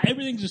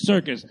 Everything's a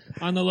circus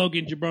on the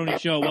Logan Jabroni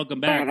Show. Welcome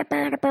back.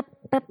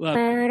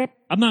 Look,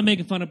 I'm not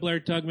making fun of Blair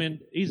Tugman.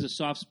 He's a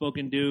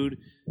soft-spoken dude,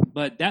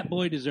 but that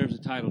boy deserves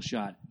a title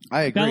shot.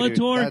 I agree. dude.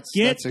 Bellator,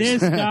 get that's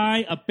this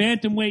guy a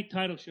bantamweight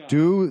title shot.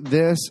 Do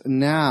this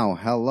now.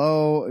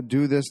 Hello,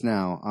 do this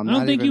now. I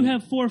don't think you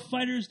have 4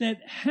 fighters that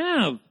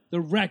have the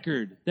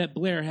record that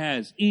Blair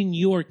has in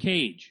your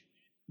cage.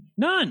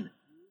 None.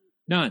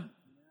 None.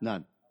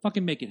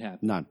 Fucking make it happen.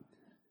 None.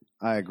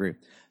 I agree.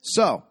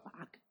 So,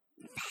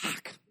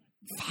 fuck,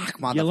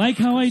 motherfucker. You like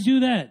how I do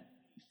that?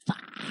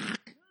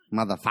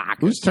 Motherfucker.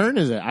 Whose turn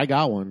is it? I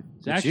got one.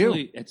 It's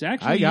actually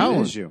I got It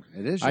one. is you.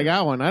 It is you. I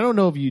got one. I don't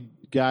know if you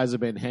guys have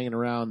been hanging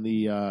around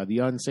the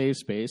unsafe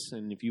space,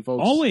 and if you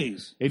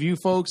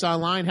folks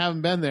online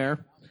haven't been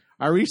there,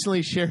 I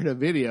recently shared a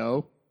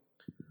video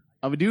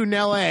of a dude in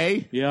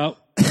L.A. Yep.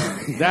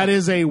 that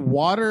is a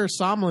water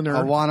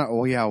somnoliner,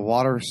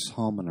 water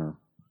summoner.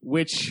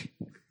 which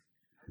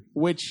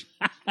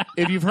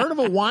if you've heard of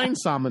a wine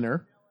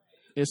sommoner,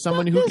 is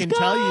someone who can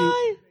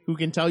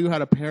tell you how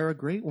to pair a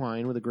great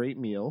wine with a great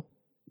meal.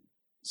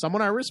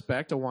 Someone I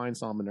respect, a wine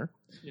sommoner.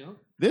 Yep.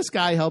 This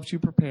guy helps you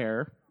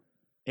prepare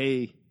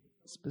a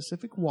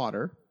specific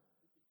water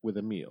with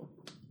a meal.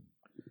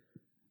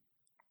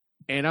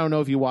 And I don't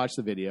know if you watched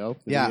the video.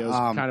 The video's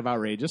kind of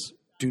outrageous.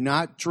 Do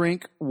not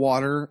drink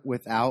water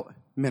without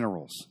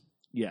minerals.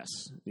 Yes.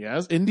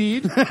 Yes,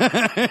 indeed.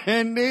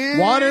 Indeed.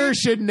 Water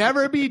should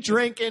never be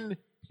drinking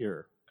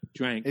pure.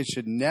 Drank. It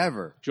should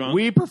never. Drunk.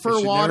 We prefer It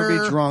should water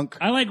never be drunk.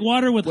 I like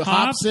water with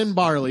hops and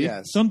barley.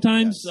 Yes.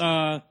 Sometimes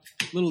Yes.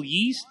 Little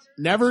yeast.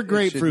 Never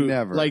grapefruit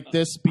never. like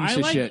this piece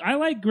of shit. I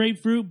like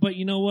grapefruit, but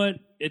you know what?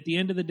 At the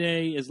end of the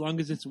day, as long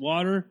as it's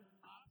water,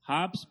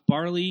 hops,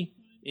 barley,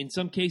 in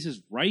some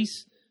cases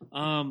rice,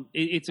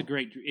 it's a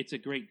great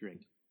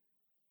drink.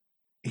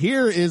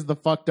 Here is the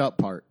fucked up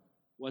part.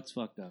 What's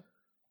fucked up?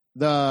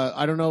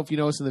 I don't know if you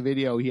noticed in the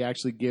video, he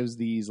actually gives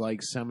these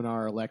like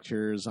seminar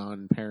lectures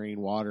on pairing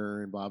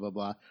water and blah blah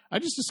blah. I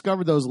just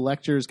discovered those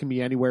lectures can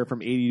be anywhere from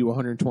 $80 to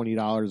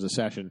 $120 a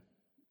session.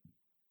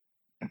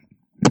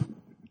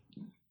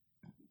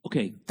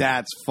 Okay,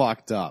 That's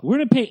fucked up. we're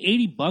gonna pay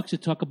 $80 to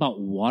talk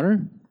about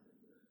water.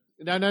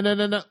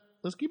 No.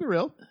 let's keep it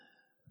real.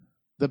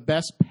 The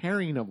best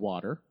pairing of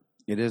water.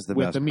 It is the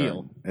with best the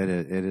meal. pairing.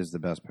 It is the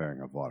best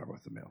pairing of water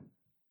with the meal.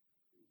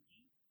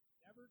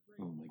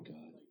 Oh my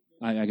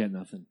god, I got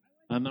nothing.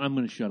 I'm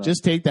going to shut up.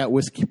 Just take that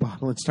whiskey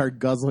bottle and start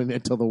guzzling it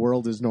until the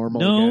world is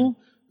normal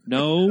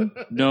again.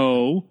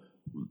 No.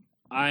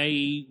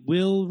 I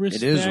will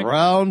respect. It is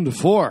round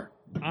 4.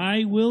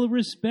 I will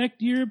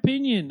respect your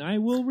opinion. I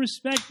will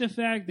respect the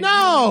fact that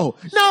No,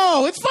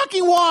 it's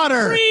fucking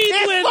water. Breathe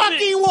It's with fucking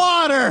me.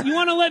 water. You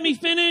want to let me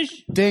finish?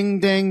 Ding,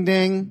 ding,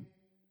 ding.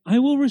 I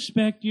will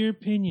respect your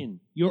opinion.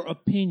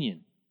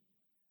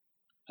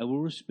 I will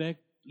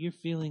respect your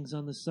feelings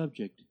on the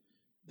subject.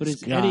 But This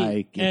as guy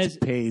Eddie, gets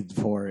paid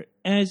for it.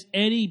 as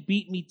Eddie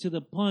beat me to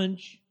the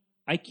punch,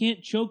 I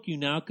can't choke you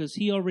now because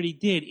he already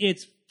did.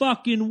 It's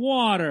fucking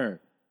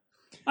water.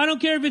 I don't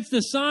care if it's the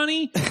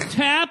Dasani,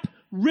 tap,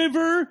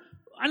 river.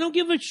 I don't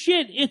give a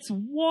shit. It's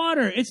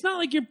water. It's not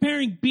like you're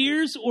pairing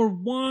beers or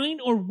wine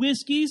or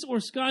whiskeys or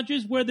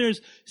scotches where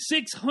there's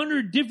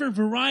 600 different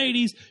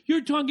varieties.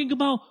 You're talking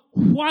about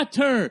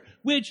water,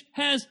 which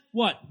has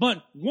what?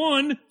 But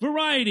one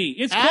variety.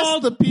 It's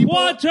called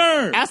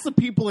water. Ask the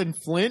people in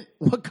Flint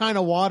what kind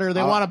of water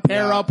they want to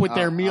pair up with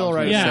their meal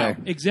right now. Yeah,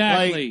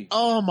 exactly. Like,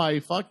 oh my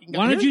fucking God.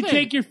 Why don't Here's you the thing.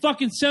 take your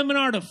fucking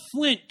seminar to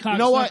Flint, cocksucker? You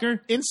know what?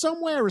 In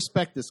some way, I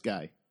respect this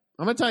guy.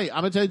 I'm gonna tell you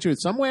the truth.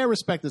 Some way, I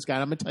respect this guy.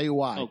 And I'm gonna tell you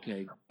why.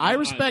 Okay.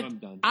 I'm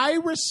done. I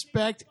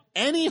respect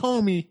any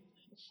homie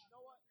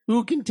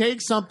who can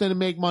take something and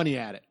make money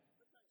at it.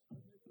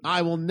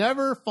 I will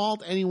never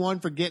fault anyone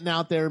for getting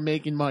out there and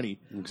making money.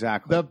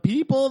 Exactly. The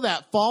people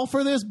that fall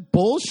for this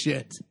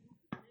bullshit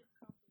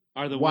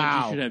Are the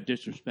ones you should have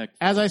disrespect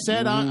for. As I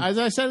said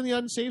in the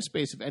unsafe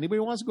space, if anybody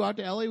wants to go out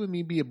to LA with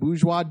me, be a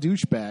bourgeois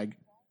douchebag.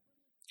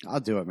 I'll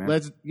do it, man.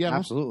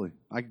 Absolutely.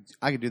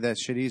 I could do that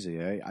shit easy.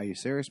 Are you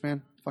serious,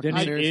 man? Fucking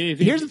serious?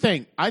 Here's the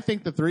thing. I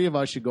think the three of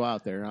us should go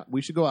out there.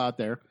 We should go out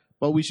there,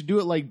 but we should do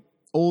it like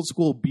old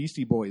school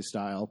Beastie Boys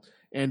style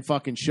and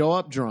fucking show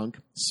up drunk,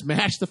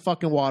 smash the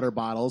fucking water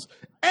bottles,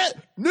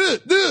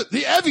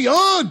 the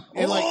Evian!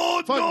 And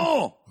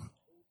no!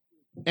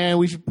 And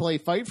we should play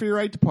Fight for Your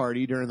Right to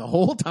Party during the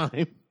whole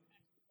time.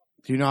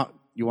 You want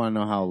to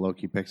know how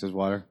Loki picks his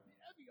water?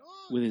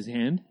 With his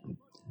hand?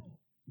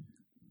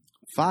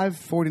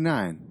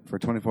 $5.49 for a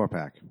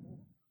 24-pack.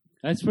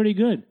 That's pretty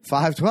good.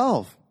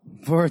 $5.12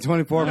 for a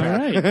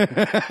 24-pack. All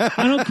right.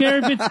 I don't care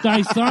if it's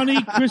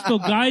Dasani, Crystal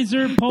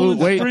Geyser, Poland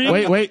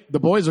Spring. Wait. The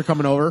boys are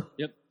coming over.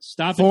 Yep.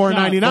 Stop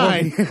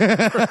 $4.99.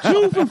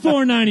 2 for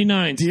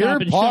 $4.99. Deer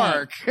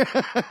Park.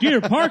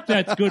 Deer Park,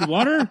 that's good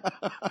water.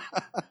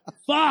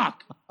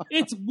 Fuck.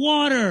 It's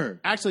water.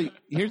 Actually,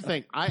 here's the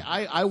thing.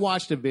 I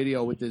watched a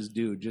video with this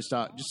dude, just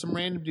some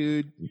random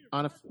dude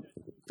on a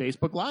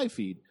Facebook Live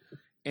feed.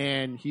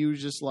 And he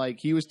was just like,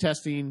 he was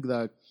testing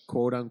the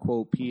quote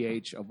unquote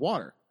pH of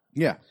water.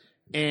 Yeah.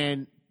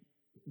 And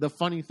the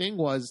funny thing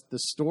was the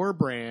store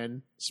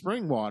brand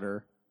spring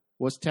water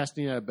was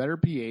testing at a better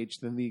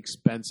pH than the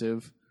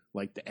expensive,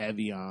 like the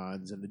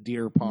Evians and the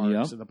Deer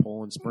Parks and the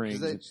Poland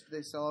Springs.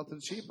 They sell it to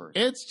the cheaper.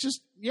 It's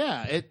just,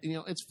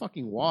 it's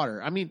fucking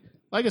water. I mean,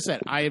 like I said,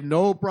 I have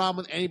no problem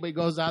with anybody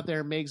goes out there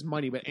and makes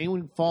money, but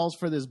anyone who falls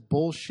for this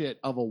bullshit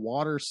of a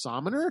water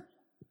summoner,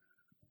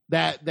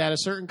 that a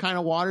certain kind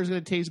of water is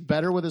going to taste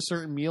better with a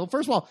certain meal.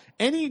 First of all,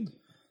 any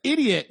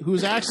idiot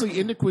who's actually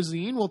into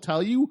cuisine will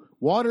tell you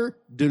water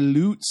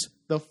dilutes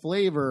the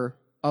flavor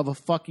of a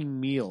fucking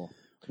meal.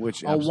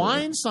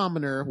 Wine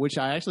summoner, which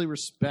I actually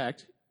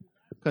respect,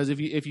 because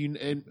if you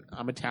and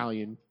I'm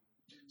Italian,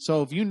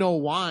 so if you know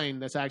wine,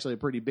 that's actually a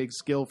pretty big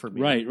skill for me.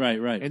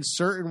 Right. And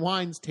certain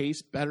wines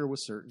taste better with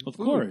certain Of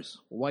food. course.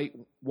 White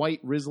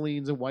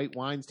Rieslings and white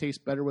wines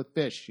taste better with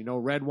fish.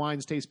 Red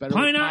wines taste better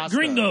with Pinot pasta.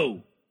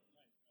 Gringo.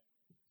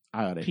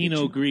 I oughta hate Pinot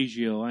you.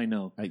 Grigio, I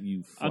know.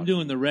 You I'm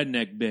doing the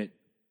redneck bit.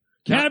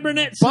 Now,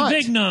 Cabernet but-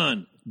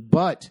 Sauvignon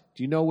But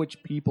do you know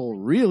which people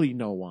really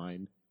know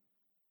wine?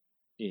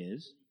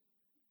 is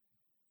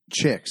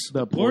Chicks.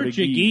 The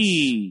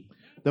Portuguese.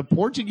 The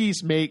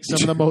Portuguese make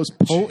some of the most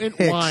potent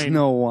Chicks wine.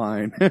 no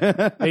wine.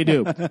 They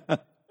do.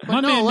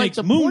 My man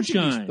makes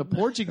moonshine. The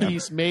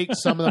Portuguese make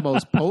some of the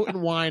most potent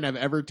wine I've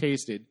ever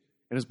tasted.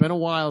 And it's been a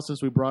while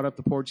since we brought up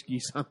the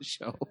Portuguese on the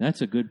show.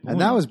 That's a good point.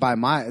 And that was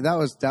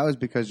that was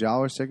because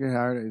y'all were sick and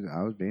tired.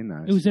 I was being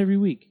nice. It was every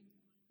week.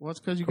 Well, it's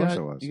because you course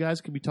it was.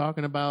 guys could be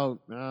talking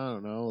about, I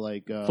don't know,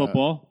 like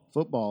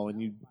Football.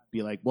 and you'd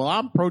be like, well,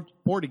 I'm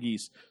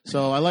Portuguese,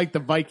 so I like the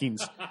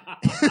Vikings.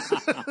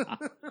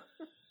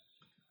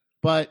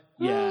 But,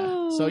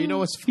 yeah. So, you know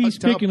what's fucked up? He's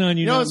picking on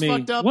you, know not what's me.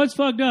 fucked up? What's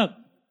fucked up?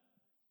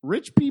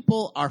 Rich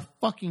people are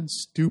fucking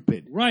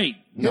stupid. Right.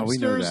 No, we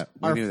knew Hipsters that.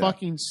 We are knew that.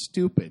 fucking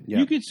stupid. Yeah.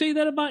 You could say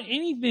that about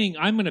anything.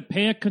 I'm going to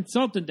pay a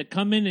consultant to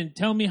come in and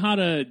tell me how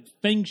to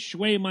feng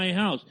shui my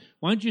house.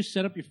 Why don't you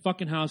set up your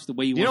fucking house the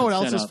way you You want know it what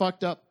else set is up?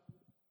 fucked up?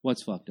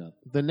 What's fucked up?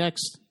 The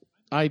next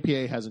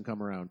IPA hasn't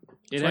come around.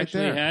 It right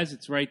actually there. has.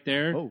 It's right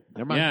there. Oh,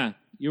 never mind. Yeah,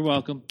 you're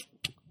welcome.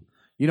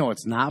 You know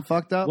what's not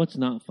fucked up? What's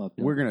not fucked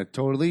up? We're going to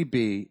totally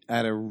be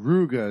at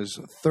Aruga's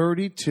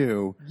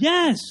 32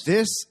 Yes!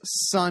 this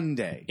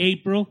Sunday.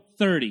 April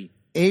 30.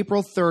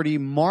 April 30.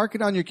 Mark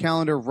it on your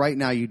calendar right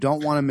now. You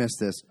don't want to miss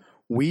this.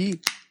 We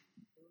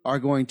are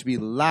going to be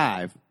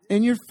live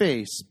in your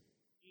face.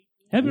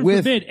 Heaven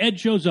With forbid Ed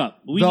shows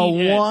up. We the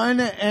need Ed. one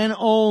and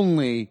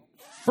only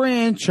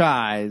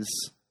franchise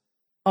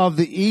of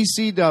the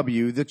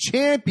ECW, the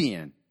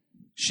champion,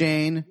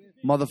 Shane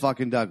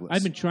motherfucking Douglas.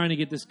 I've been trying to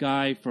get this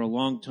guy for a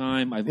long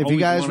time. If you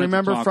guys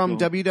remember from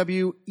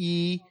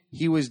WWE,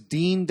 he was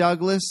Dean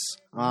Douglas.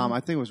 I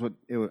think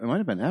it might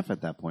have been F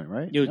at that point,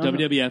 right? It was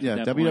WWF. Yeah,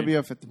 at that WWF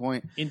point. at the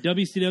point. In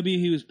WCW,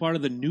 he was part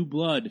of the New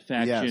Blood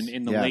faction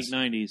in the late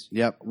 90s.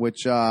 Yep,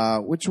 which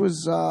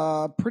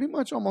was pretty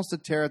much almost a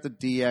tear at the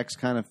DX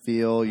kind of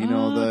feel. You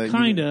know,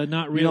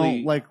 not really.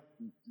 You don't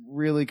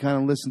really kind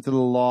of listen to the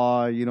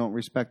law. You don't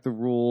respect the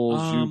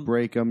rules. You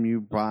break them. You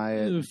buy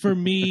it. For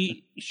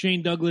me,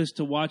 Shane Douglas,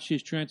 to watch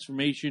his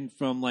transformation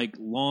from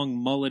long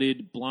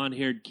mulleted,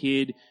 blonde-haired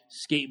kid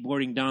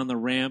skateboarding down the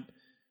ramp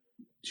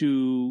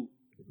to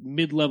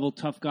mid-level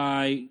tough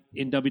guy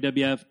in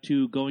WWF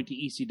to going to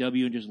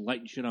ECW and just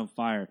lighting shit on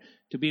fire,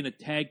 to being a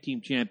tag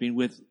team champion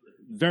with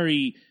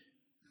very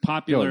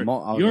popular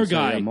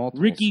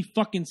Ricky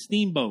fucking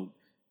Steamboat,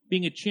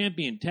 being a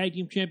champion, tag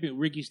team champion,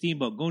 Ricky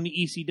Steamboat, going to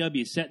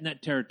ECW, setting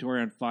that territory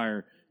on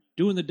fire,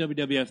 doing the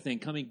WWF thing,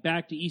 coming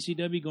back to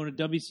ECW, going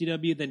to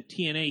WCW, then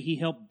TNA. He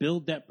helped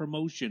build that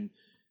promotion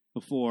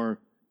before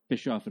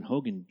Bischoff and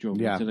Hogan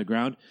drove him to the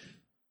ground.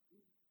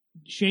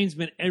 Shane's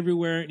been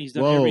everywhere, and he's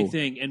done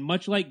everything. And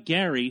much like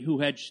Gary, who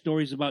had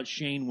stories about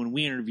Shane when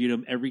we interviewed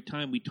him, every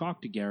time we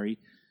talked to Gary,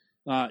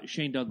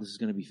 Shane Douglas is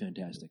going to be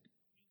fantastic.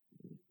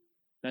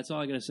 That's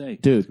all I got to say.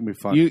 Dude, it's going to be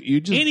fun. You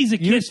just, and he's a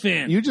Kiss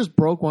fan. You just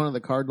broke one of the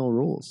cardinal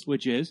rules.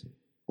 Which is?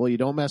 Well, you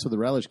don't mess with the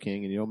Relish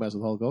King, and you don't mess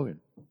with Hulk Hogan.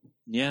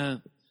 Yeah.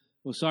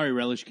 Well, sorry,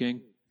 Relish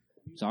King.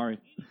 Sorry.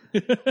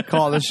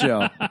 Call the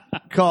show.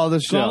 Call the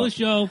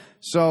show.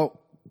 So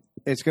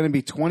it's going to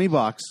be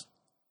 $20,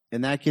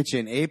 and that gets you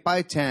an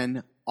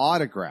 8x10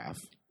 autograph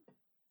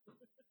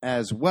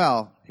as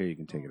well. Here, you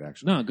can take it,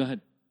 actually. No, go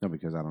ahead. No,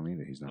 because I don't need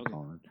it. He's not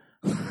calling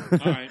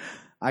it. All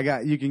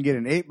right. You can get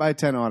an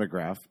 8x10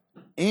 autograph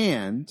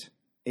and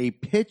a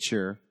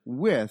picture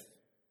with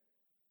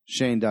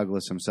Shane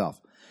Douglas himself.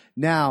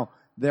 Now,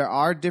 there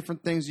are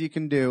different things you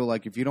can do.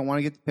 Like, if you don't want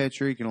to get the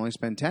picture, you can only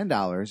spend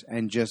 $10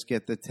 and just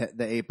get the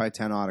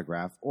 8x10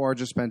 autograph, or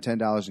just spend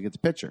 $10 and get the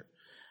picture.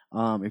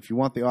 If you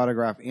want the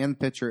autograph and the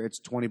picture, it's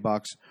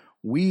 $20.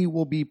 We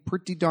will be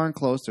pretty darn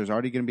close. There's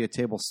already going to be a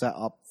table set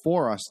up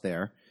for us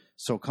there.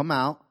 So come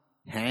out,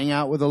 hang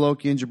out with the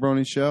Loki and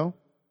Jabroni show,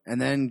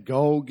 and then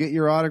go get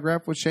your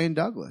autograph with Shane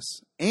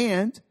Douglas.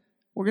 And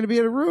we're going to be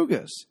at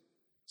Aruga's.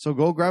 So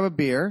go grab a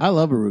beer. I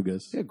love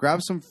Aruga's. Yeah,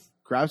 grab some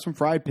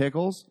fried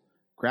pickles.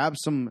 Grab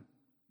some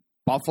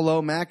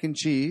buffalo mac and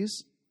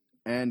cheese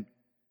and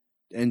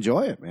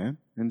enjoy it, man.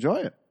 Enjoy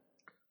it.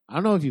 I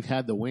don't know if you've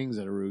had the wings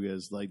at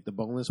Aruga's, like the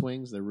boneless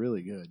wings. They're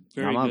really good.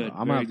 I'm going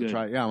to have to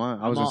try. Yeah,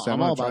 I was going to say, I'm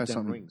going to try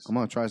something. Wings. I'm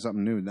going to try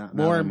something new.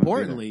 More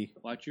importantly,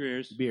 watch your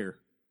ears. Beer.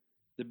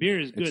 The beer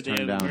is good. They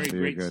have a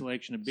very great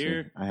selection of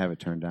beer. See, I have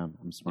it turned down.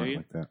 I'm smart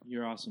like that.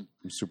 You're awesome.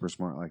 I'm super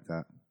smart like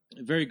that.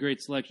 A very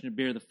great selection of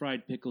beer. The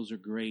fried pickles are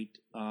great.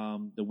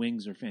 The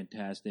wings are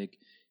fantastic.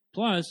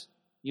 Plus,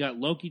 you got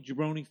Loki,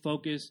 Jabroni,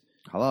 Focus.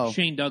 Hello.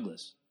 Shane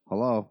Douglas.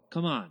 Hello.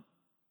 Come on.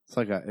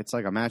 It's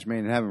like a match made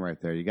in heaven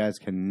right there. You guys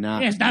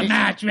cannot. It's the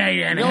match made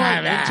in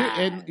heaven.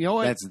 And you know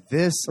what? That's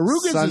this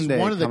Aruga's Sunday is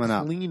one of the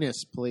coming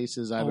cleanest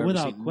places I've ever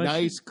seen. Question.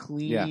 Nice,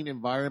 clean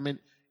environment.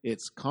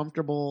 It's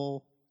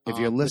comfortable. If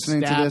you're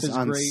listening to this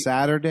on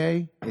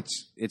Saturday,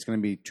 it's going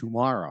to be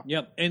tomorrow.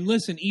 Yep. And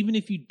listen, even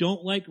if you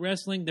don't like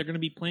wrestling, they're going to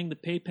be playing the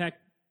Payback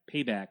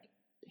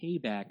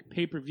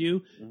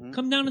pay-per-view. Mm-hmm.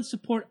 Come down and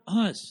support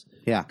us.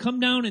 Yeah.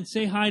 Come down and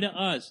say hi to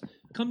us.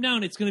 Come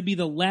down. It's going to be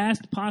the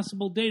last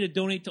possible day to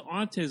donate to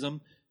autism.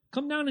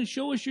 Come down and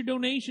show us your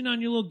donation on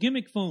your little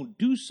gimmick phone.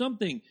 Do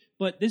something.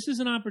 But this is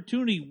an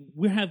opportunity.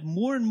 We have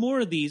more and more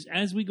of these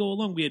as we go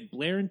along. We had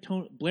Blair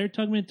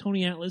Tugman and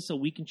Tony Atlas a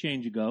week and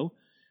change ago.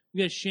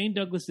 We got Shane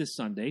Douglas this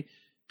Sunday.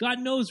 God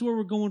knows where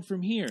we're going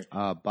from here.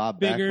 Bob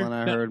Backlund,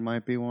 I heard,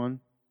 might be one.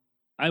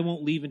 I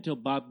won't leave until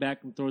Bob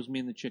Backlund throws me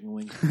in the chicken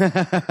wing.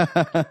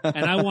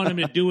 And I want him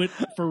to do it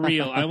for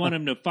real. I want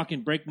him to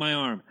fucking break my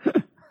arm.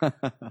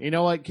 You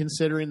know what?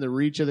 Considering the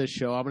reach of this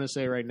show, I'm going to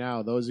say right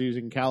now, those of you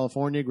in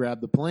California,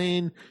 grab the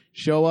plane,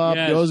 show up.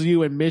 Yes. Those of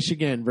you in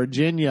Michigan,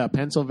 Virginia,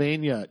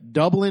 Pennsylvania,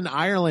 Dublin,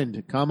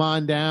 Ireland, come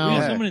on down. We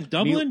have someone in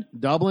Dublin?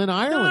 Dublin,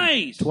 Ireland.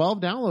 Nice. 12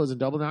 downloads in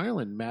Dublin,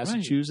 Ireland.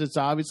 Massachusetts,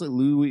 obviously.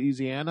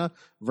 Louisiana,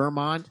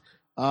 Vermont.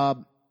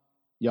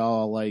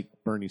 Y'all like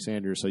Bernie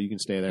Sanders, so you can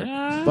stay there.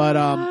 But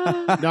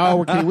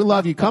no, we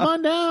love you. Come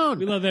on down.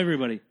 We love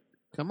everybody.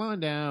 Come on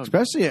down.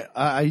 Especially,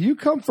 you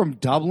come from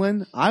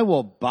Dublin, I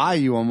will buy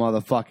you a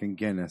motherfucking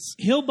Guinness.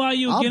 He'll buy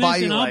you a I'll Guinness, buy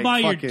you and I'll like buy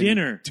your fucking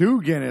dinner.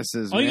 2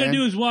 Guinnesses, All you man. gotta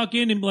do is walk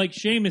in and be like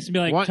Seamus and be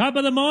like, What? top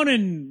of the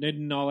morning,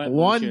 and all that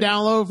One bullshit.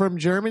 download from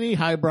Germany.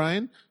 Hi,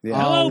 Brian.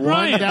 Yeah. Hello,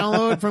 Brian. One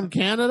download from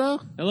Canada.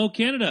 Hello,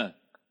 Canada.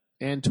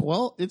 And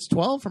 12. It's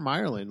 12 from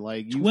Ireland.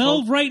 Like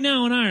 12 right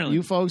now in Ireland.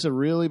 You folks have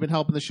really been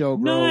helping the show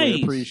grow. Nice.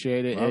 We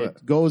appreciate it. Love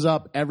It goes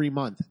up every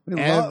month.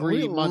 We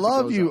Every month.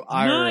 love it goes you, up.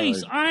 Ireland.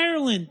 Nice,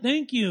 Ireland.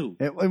 Thank you.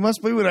 It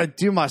must be when I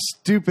do my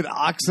stupid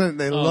accent.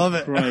 They love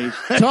it. Christ.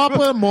 Top of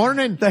the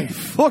morning. They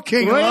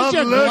fucking Raise love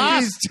your looking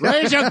glass. these-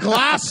 Raise your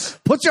glass.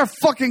 Put your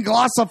fucking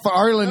glass up for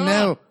Ireland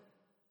now.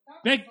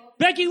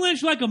 Becky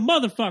Lynch like a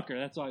motherfucker.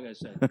 That's all I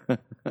gotta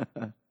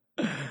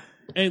say.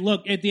 Hey,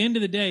 look. At the end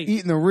of the day,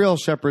 Eating the real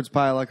shepherd's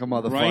pie like a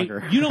right?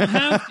 motherfucker. You don't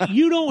have.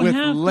 You don't With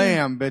have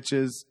lamb,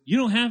 bitches. You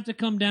don't have to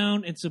come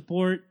down and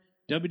support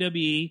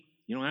WWE.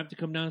 You don't have to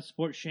come down and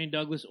support Shane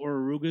Douglas or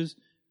Arugas.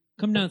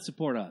 Come down and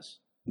support us.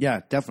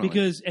 Yeah, definitely.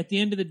 Because at the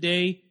end of the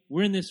day,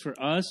 we're in this for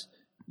us.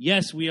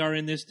 Yes, we are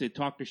in this to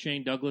talk to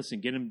Shane Douglas and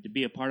get him to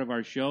be a part of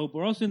our show. But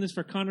we're also in this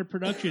for Connor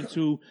Productions,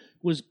 who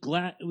was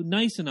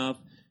nice enough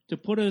to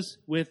put us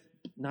with,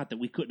 not that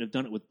we couldn't have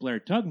done it with Blair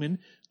Tugman,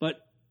 but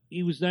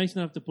he was nice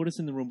enough to put us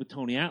in the room with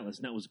Tony Atlas,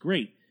 and that was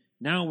great.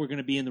 Now we're going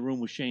to be in the room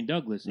with Shane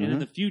Douglas. And in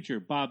the future,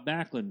 Bob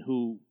Backlund,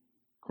 who,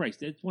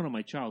 Christ, it's one of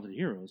my childhood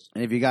heroes.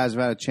 And if you guys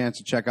have had a chance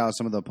to check out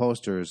some of the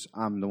posters,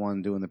 I'm the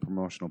one doing the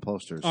promotional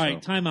posters. All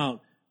right, time out.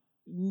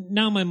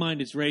 Now my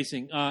mind is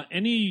racing.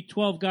 Any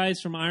 12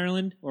 guys from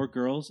Ireland, or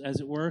girls,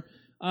 as it were,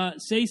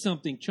 say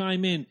something,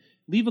 chime in,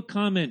 leave a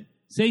comment,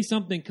 say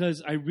something,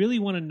 because I really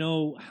want to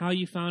know how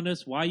you found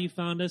us, why you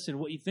found us, and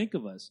what you think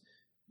of us.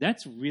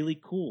 That's really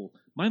cool.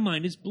 My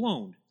mind is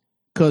blown.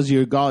 Because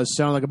you guys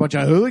sound like a bunch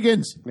of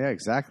hooligans. Yeah,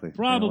 exactly. They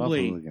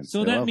Probably. love hooligans. So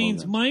They that love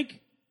means, hooligans.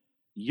 Mike,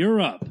 you're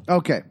up.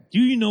 Okay. Do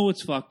you know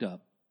what's fucked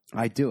up?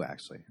 I do,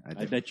 actually.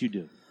 I bet you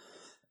do.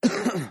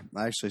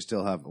 I actually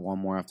still have one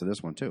more after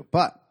this one, too.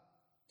 But,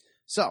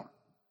 so.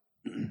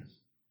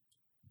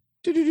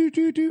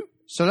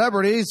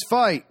 Celebrities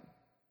fight.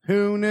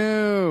 Who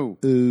knew?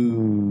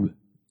 Ooh.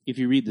 If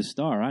you read the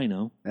Star, I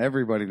know.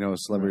 Everybody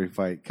knows celebrity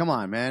fight. Come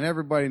on, man.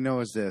 Everybody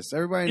knows this.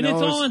 Everybody And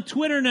knows. it's all on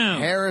Twitter now.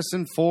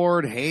 Harrison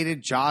Ford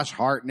hated Josh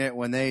Hartnett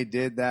when they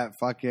did that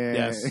fucking.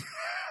 Yes.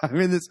 I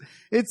mean,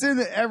 it's in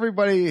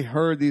everybody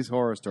heard these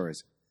horror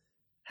stories.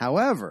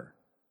 However,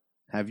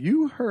 have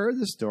you heard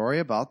the story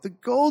about the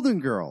Golden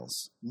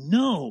Girls?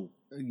 No.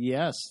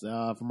 Yes.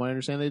 From what I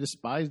understand, they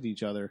despised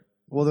each other.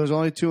 Well, there's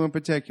only 2 in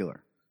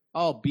particular.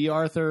 Oh, B.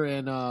 Arthur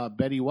and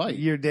Betty White.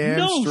 You're damn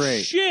No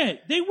straight.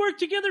 shit. They worked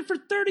together for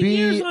 30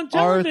 years B. on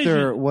television.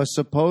 Arthur was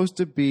supposed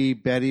to be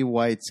Betty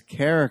White's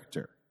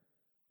character.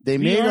 They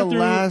made a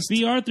last.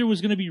 B. Arthur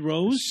was going to be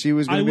Rose. She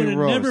was going to be I would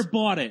Rose. have never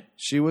bought it.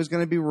 She was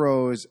going to be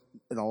Rose.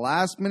 The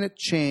last minute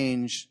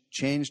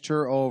changed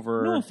her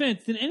over. No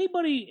offense. Did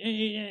anybody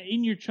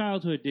in your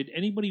childhood, did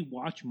anybody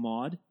watch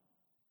Maude?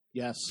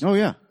 Yes. Oh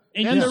yeah.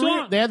 And They you had,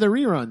 saw, they had the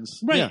reruns.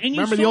 right, yeah. and you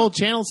Remember saw, the old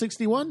Channel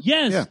 61?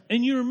 Yes, Yeah.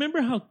 and you remember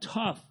how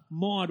tough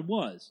Maude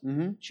was.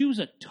 Mm-hmm. She was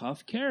a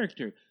tough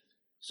character.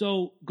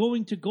 So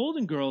going to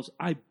Golden Girls,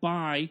 I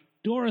buy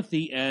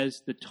Dorothy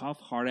as the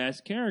tough,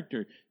 hard-ass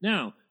character.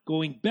 Now,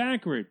 going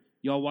backward,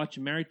 y'all watch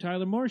the Mary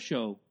Tyler Moore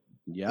show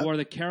Yeah. or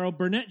the Carol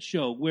Burnett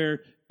show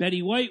where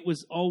Betty White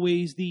was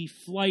always the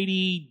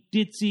flighty,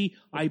 ditzy,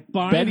 I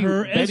buy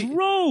her as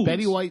Rose.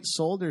 Betty White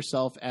sold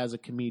herself as a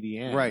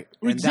comedian. Right.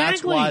 And that's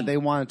Exactly. why they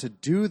wanted to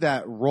do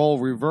that role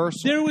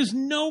reversal. There was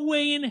no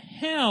way in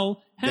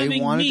hell having They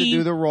wanted me... to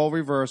do the role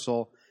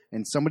reversal,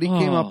 and somebody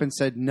came up and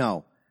said,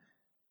 no,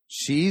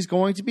 she's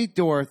going to be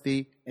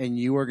Dorothy, and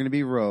you are going to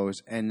be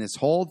Rose. And this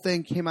whole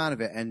thing came out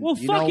of it. And Well,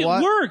 you fuck, know it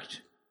what?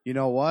 worked. You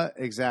know what?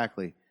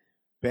 Exactly.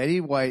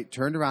 Betty White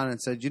turned around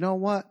and said, you know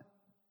what?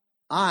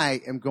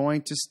 I am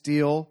going to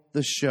steal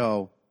the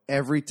show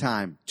every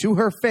time. To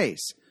her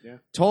face. Yeah.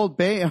 Told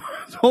her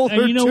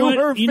And you know to what?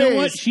 her You face. know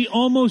what? She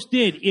almost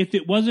did if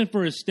it wasn't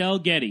for Estelle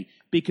Getty.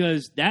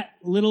 Because that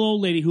little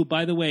old lady, who,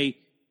 by the way,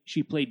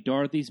 she played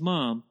Dorothy's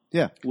mom,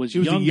 Yeah. was She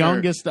was the younger,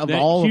 youngest of that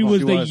all of She them. was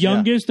She the was, yeah.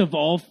 youngest of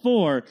all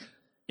 4.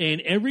 And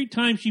every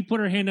time she put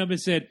her hand up and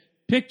said,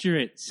 picture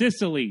it,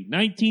 Sicily,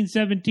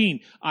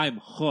 1917,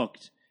 I'm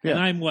hooked. Yeah. And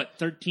I'm,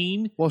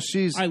 13? Well,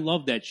 she's. I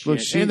love that shit. Look,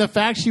 she- And the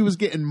fact she was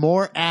getting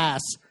more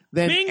ass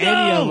than Bingo!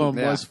 any of them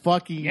Yeah. was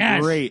fucking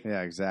Yes. great.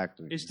 yeah,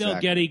 exactly. Estelle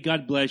exactly. Getty,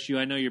 God bless you.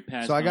 I know you're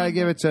past So I got to on,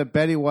 give but- it to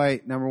Betty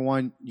White. Number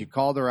one, you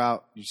called her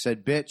out. You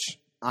said, bitch,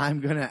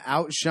 I'm going to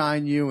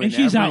outshine you in And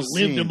she's every outlived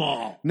scene. them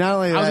all. Not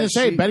only I that, was going to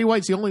say, she- Betty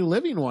White's the only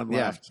living one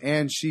yeah, left.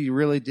 and she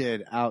really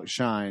did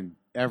outshine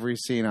every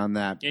scene on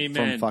that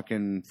Amen.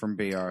 from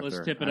B. Arthur.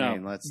 Let's tip it I out.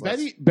 mean, let's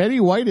Betty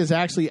White has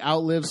actually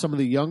outlived some of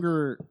the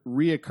younger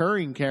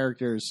reoccurring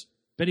characters.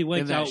 Betty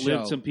White's that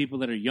outlived show. some people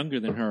that are younger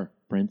than her,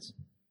 Prince.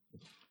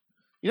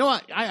 You know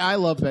what? I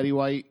love Betty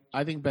White.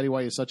 I think Betty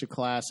White is such a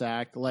class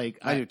act. Like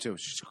I do too.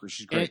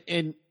 She's great.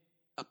 And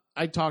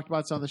I talked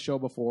about this on the show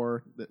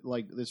before. That,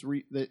 like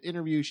the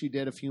interview she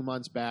did a few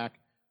months back,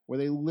 where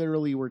they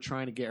literally were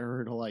trying to get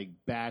her to like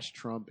bash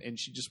Trump, and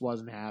she just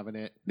wasn't having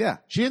it. Yeah.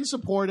 She didn't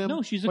support him.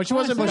 No, she's a but she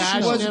wasn't class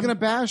bashing She wasn't him. going to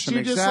bash him. She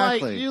just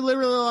Exactly. like you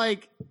literally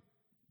like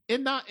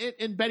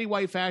in Betty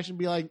White fashion,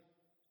 be like,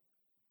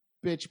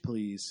 "Bitch,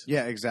 please."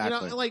 Yeah, exactly.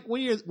 You know, like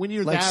when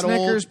you're Like that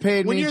Snickers old,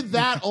 paid when me. you're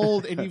that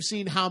old, and you've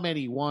seen how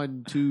many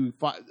 1, 2,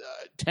 5,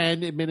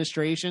 10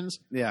 administrations.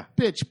 yeah.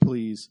 Bitch,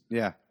 please.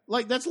 Yeah.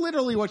 Like that's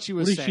literally what she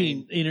was What is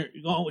saying. she in her?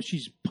 Oh,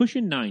 she's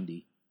pushing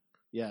 90.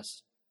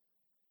 Yes.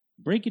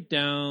 Break it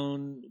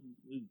down.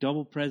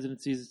 Double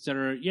presidencies,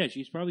 etc. Yeah,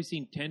 she's probably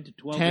seen 10 to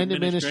 12 10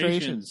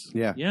 administrations.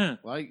 Yeah. Yeah.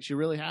 Like she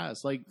really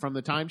has. Like from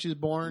the time she's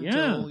born Yeah.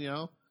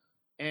 till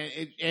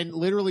and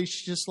literally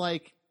she's just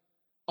like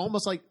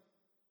almost like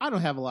I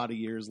don't have a lot of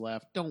years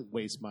left. Don't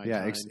waste my Yeah,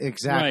 time.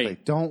 exactly.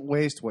 Right. Don't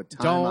waste what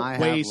time I Don't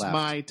have waste left.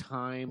 my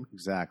time.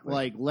 Exactly.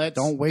 Like let's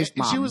Don't waste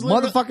my she was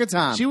literally- motherfucking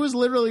time. She was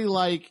literally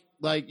like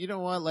you know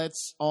what?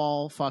 Let's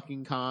all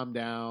fucking calm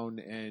down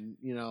and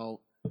yeah.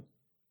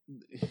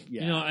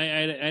 You know, I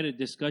had a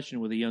discussion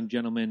with a young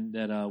gentleman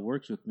that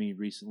works with me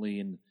recently,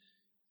 and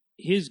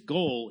his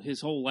goal, his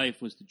whole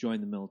life, was to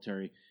join the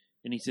military.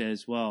 And he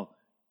says, well,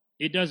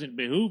 it doesn't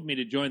behoove me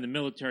to join the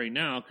military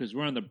now because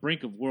we're on the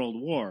brink of World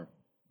War.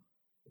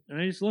 And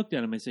I just looked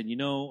at him. I said,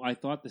 I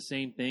thought the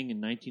same thing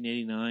in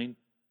 1989.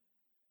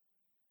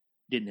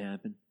 Didn't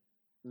happen.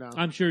 No.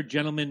 I'm sure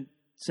gentlemen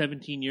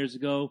 17 years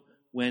ago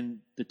when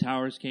the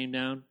towers came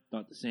down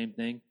thought the same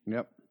thing.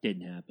 Yep.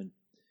 Didn't happen.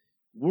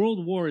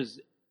 World War is,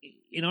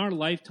 in our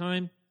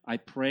lifetime, I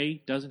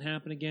pray doesn't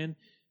happen again,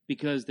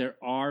 because there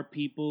are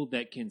people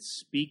that can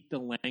speak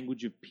the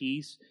language of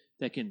peace,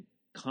 that can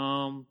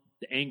calm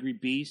the angry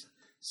beast,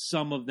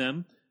 some of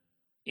them,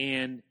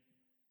 and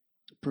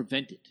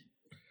prevent it.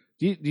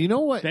 Do you know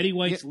what? Betty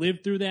White's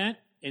lived through that,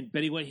 and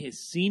Betty White has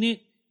seen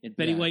it, and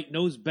Betty Yeah. White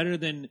knows better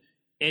than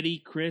Eddie,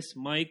 Chris,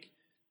 Mike,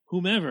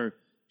 whomever.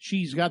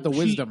 She's got the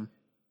wisdom.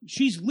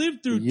 She's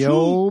lived through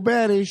Yo,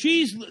 Betty. Betty.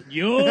 She's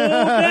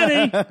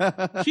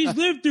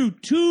lived through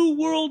 2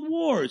 world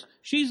wars.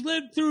 She's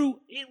lived through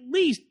at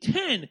least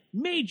 10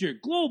 major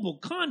global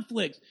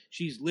conflicts.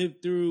 She's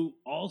lived through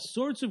all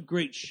sorts of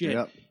great shit.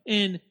 Yep.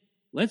 And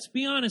let's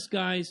be honest,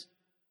 guys.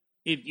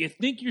 If you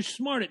think you're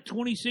smart at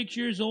 26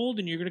 years old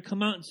and you're going to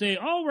come out and say,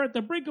 oh, we're at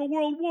the brink of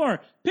World War,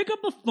 pick up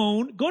a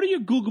phone, go to your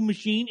Google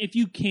machine if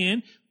you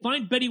can,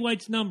 find Betty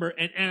White's number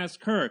and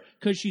ask her,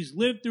 because she's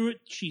lived through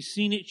it, she's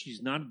seen it,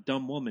 she's not a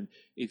dumb woman.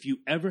 If you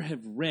ever have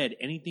read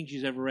anything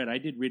she's ever read, I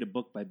did read a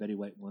book by Betty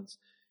White once,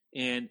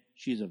 and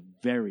she's a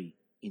very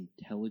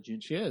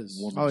intelligent She is.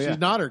 woman. Oh, yeah. She's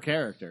not her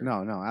character.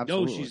 No,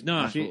 absolutely. she's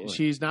not. Absolutely.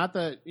 She's not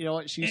the. You know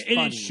what? She's and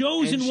funny. it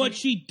shows And in what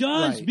she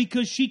does, right.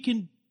 because she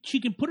can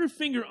put her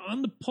finger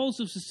on the pulse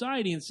of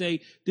society and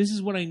say, this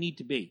is what I need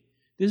to be.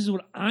 This is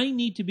what I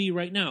need to be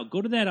right now.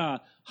 Go to that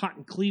Hot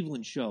in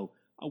Cleveland show,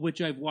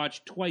 which I've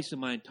watched twice in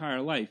my entire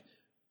life.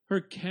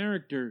 Her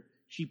character,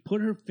 she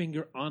put her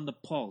finger on the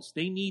pulse.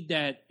 They need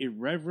that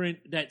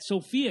irreverent, that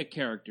Sophia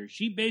character.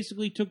 She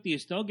basically took the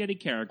Estelle Getty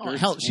character. Oh,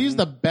 hell, she's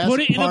the best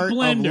Put it in a part of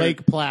blender.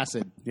 Lake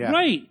Placid. Yeah.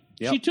 Right.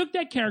 Yep. She took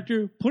that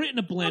character, put it in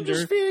a I'm blender,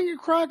 just feeding a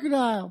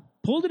crocodile.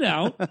 pulled it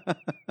out,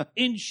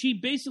 and she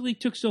basically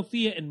took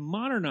Sophia and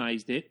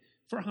modernized it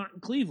for Hot in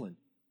Cleveland.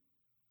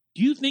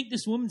 Do you think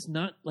this woman's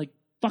not like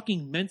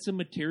fucking Mensa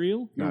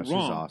material? You're No, she's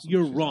wrong. awesome.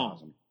 You're She's wrong.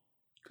 awesome.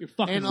 You're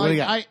fucking And What do wrong. you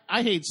like, got?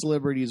 I hate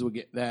celebrities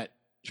that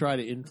try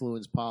to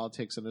influence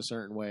politics in a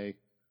certain way.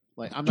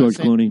 Like George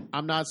Clooney.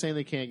 I'm not saying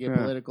they can't get Yeah.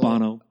 political,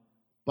 Bono.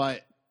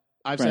 but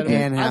I've Brad said, Pitt.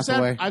 it, Anne I've, said,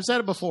 Hathaway. I've said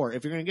it before.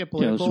 If you're going to get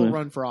Taylor political, Swift.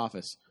 run for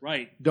office.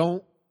 Right.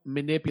 Don't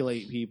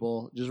manipulate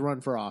people. Just run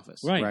for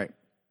office. Right. Right.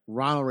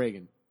 Ronald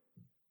Reagan.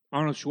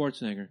 Arnold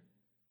Schwarzenegger.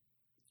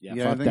 Yeah, You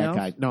got fuck anything that else?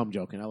 guy. No, I'm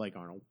joking. I like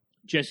Arnold.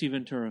 Jesse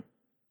Ventura.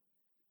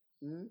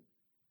 Mhm.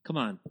 Come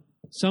on.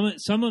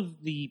 Some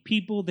of the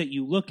people that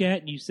you look at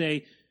and you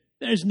say,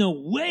 there's no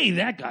way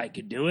that guy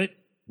could do it.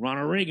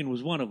 Ronald Reagan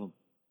was one of them.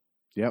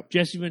 Yep.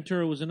 Jesse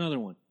Ventura was another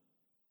one.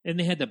 And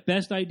they had the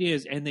best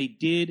ideas, and they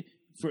did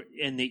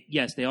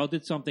they all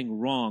did something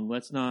wrong.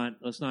 Let's not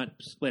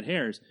split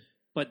hairs,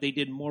 but they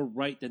did more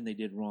right than they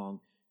did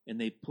wrong, and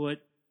they put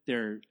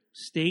their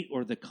state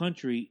or the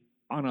country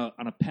on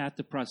a path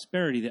to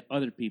prosperity that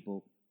other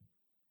people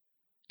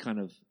kind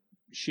of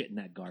shit in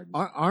that garden.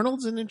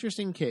 Arnold's an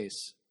interesting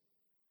case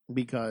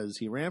because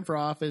he ran for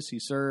office, he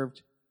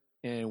served,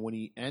 and when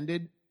he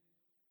ended,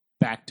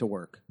 back to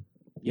work.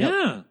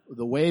 Yeah,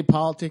 The way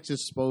politics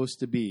is supposed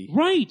to be.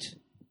 right.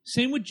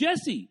 Same with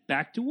Jesse.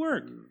 Back to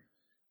work.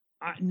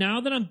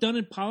 Now that I'm done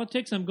in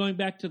politics, I'm going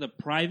back to the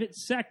private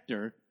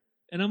sector,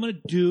 and I'm going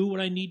to do what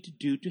I need to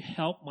do to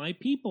help my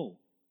people.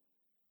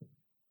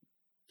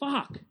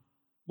 Fuck.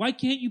 Why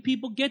can't you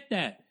people get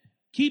that?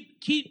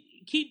 Keep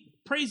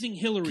praising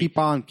Hillary. Keep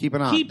on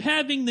keeping on. Keep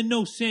having the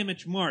No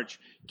Sandwich March.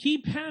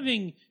 Keep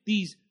having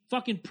these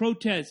fucking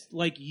protests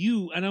like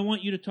you. And I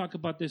want you to talk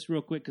about this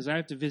real quick because I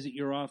have to visit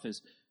your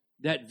office.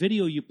 That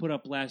video you put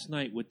up last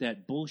night with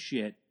that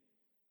bullshit.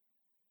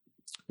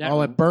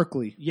 At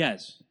Berkeley.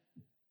 Yes.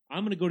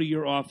 I'm going to go to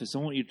your office. I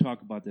want you to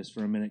talk about this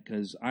for a minute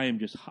because I'm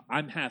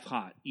half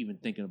hot even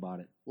thinking about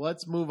it.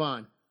 Let's move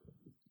on.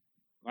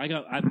 My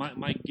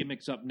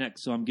gimmick's up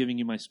next, so I'm giving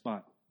you my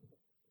spot.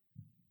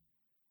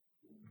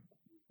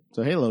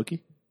 So hey,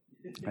 Loki,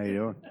 How you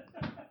doing?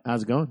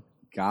 how's it going?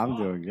 I'm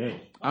doing good.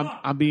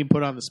 I'm being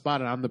put on the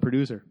spot, and I'm the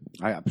producer.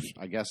 I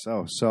guess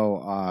so.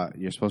 So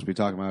you're supposed to be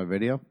talking about a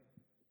video?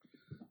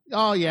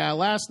 Oh yeah,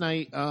 last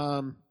night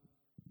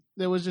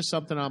there was just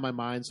something on my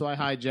mind, so I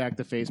hijacked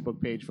the Facebook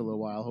page for a little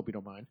while. Hope you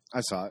don't mind.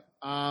 I saw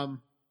it.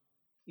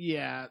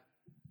 Yeah,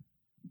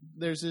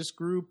 there's this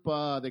group.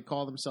 They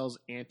call themselves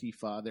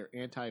Antifa. They're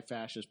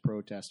anti-fascist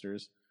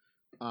protesters,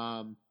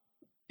 and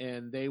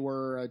they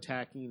were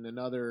attacking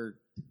another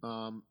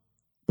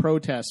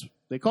protest.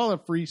 They call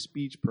it a free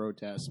speech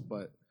protest,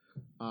 but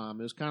it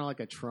was kind of like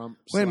a Trump.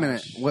 Wait a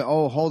minute.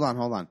 Hold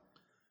on.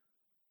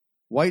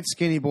 White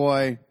skinny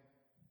boy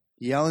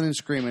yelling and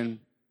screaming.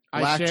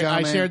 I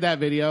shared that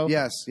video.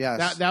 Yes.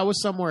 That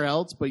was somewhere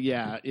else, but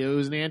yeah, it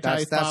was an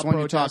anti-Fa That's the one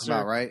you talked protester.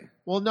 about, right?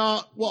 Well,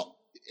 no. Well,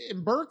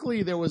 in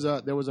Berkeley there was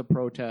a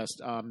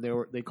protest. There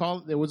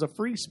was a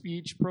free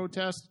speech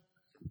protest.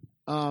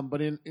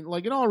 But in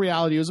all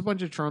reality, it was a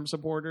bunch of Trump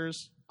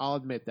supporters. I'll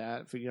admit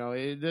that.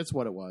 That's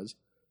what it was.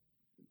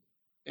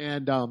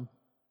 And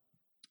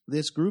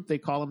this group, they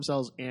call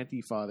themselves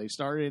Antifa. They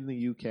started in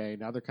the UK.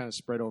 Now they're kind of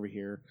spread over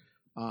here.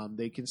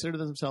 They consider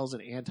themselves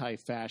an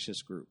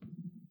anti-fascist group.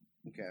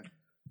 Okay.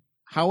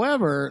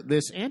 However,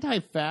 this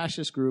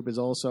anti-fascist group is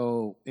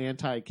also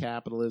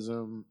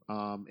anti-capitalism,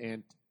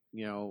 and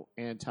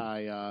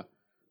anti.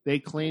 They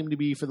claim to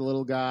be for the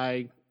little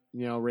guy,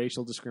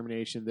 racial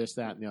discrimination, this,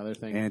 that, and the other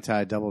thing.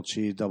 Anti double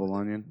cheese, double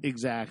onion.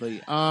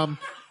 Exactly.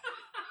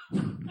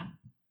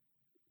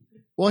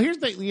 Well, here's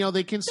the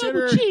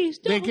thing.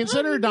 They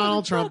consider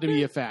Donald Trump to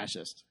be a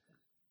fascist.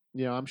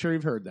 I'm sure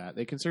you've heard that.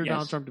 They consider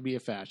Donald Trump to be a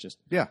fascist.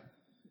 Yeah.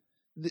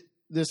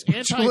 This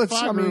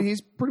anti-Fa group,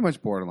 he's pretty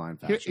much borderline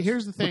fascist.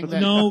 Here's the thing.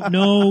 That, No,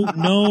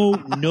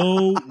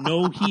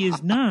 he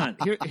is not.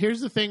 Here's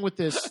the thing with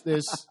this.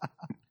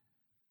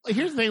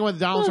 Here's the thing with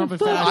Donald Trump and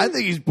fascist. I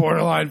think he's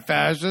borderline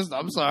fascist.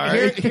 I'm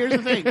sorry. Here's the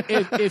thing.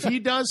 If he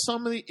does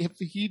some of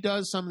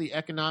the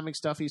economic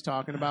stuff he's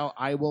talking about,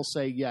 I will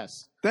say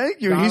yes.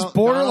 Thank you. He's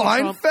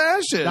borderline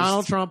fascist.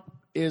 Donald Trump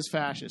is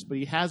fascist, but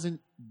he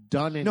hasn't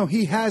done it. No,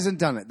 he hasn't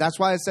done it. That's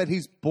why I said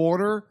he's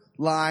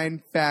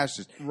borderline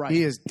fascist. Right.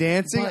 He is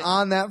dancing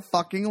on that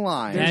fucking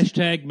line.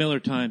 Hashtag Miller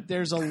time.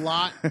 There's a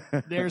lot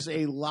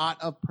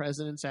of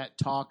presidents that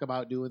talk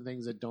about doing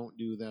things that don't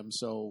do them.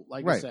 So,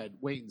 like I said,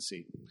 wait and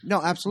see.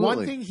 No, absolutely.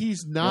 One thing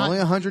he's not We're only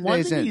 100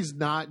 days in. He's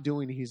not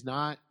doing. He's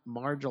not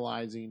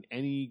marginalizing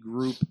any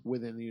group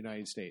within the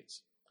United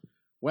States.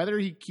 Whether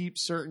he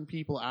keeps certain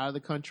people out of the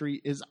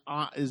country is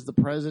the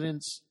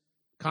president's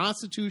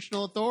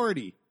constitutional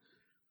authority.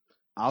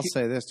 I'll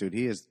say this, dude.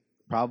 He is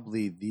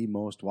probably the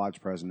most watched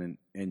president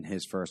in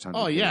his first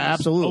 100 Oh days. yeah,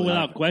 absolutely.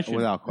 Without question.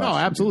 Without question. No,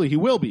 absolutely. He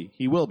will be.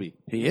 He will be.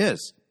 He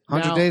is.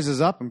 100 Now- days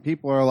is up, and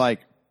people are like,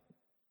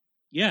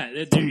 Yeah,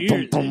 their Dum,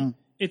 ears. dum, dum.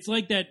 It's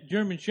like that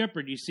German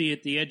Shepherd you see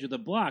at the edge of the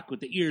block with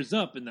the ears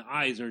up and the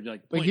eyes are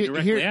like But pointing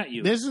directly at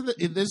you. here's the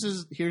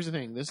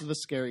thing. This is the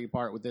scary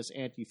part with this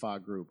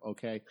Antifa group,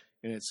 okay?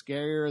 And it's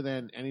scarier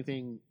than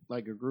anything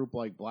like a group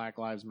like Black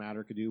Lives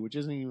Matter could do, which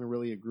isn't even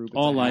really a group. It's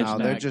All a lives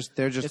no, hashtag.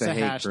 they're just It's a a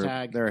hate hashtag.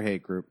 group. They're a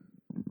hate group.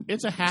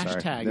 It's a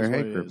hashtag. Sorry. Is They're a what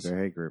hate it group. is. They're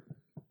a hate group.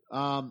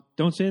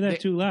 Don't say that the-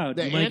 too loud.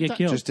 the You might get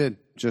killed.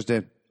 Just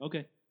did.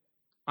 Okay.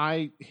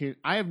 I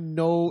have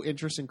no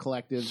interest in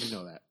collectives. You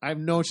know that. I have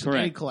no interest in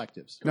any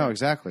collectives. No,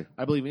 exactly.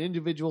 I believe in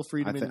individual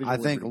freedom. I individual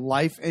think liberty.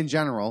 life in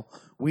general.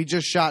 We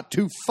just shot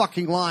 2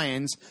 fucking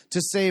lions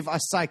to save a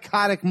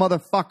psychotic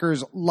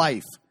motherfucker's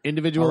life.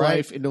 Individual All right.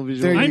 life,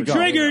 individual. There you I'm liberty. go.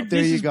 triggered. There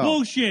This you is go.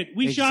 bullshit.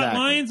 We shot Exactly.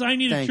 lions. I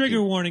need a Thank trigger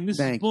you. warning. This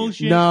Thank is you.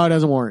 bullshit. No, it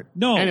doesn't warrant.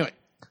 No. Anyway,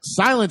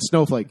 silent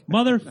snowflake.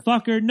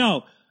 Motherfucker,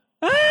 no.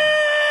 Ah!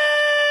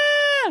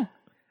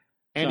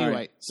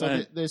 Anyway, Go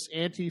ahead. this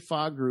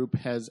Antifa group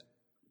has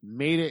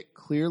made it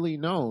clearly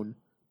known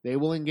they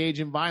will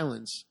engage in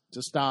violence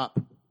to stop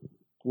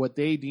what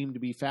they deem to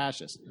be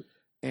fascist.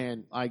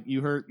 And like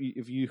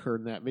if you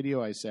heard in that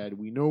video, I said,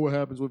 we know what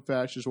happens when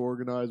fascists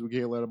organize. We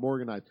can't let them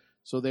organize.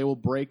 So they will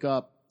break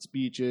up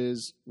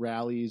speeches,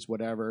 rallies,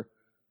 whatever.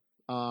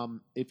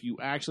 If you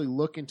actually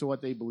look into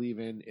what they believe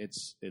in,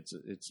 it's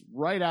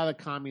right out of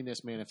the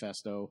Communist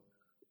Manifesto.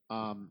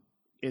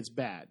 It's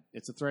bad.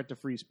 It's a threat to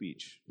free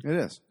speech. It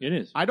is. It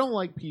is. I don't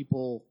like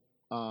people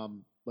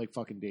like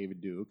fucking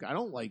David Duke. I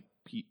don't like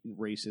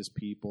racist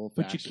people.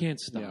 But you fascist, can't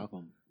stop know.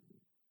 them.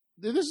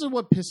 This is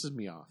what pisses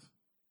me off.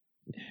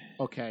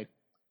 Okay.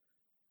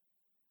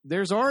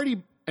 There's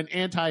already an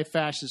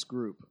anti-fascist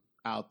group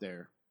out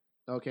there.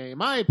 Okay. In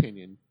my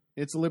opinion,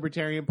 it's the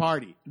Libertarian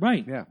Party.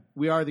 Right. Yeah.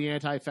 We are the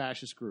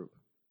anti-fascist group.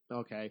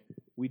 Okay.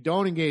 We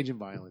don't engage in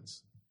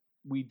violence.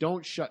 We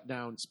don't shut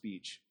down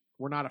speech.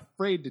 We're not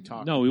afraid to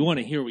talk. No, we want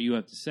to hear what you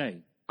have to say.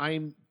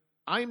 I'm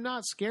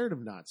not scared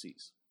of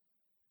Nazis.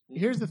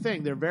 Here's the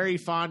thing: they're very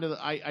fond of.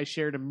 I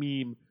shared a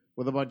meme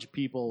with a bunch of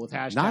people with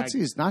hashtag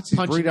Nazis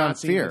punching breed on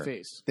Nazi in the fear.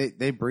 face.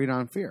 They breed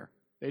on fear.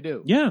 They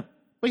do. Yeah.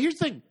 But here's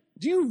the thing.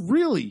 Do you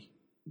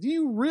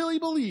really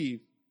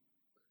believe,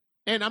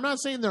 and I'm not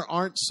saying there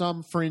aren't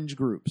some fringe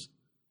groups,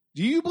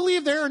 do you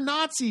believe there are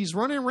Nazis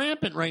running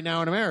rampant right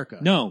now in America?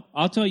 No,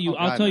 I'll tell you. Oh,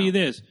 I'll God, tell no. you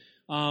this.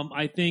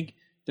 I think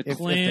the If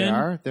Klan. they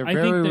are, they're I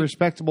very think that-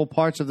 respectable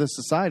parts of this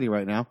society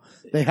right now.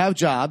 They have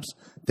jobs.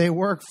 They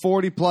work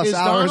 40-plus Is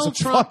hours Donald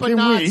a Trump a fucking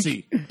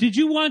Nazi? week. Did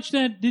you watch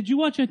that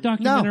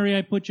documentary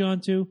I put you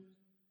onto?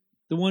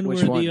 The one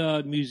Which where one?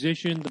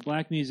 the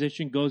black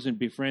musician, goes and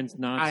befriends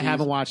Nazis. I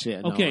haven't watched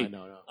it. No, Okay.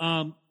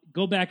 No.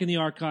 Go back in the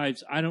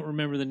archives. I don't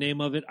remember the name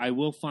of it. I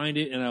will find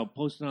it and I'll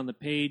post it on the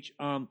page.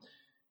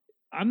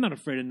 I'm not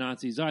afraid of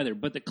Nazis either,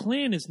 but the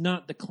Klan is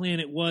not the Klan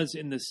it was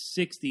in the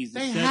 60s, the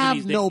They 70s,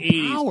 have the no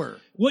 80s. power.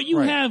 What you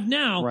Right. have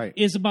now Right.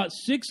 is about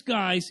 6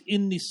 guys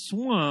in the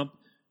swamp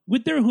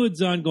with their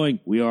hoods on going,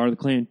 "We are the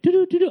Klan."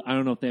 Doo-doo-doo-doo. I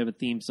don't know if they have a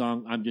theme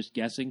song. I'm just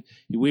guessing.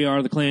 "We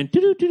are the Klan."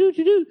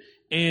 Doo-doo-doo-doo-doo.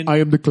 And I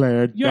am the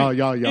Klan. Yeah,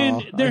 Yeah.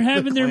 and they're I am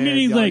having the their Klan.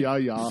 meetings like,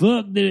 yeah.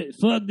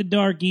 fuck the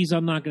darkies.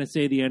 I'm not going to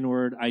say the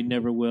N-word. I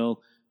never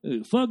will.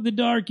 Fuck the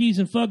darkies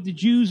and fuck the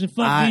Jews and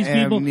fuck I these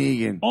am people.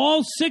 Negan.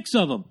 All 6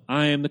 of them.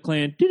 I am the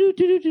Klan.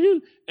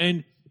 Do-do-do-do-do-do.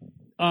 And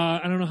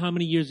I don't know how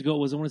many years ago it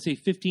was. I want to say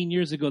 15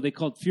 years ago. They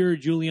called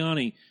Fuhrer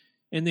Giuliani.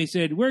 And they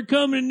said, "We're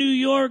coming to New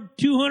York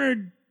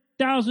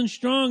 200,000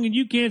 strong and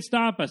you can't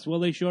stop us." Well,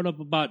 they showed up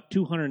about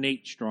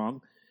 208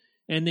 strong.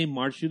 And they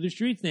marched through the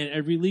streets. They had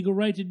every legal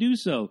right to do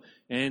so.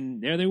 And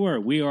there they were.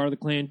 "We are the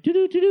Klan."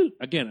 Do-do-do-do.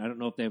 Again, I don't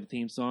know if they have a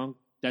theme song.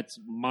 That's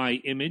my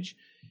image.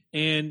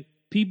 And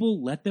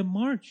people let them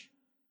march.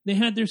 They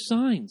had their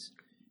signs.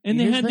 And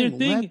they Here's had the their thing,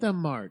 thing. Let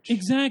them march.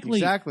 Exactly.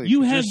 Exactly.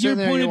 You You're have just your sitting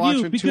there, point you're of view.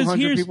 watching Because 200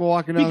 here's, people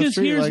walking down the because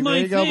street. here's Like, my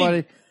there you go, thing.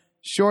 buddy.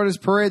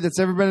 Shortest parade that's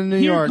ever been in New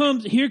York.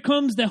 Here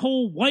comes the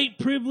whole white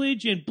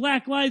privilege and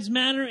Black Lives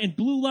Matter and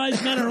Blue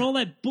Lives Matter and all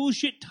that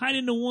bullshit tied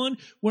into one,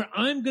 where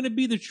I'm going to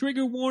be the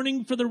trigger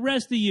warning for the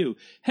rest of you.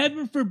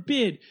 Heaven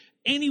forbid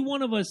any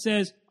one of us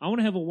says, "I want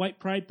to have a white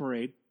pride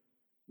parade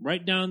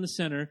right down the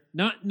center."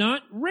 Not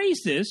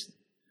racist.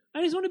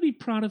 I just want to be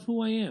proud of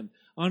who I am.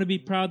 I want to be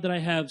proud that I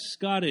have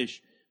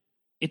Scottish,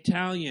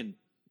 Italian,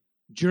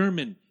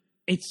 German,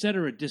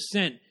 etc.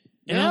 descent.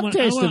 And Yeah, I I've want,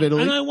 tasted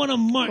Italy. And I want to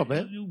march. A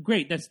little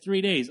Great, that's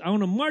 3 days. I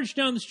want to march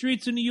down the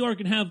streets of New York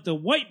and have the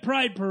White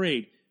Pride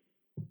Parade.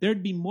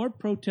 There'd be more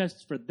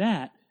protests for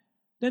that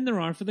than there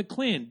are for the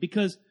Klan,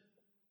 because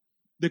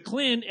the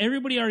Klan,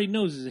 everybody already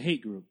knows, is a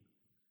hate group.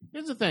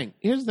 Here's the thing.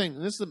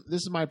 This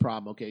is my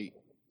problem. Okay,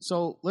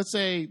 so let's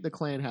say the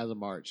Klan has a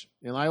march,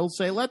 and I will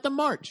say, let them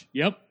march.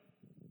 Yep.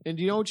 And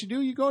do you know what you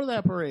do? You go to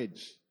that parade.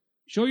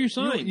 Show your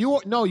signs.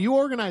 You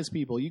organize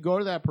people. You go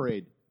to that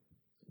parade,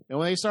 and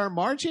when they start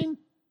marching,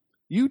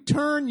 you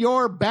turn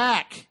your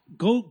back.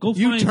 Go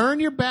You find. turn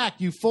your back.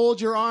 You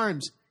fold your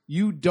arms.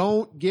 You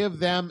don't give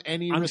them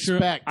any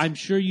respect. I'm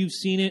sure you've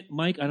seen it,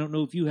 Mike. I don't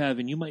know if you have,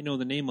 and you might know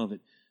the name of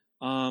it.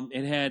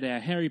 It had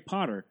Harry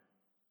Potter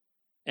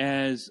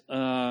as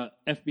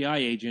FBI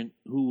agent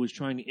who was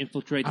trying to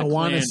infiltrate the I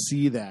want to Klan.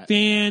 see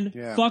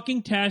that.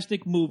 Fucking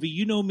tastic movie.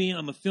 You know me,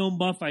 I'm a film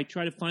buff. I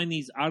try to find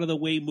these out of the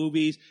way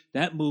movies.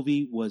 That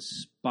movie was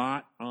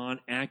spot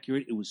on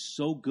accurate. It was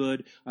so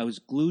good. I was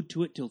glued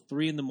to it till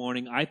 3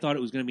 a.m. I thought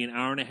it was going to be an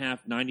hour and a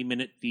half,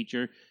 90-minute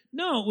feature.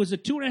 No, it was a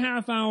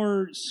 2.5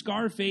 hour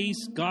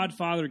Scarface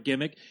Godfather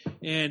gimmick,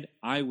 and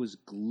I was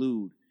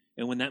glued.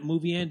 And when that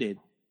movie ended,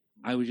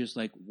 I was just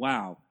like,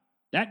 wow,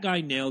 that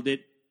guy nailed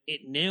it.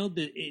 It nailed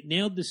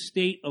the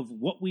state of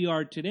what we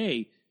are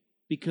today,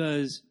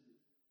 because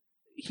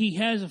he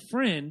has a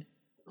friend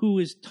who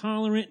is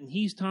tolerant, and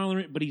he's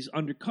tolerant, but he's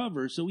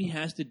undercover, so he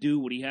has to do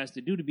what he has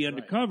to do to be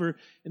undercover.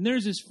 And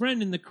there's his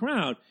friend in the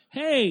crowd.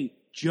 "Hey,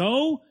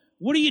 Joe,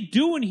 what are you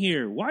doing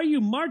here? Why are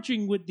you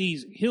marching with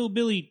these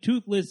hillbilly,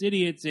 toothless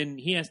idiots?" And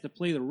he has to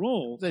play the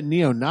role. It's a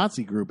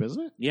neo-Nazi group,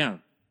 isn't it? Yeah.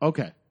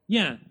 Okay.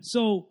 Yeah.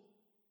 So,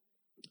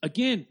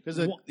 again,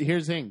 Because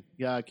here's the thing.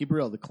 Keep it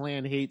real. The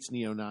Klan hates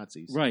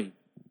neo-Nazis. right.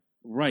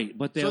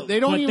 But So they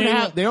don't even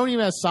have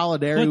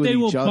solidarity But with they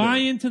will each other. buy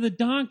into the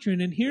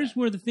doctrine, and here's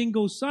where the thing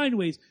goes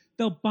sideways.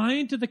 They'll buy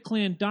into the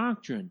Klan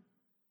doctrine,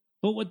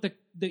 but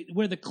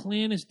where the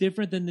Klan is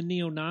different than the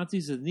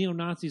neo-Nazis is the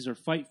neo-Nazis are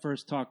fight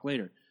first, talk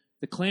later.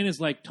 The Klan is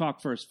like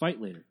talk first,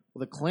 fight later. Well,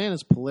 the Klan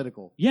is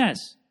political.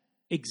 Yes,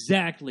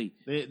 exactly.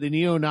 The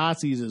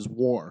neo-Nazis is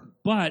war.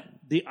 But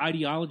the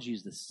ideology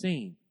is the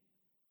same.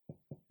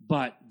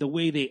 But the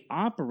way they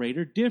operate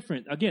are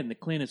different. Again, the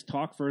Klan is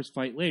talk first,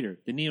 fight later.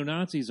 The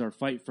neo-Nazis are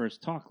fight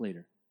first, talk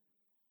later.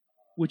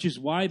 Which is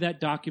why that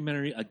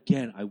documentary,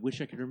 again, I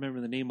wish I could remember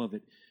the name of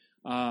it.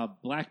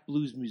 Black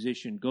blues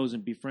musician goes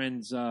and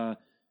befriends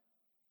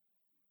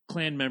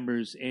Klan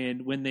members,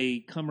 and when they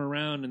come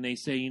around and they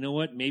say, "You know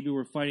what, maybe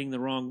we're fighting the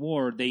wrong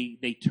war,"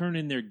 they turn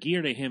in their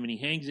gear to him, and he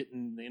hangs it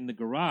in the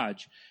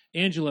garage.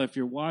 Angela, if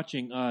you're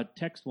watching,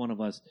 text one of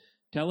us.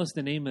 Tell us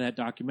the name of that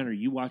documentary.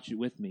 You watched it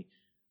with me.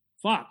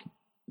 Fuck.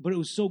 But it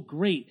was so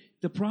great.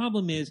 The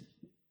problem is,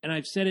 and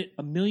I've said it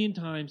a million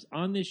times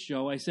on this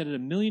show, I said it a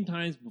million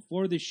times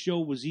before this show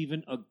was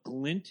even a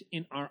glint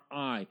in our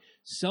eye.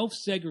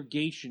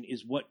 Self-segregation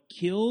is what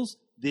kills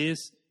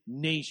this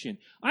nation.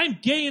 I'm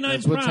gay and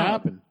That's I'm what's proud.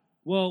 happened.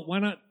 Well, why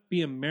not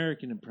be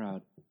American and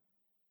proud?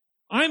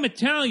 I'm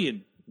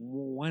Italian.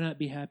 Well, why not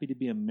be happy to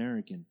be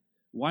American?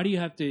 Why do you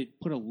have to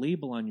put a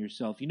label on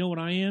yourself? You know what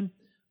I am?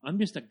 I'm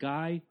just a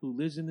guy who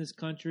lives in this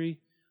country.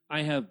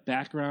 I have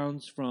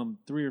backgrounds from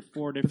 3 or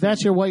 4 different... But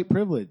that's your white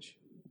privilege.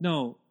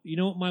 No, you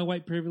know what my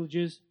white privilege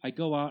is? I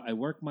go out, I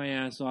work my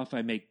ass off,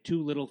 I make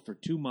too little for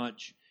too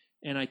much,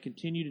 and I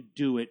continue to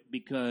do it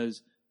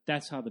because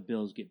that's how the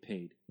bills get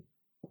paid.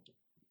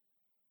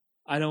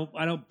 I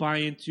don't buy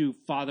into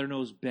father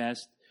knows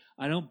best.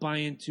 I don't buy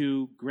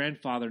into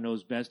grandfather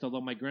knows best,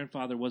 although my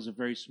grandfather was a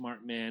very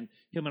smart man.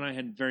 Him and I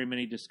had very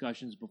many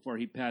discussions before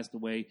he passed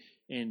away,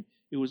 and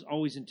it was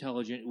always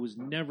intelligent. It was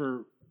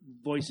never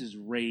voices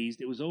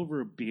raised. It was over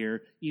a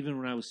beer, even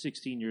when I was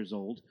 16 years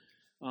old.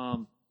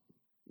 I'm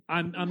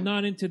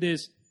not into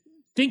this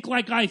think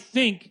like I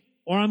think,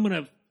 or I'm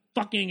going to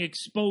fucking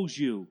expose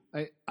you.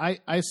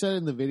 I said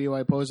in the video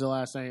I posted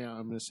last night,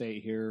 I'm going to say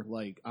it here,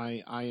 like,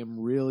 I am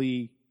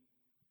really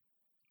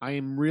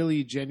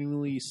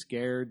genuinely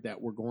scared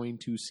that we're going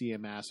to see a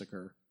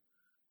massacre.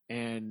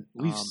 And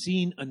we've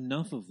seen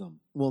enough of them.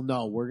 Well,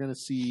 no, we're going to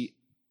see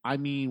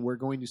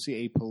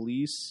a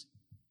police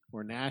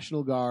or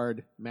National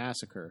Guard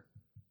massacre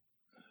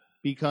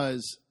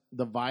because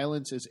the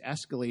violence is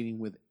escalating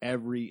with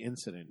every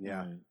incident.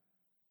 Yeah.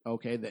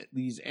 Okay, that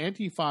these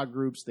Antifa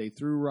groups, they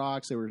threw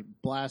rocks, they were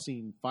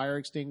blasting fire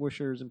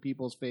extinguishers in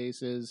people's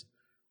faces.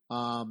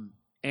 And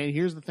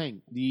here's the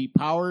thing.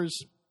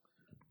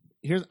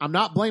 I'm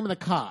not blaming the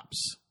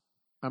cops.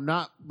 I'm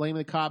not blaming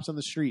the cops on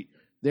the street.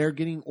 They're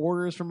getting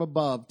orders from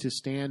above to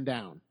stand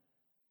down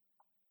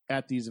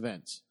at these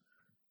events.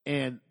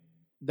 And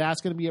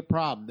that's going to be a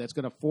problem. That's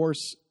going to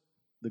force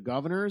the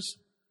governors,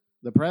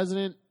 the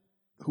president,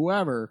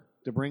 whoever,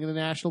 to bring in the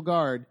National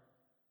Guard.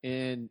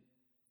 And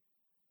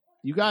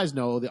you guys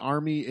know the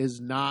Army is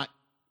not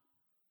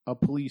a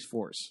police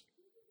force.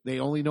 They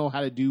only know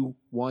how to do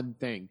one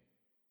thing: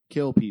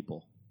 kill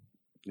people.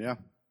 Yeah.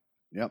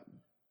 Yep.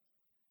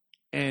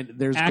 And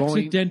there's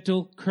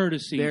Accidental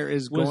Courtesy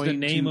was the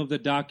name to, of the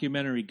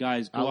documentary.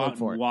 Guys, go out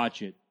and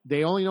watch it.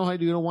 They only know how to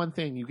do one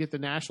thing. You get the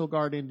National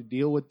Guard in to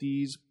deal with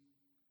these,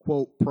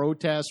 quote,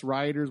 protests,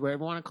 rioters,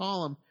 whatever you want to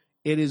call them.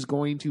 It is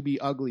going to be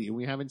ugly. And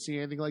we haven't seen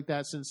anything like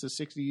that since the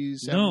 60s,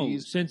 70s. No,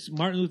 since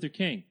Martin Luther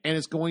King. And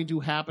it's going to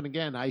happen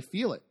again. I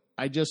feel it.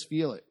 I just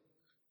feel it.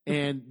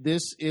 And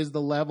this is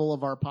the level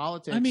of our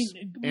politics. I mean,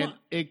 and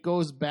it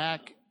goes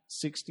back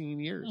 16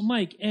 years.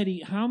 Mike,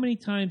 Eddie, how many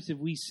times have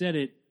we said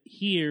it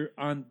here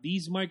on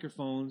these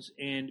microphones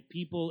and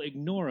people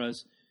ignore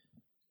us?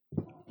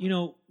 You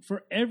know,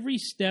 for every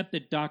step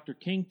that Dr.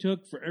 King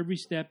took, for every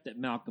step that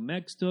Malcolm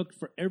X took,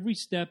 for every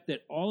step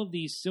that all of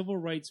these civil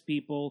rights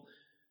people,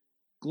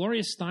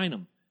 Gloria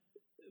Steinem,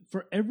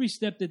 for every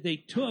step that they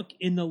took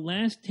in the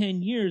last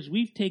 10 years,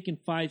 we've taken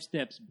 5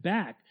 steps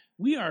back.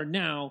 We are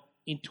now,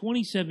 in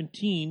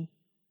 2017,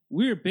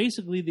 we're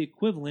basically the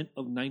equivalent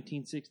of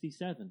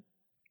 1967.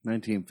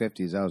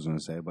 1950s, I was going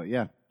to say, but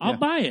yeah. I'll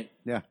buy it.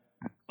 Yeah.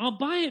 I'll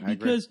buy it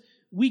because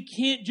we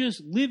can't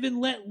just live and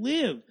let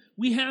live.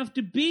 We have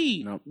to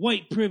be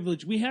white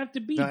privilege. We have to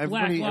be black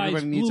lives,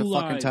 everybody needs blue a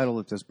fucking lives. title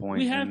at this point.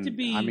 We have to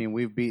be. I mean,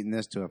 we've beaten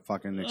this to a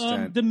fucking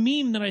extent. The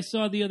meme that I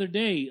saw the other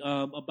day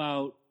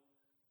about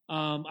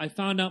I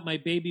found out my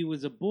baby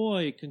was a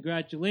boy.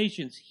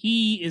 Congratulations.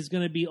 He is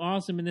going to be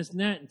awesome and this and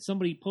that. And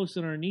somebody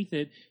posted underneath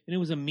it, and it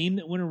was a meme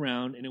that went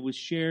around, and it was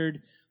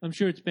shared. I'm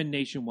sure it's been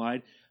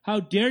nationwide. How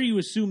dare you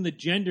assume the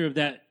gender of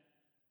that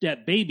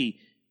baby?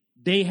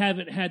 They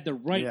haven't had the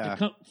right to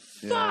come.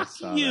 Fuck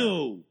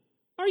you.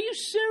 Are you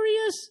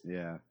serious?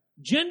 Yeah.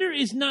 Gender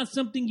is not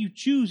something you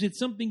choose. It's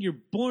something you're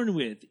born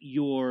with.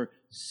 Your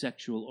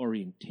sexual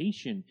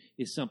orientation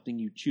is something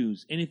you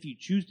choose. And if you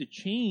choose to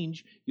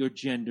change your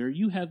gender,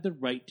 you have the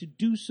right to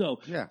do so.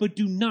 Yeah. But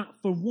do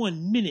not for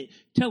 1 minute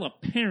tell a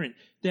parent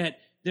that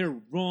they're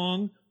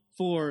wrong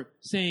for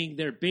saying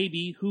their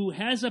baby who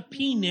has a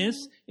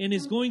penis and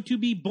is going to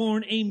be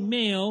born a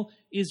male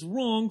is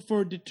wrong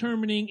for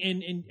determining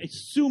and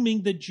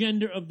assuming the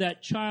gender of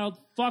that child.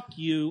 Fuck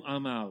you.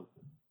 I'm out.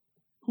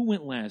 Who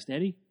went last,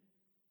 Eddie?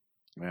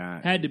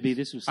 Had to be.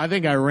 This was. I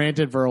think I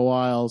ranted for a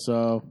while,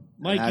 so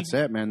Mike, that's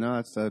it, man. No,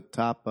 that's the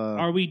top.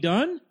 Are we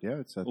done? Yeah,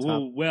 it's a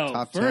top.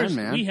 Top first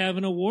 10, man. We have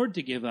an award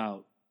to give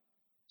out.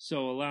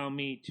 So allow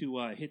me to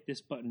hit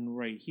this button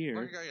right here.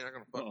 You're not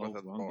going to fuck with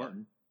that wrong bar.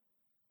 button.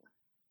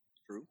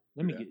 True.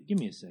 Let me give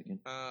me a second.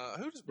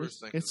 Who does Bruce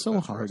think? It's so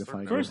hard to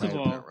find. First of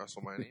all,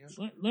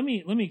 WrestleMania. let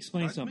me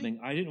explain something.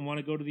 I didn't want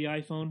to go to the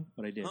iPhone,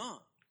 but I did.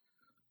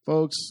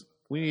 Folks,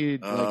 we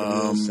need like a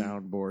real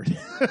soundboard.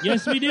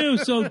 Yes, we do.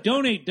 So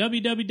donate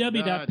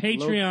www.patreon.com.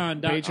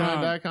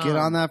 Patreon.com. Get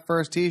on that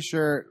first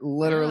T-shirt.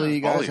 Literally,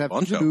 you guys have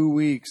 2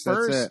 weeks.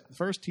 That's it.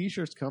 First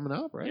T-shirt's coming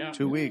up, right? Yeah.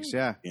 2 weeks,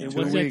 yeah. And 2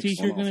 what's that weeks.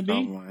 T-shirt going to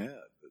be?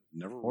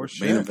 Never Or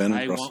main event of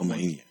I want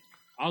WrestleMania.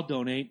 I'll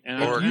donate.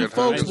 And Or I, You good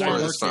folks heavens, want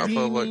where a it's not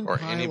public, or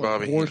steaming any pile of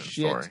Bobby Heenan horse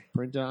shit story.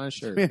 printed on a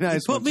shirt. Be a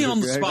nice Put one me too, on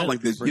the Greg. spot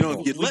like this. Pretty You know,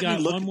 cool. you we let me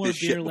got look one at more this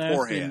beer shit left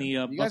beforehand. in the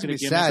You guys bucket would be of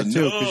Guinness. sad too because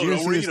you're No, gonna see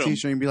don't this read 'em.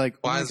 T-shirt and be like,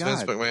 "Oh my Why is god!"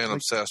 Vince McMahon Like,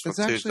 obsessed with that's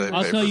actually Tuesday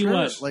I'll tell you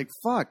pay-per-views? what. Like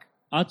fuck.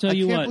 I'll tell I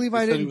you can't what. believe He I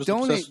said he didn't was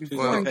donate obsessed with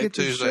before Well, I get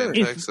this Tuesday shirt.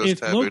 in If, Texas, if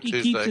Taboo Loki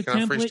keeps Tuesday. a Can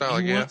I template, freestyle you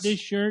want guess? this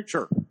shirt?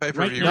 Sure.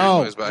 Pay-per-view No,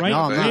 replays back right,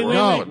 No, in the I'm day. not. wait,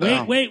 No, wait, wait,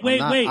 no. wait, wait, I'm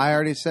not. wait. I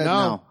already said No.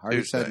 no. I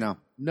already Tuesday. said no.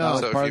 No,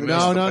 So if part you of the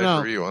miss deal. the No.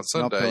 pay-per-view on Nope,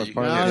 Sunday, that was you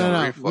part can of get the a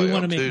deal. We replay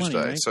wanna on make money,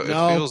 Tuesday. right? So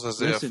No. it feels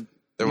as if Listen,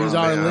 there would These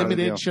have are been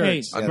limited deal.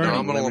 shirts. Hey, a Yeah, Bernie,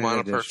 nominal amount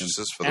of Limited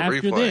purchases for the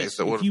After replays this,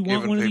 that if would you have want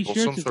given one of these people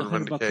some shirts, it's sort of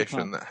 $100 a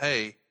indication pop. that,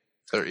 hey,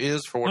 there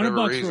is, for $100 whatever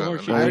for a reason, horse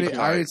an shirt. I already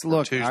appetite for look.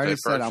 I Tuesday already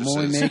said I'm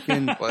only purchases.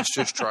 making. Let's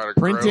just try to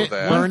Print grow it,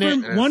 that. burn it.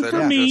 And One instead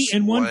for of me just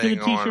and one for the laying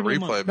on t-shirt of the replay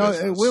month. No,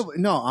 business, it will.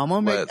 No, I'm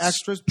gonna make let's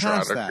extras try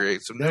past to that. create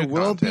some There new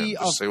will content be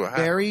to a see what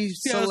very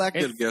happens. Yeah, select I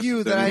guess few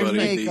if that I anybody-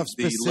 make the of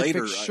specific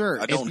later,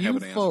 shirts. I don't If have you an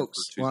answer folks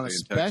for want a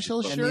Tuesday in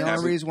special Texas, And the but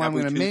only reason why I'm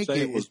Taboo going to make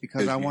Tuesday it was is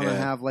because I you want to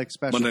had have like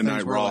special Monday things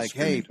Night where Raw like,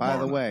 hey, streaming by the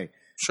tomorrow way,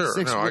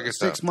 Sure, no, I get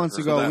 6 that. months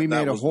So ago that- we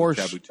that made a was the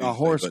Taboo Tuesday,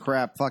 horse but,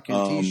 crap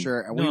fucking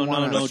T-shirt, and we No,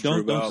 want no, to That's true don't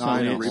about say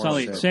I know, it. horse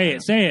Sully, shit. say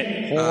it, say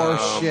it.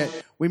 horse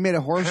shit. We made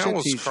a horse how shit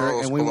was T-shirt,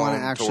 Carlos and we want to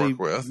Colon to actually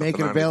work with make at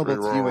it the available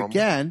 93 to you Royal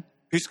again.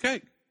 Piece of cake.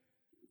 Here-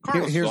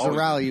 Carlos here's is the always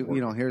rally. important.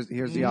 You know, here's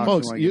the auction.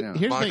 Folks, right now. here's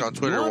the Mike thing. on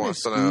Twitter You want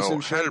wants to exclusive know,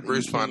 how shit did that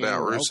Bruce you find can't out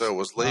anywhere Russo else?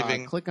 was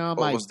leaving? Click on What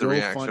my was the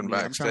reaction GoFundMe. I'm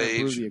trying to backstage?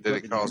 prove the Did it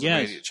equipment cause here. Yes.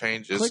 immediate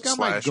changes Click on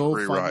my slash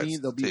GoFundMe.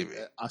 rewrites There'll to be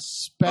TV? a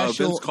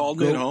special Vince called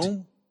me at goat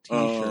home.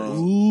 T-shirt.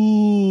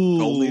 Ooh.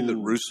 Told me that A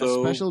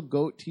Russo special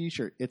goat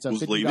T-shirt. It's a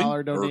was $50 leaving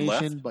or donation,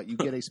 left. but you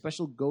get a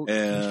special goat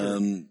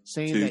T-shirt and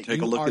saying to that take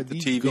you a look are at the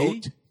the TV.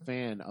 goat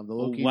fan of the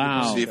Loki.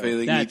 Wow. see if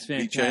anything That's needs to be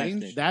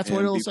fantastic. changed. That's and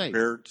what it'll be say.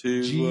 Prepared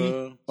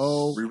to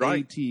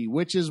rewrite. GOAT,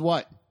 which is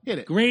what? Hit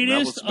it.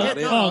 Greatest. That was about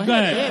it. Oh, hit go it,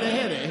 ahead.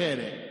 hit it, hit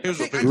it. Here's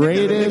what people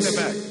Greatest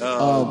Take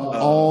of JR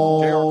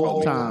all called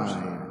me.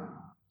 time.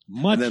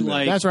 Much And then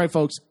like. That's right,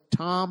 folks.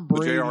 Tom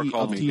Well, Brady JR called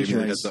of me, gave me a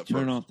T-shirts. heads up Turn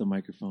first. off the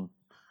microphone.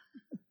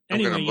 I'm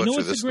Anyway, gonna you know butcher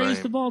what's the this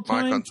greatest name. of all Mike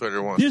time? on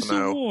Twitter wants This to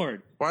know,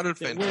 award why did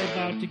that Finn we're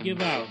about to give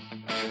out.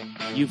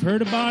 You've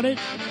heard about it.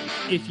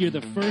 If you're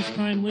the first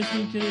time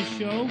listening to this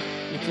show,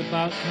 it's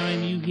about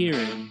time you hear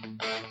it.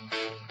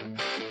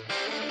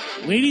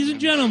 Ladies and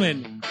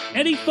gentlemen,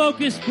 Eddie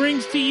Focus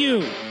brings to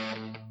you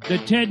the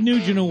Ted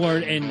Nugent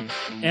Award. And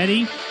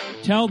Eddie,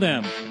 tell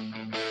them,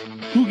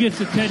 who gets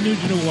the Ted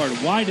Nugent Award?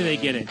 Why do they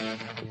get it?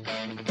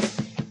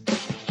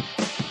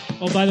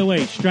 Oh, by the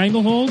way,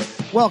 Stranglehold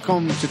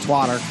Welcome to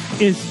Twatter.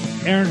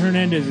 is Aaron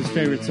Hernandez's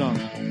favorite song.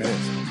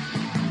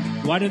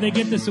 Why do they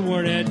get this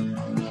award, Ed?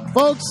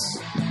 Folks,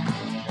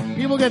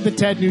 people get the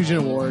Ted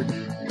Nugent Award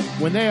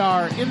when they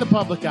are in the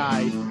public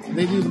eye.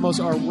 They do the most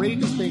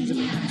outrageous things that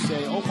make you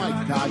say, oh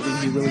my God, did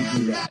he really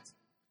do that?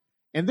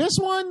 And this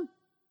one,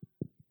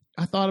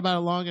 I thought about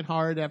it long and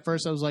hard. At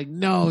first, I was like,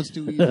 no, it's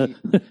too easy.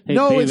 Hey,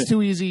 No, Babeth. it's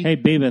too easy. Hey,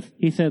 Babeth,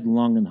 he said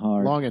long and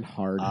hard. Long and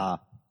hard.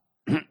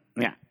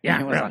 Yeah,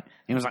 really.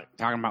 he was like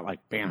talking about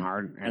like being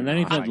hard, And then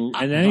he said,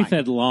 like,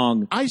 said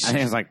long. I and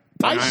he was like,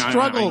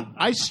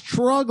 I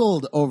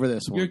struggled over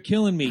this one. You're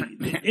killing me.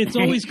 It's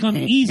always come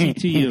easy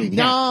to you.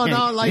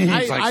 No, like He's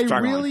like I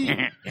struggling.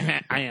 really,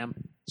 I am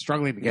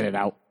struggling to get it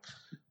out.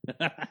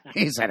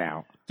 He said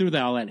out. Through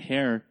all that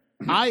hair.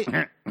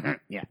 I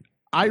Yeah,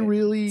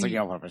 really. it's like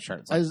yellow up his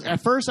shirt. It's like,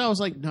 At first, I was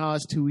like, no,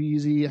 it's too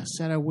easy. I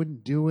said I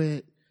wouldn't do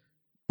it.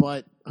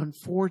 But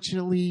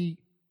unfortunately,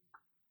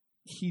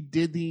 he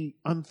did the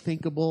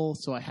unthinkable,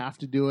 so I have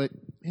to do it.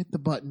 Hit the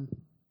button.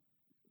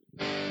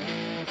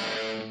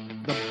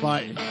 The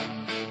button.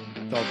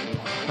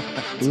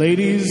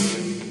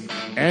 Ladies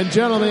and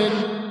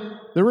gentlemen,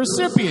 the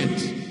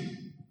recipient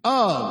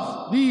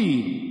of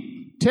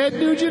the Ted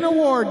Nugent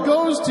Award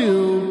goes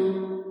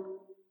to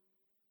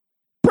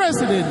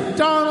President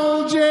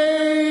Donald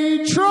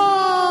J.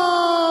 Trump.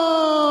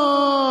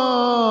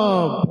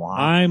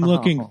 I'm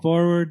looking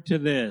forward to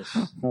this.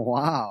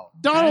 Wow.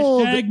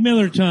 Donald Hashtag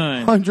Miller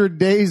time. 100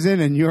 days in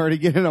and you already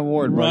get an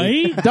award,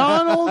 buddy. Right?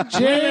 Donald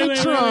J. Wait,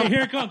 Trump.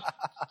 here it comes.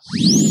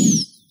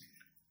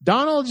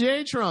 Donald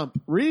J.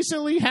 Trump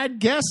recently had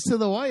guests to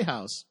the White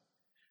House.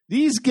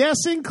 These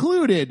guests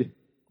included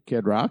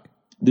Kid Rock,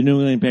 The New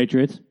England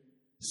Patriots.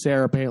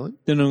 Sarah Palin.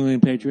 The New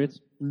England Patriots.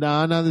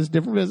 No, this is a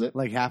different visit.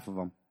 Like half of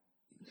them.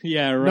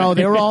 Yeah, right. No,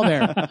 they were all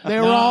there. They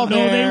were all No,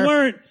 there. they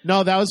weren't.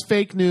 No, that was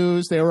fake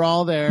news. They were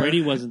all there.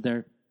 Brady wasn't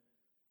there.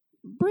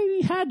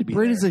 Brady had to be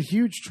Brady's there. a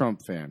huge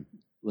Trump fan.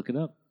 Look it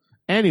up.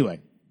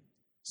 Anyway,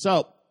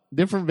 so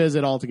different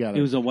visit altogether.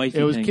 It was a wifey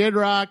It was thing. Kid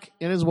Rock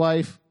and his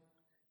wife,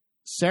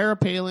 Sarah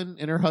Palin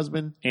and her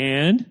husband,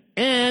 And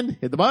and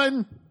hit the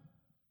button.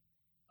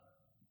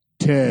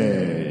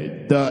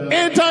 Ted, the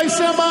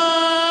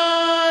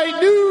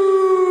anti-Semite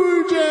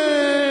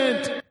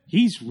Nugent.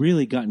 he's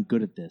really gotten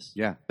good at this.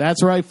 Yeah.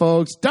 That's right,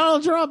 folks.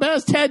 Donald Trump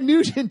has Ted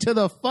Nugent to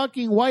the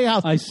fucking White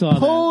House. I saw that.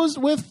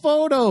 Posed with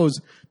photos,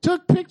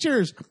 took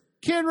pictures.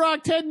 Kid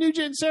Rock, Ted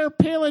Nugent, and Sarah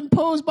Palin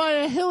posed by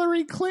a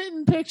Hillary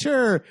Clinton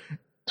picture.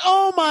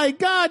 Oh my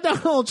God,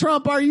 Donald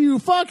Trump, are you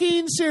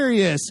fucking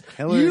serious?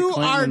 Hillary You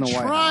Clinton are in the White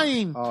House.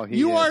 trying. Oh, he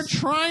you is. are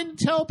trying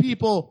to tell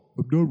people,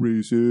 I'm not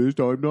racist,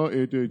 I'm not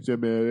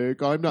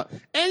anti-Semitic, I'm not.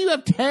 And you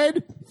have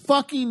Ted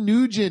fucking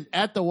Nugent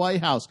at the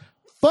White House.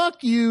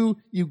 Fuck you.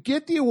 You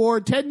get the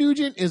award. Ted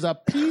Nugent is a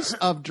piece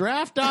of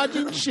draft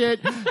dodging shit.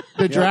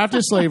 The draft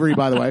is slavery,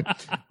 by the way.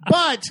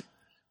 But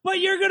But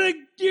you're gonna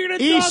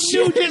he dog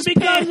shit Nugent his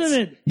because pants. of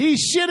it. He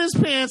shit his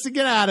pants to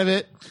get out of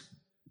it.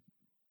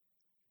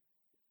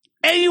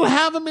 And you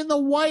have him in the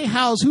White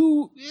House,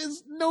 who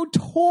is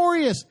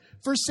notorious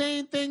for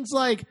saying things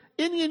like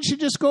Indians should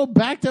just go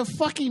back to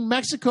fucking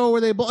Mexico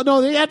where they belong. No,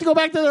 they have to go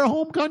back to their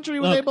home country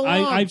where they Look,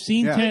 belong. I've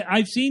seen Yeah.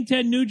 I've seen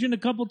Ted Nugent a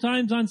couple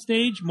times on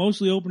stage,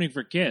 mostly opening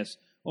for Kiss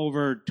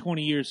over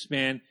 20 years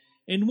span.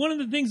 And one of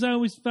the things I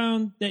always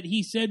found that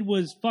he said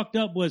was fucked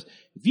up was,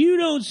 if you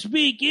don't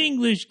speak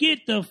English,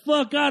 get the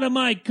fuck out of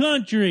my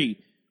country.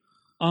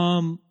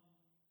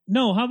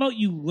 No, how about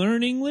you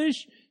learn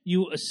English?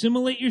 You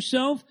assimilate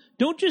yourself.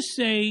 Don't just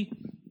say,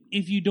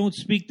 if you don't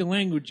speak the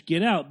language,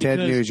 get out. Ted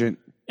Because- Nugent,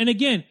 And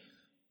again,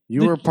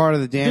 you the- were part of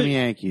the damn the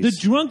Yankees. the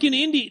drunken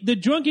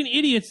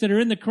idiots that are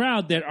in the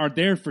crowd that are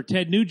there for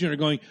Ted Nugent are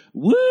going,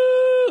 woo!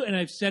 And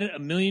I've said it a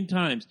million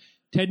times.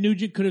 Ted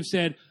Nugent could have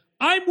said,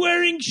 I'm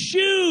wearing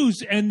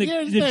shoes. And the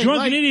Here's the thing,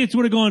 drunken like- idiots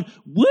would have gone,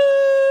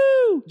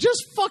 woo!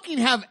 Just fucking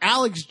have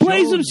Alex Play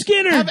Jones. some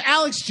Skinner. Have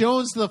Alex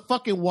Jones to the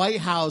fucking White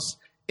House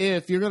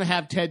if you're going to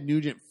have Ted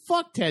Nugent.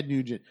 Fuck Ted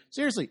Nugent.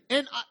 Seriously.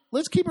 And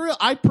let's keep it real.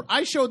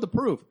 I showed the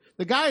proof.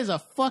 The guy is a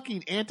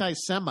fucking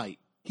anti-Semite.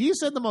 He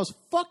said the most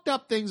fucked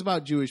up things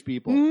about Jewish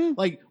people. Mm-hmm.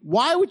 Like,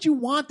 why would you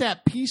want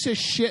that piece of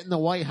shit in the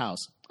White House?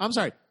 I'm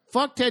sorry.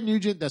 Fuck Ted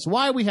Nugent. That's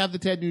why we have the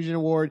Ted Nugent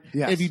Award.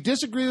 Yes. If you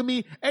disagree with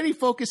me, Eddie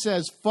Focus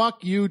says,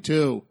 fuck you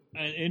too.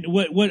 And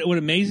what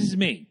amazes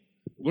me,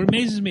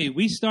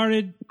 we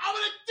started, I'm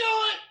going to do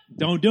it!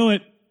 don't do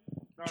it.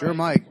 Sure,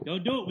 Mike.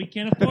 Don't do it. We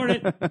can't afford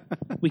it.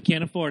 We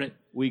can't afford it.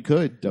 We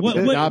could.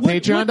 Patreon.com.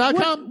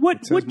 Patreon.com.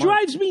 What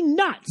drives me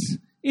nuts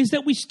is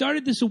that we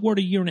started this award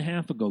a year and a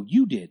half ago.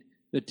 You did.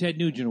 The Ted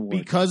Nugent Award.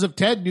 Because of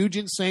Ted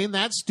Nugent saying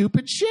that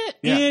stupid shit.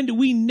 Yeah. And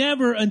we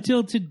never,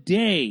 until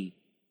today,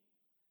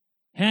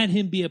 had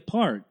him be a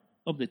part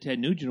of the Ted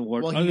Nugent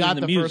Award. Well, other he got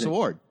than the music. first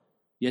award.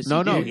 Yes, No,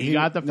 he no, did. he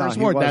got the first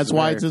he award. was That's the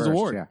why very it's his first,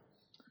 award. Yeah.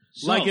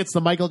 So- Like it's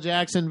the Michael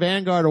Jackson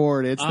Vanguard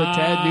Award. It's the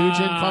Ted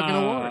Nugent fucking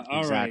award. All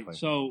Exactly. right.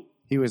 So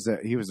He was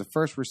the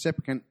first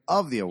recipient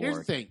of the award. Here's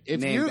the thing: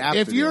 named after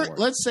if the you're, award.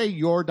 let's say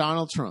you're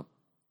Donald Trump,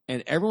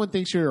 and everyone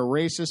thinks you're a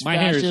racist, My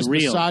hair is fascist,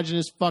 real.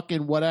 misogynist,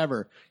 fucking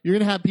whatever, you're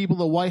gonna have people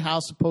the White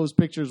House to pose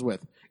pictures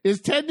with.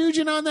 Is Ted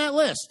Nugent on that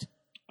list?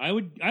 I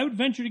would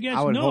venture to guess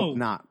I would no. hope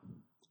not.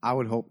 I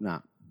would hope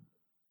not.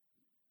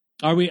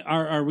 Are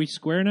we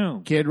square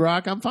now? Kid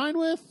Rock, I'm fine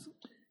with.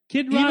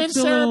 Kid Even Rock's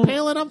a Sarah little-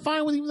 Palin, I'm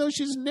fine with, even though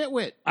she's a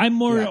nitwit. I'm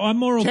more Ted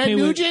okay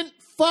with Nugent,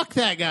 fuck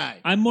that guy.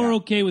 I'm more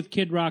okay with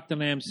Kid Rock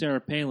than I am Sarah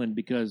Palin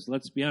because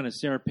let's be honest,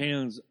 Sarah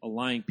Palin's a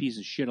lying piece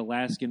of shit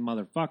Alaskan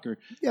motherfucker.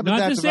 Yeah, but Not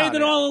to that's say about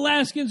that it. all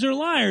Alaskans are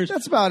liars.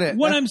 That's about it.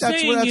 What That- I'm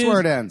that's saying that's is where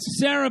it ends.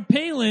 Sarah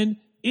Palin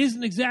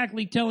isn't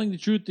exactly telling the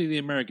truth to the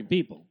American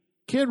people.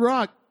 Kid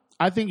Rock,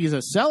 I think he's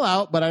a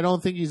sellout, but I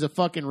don't think he's a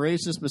fucking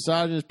racist,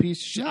 misogynist piece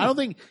of shit. I don't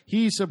think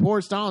he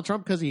supports Donald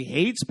Trump because he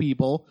hates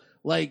people.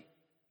 Like,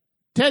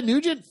 Ted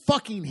Nugent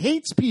fucking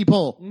hates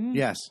people.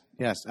 Yes,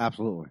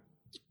 absolutely.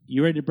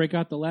 You ready to break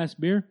out the last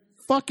beer?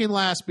 Fucking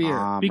last beer.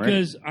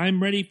 Because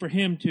I'm ready for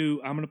him to.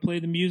 I'm going to play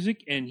the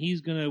music, and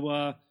he's going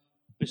to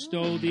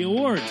bestow the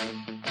award.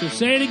 So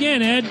say it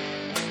again, Ed.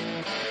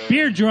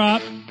 Beer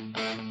drop.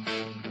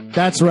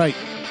 That's right.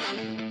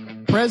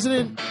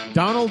 President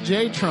Donald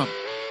J. Trump,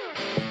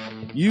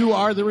 you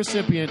are the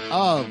recipient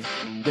of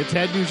the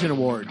Ted Nugent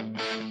Award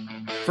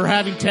for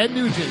having Ted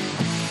Nugent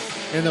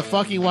in the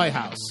fucking White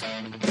House.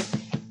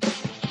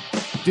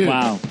 Dude,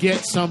 Wow.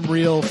 get some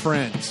real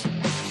friends.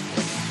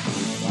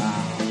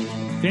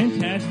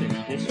 Fantastic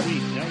this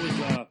week. That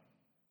was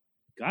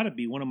got to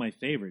be one of my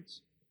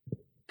favorites.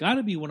 Got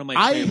to be one of my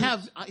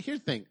favorites. Here's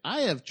the thing.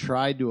 I have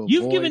tried to avoid.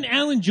 You've given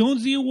Alan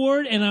Jones the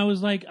award, and I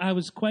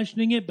was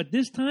questioning it, but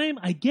this time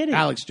I get it.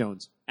 Alex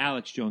Jones.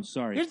 Alex Jones,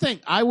 sorry. Here's the thing.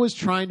 I was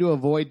trying to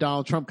avoid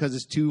Donald Trump because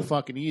it's too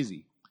fucking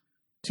easy.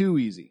 Too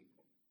easy.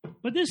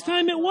 But this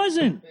time it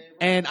wasn't.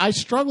 And I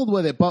struggled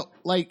with it. But,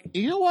 like,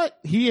 you know what?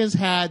 He has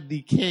had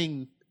the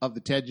king of the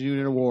Ted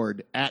Nugent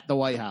Award at the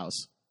White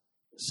House.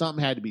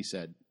 Something had to be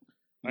said.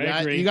 I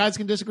agree. You guys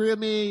can disagree with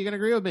me. You can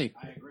agree with me.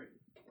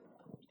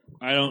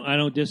 I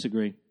don't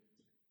disagree.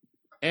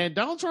 And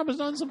Donald Trump has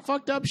done some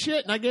fucked up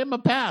shit, and I gave him a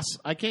pass.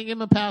 I can't give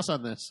him a pass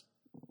on this.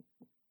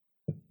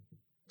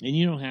 And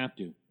you don't have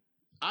to.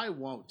 I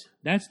won't.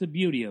 That's the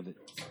beauty of it.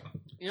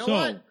 You know So-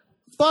 what?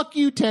 Fuck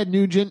you, Ted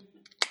Nugent.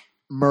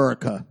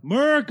 America.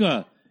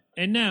 America.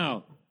 And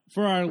now,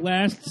 for our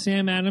last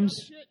Sam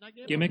Adams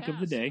gimmick of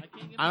the day.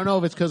 I don't know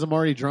if it's because I'm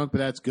already drunk, but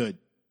that's good.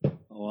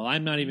 Well,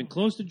 I'm not even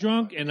close to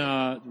drunk, and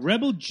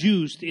Rebel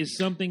Juiced is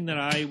something that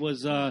I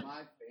was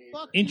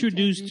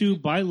introduced to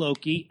by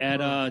Loki at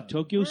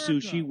Tokyo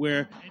Sushi,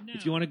 where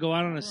if you want to go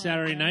out on a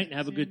Saturday night and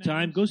have a good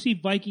time, go see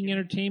Viking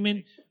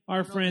Entertainment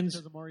our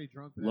friends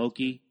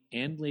Loki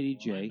and Lady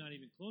J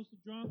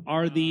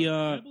are the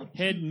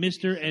head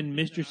Mr. and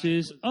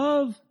mistresses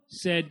of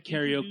said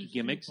karaoke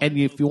gimmicks. And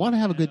if you want to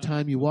have a good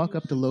time, you walk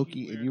up to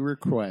Loki and you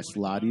request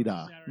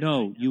la-di-da.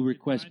 No, you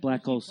request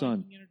Black Hole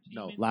Sun.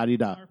 No,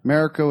 la-di-da.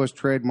 America was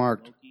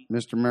trademarked.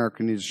 Mr.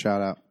 America needs a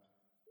shout out.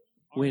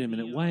 Wait a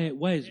minute. Why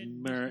is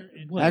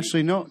what?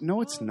 Actually,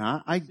 no, it's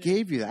not. I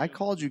gave you that. I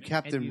called you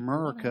Captain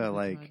America.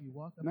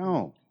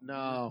 No.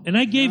 And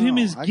I gave him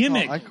his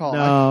gimmick.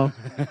 No.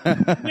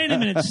 Wait a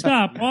minute.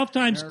 Stop. Off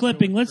time's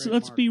clipping.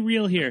 Let's be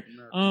real here.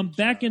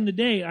 Back in the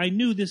day, I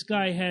knew this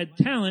guy had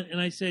talent, and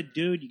I said,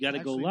 dude, you got to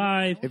go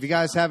live. If you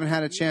guys haven't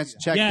had a chance to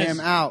check him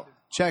out,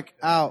 check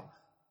out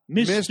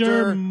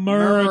Mr.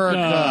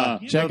 America.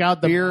 Check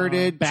out the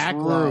bearded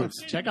backlogs.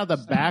 truth. Check out the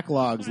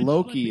backlogs.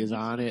 Loki is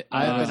on it.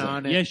 I've been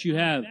on it. Yes, you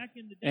have.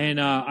 And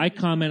I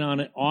comment on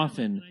it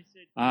often.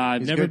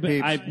 I've He's never good, been.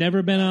 peeps. I've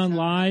never been on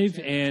live,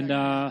 and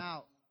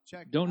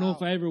don't know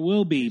if I ever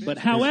will be. But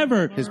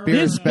however, His beard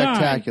is this guy,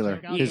 spectacular.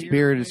 His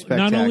beard is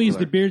spectacular. not only is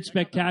the beard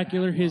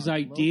spectacular, his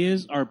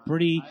ideas are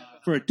pretty.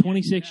 For a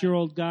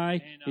 26-year-old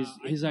guy,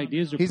 his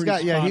ideas are He's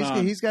pretty got spot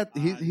on. he's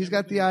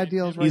got the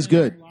ideals right. He's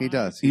good. He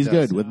does. He's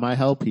does. good. With my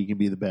help, he can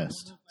be the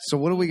best. So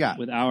what do we got?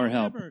 With our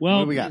help. What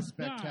Well, do we got?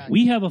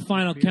 we have a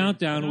final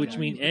countdown, which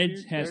means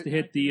Ed has to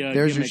hit the.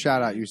 There's your gimmick.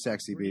 shout out, you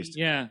sexy beast.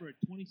 Yeah.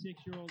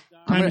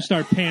 Time to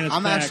start paying us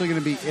I'm back. actually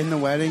going to be in the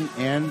wedding,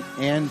 and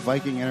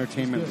Viking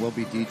Entertainment will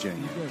be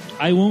DJing.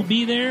 I won't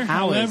be there.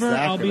 How is However, that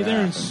I'll be gonna there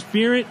in happen?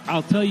 spirit.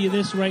 I'll tell you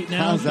this right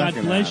now. How's that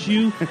God gonna bless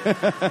you.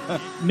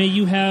 May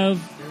you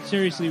have,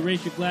 seriously,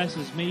 raise your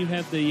glasses. May you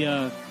have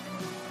the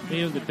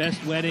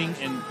best wedding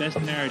and best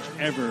marriage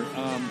ever.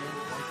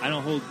 I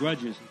don't hold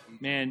grudges.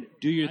 Man,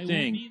 do your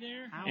thing.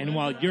 And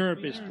while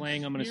Europe is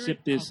playing, I'm going to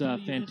sip this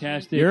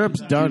fantastic.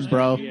 Europe's done,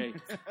 bro. May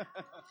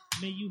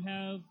you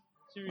have.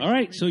 All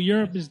right, so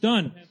Europe is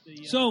done.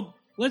 So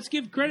let's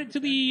give credit to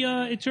the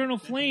Eternal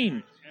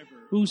Flame,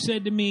 who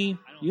said to me,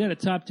 "You got a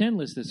top 10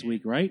 list this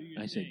week, right?"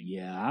 I said,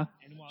 "Yeah."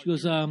 She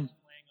goes,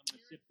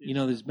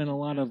 there's been a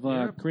lot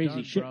of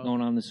crazy shit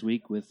going on this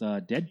week with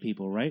dead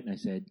people, right? And I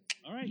said,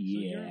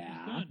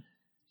 "Yeah."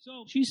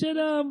 She said,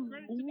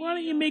 "Why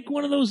don't you make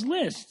one of those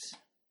lists?"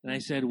 And I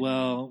said,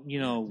 "Well,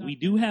 we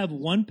do have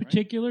one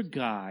particular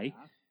guy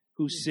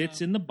who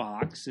sits in the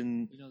box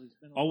and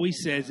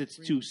always says it's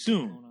too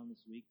soon."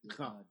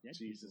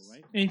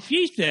 And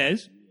she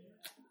says,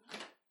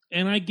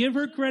 and I give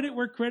her credit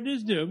where credit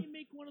is due.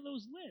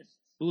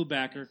 Blue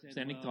backer,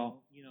 standing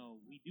tall.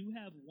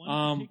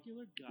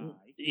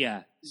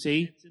 Yeah,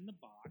 see?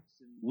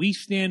 We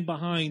stand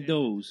behind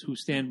those who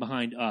stand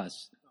behind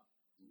us.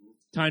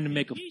 Time to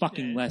make a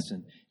fucking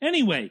lesson.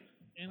 Anyway,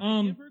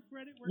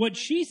 what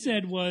she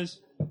said was,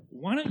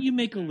 why don't you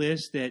make a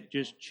list that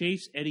just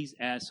chase Eddie's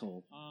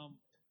asshole?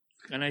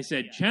 And I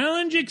said,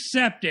 challenge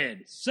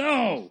accepted.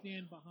 So,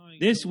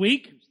 this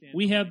week,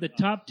 we have the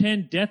top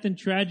 10 death and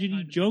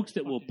tragedy jokes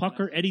that will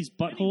pucker Eddie's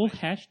butthole.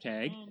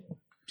 Hashtag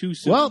too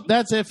soon. Well,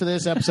 that's it for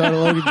this episode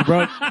of Logan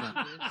Jabroke.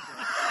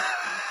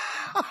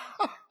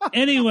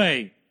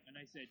 Anyway,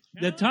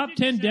 the top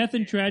 10 death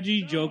and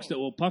tragedy jokes that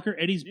will pucker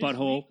Eddie's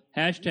butthole.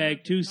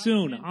 Hashtag too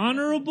soon.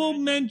 Honorable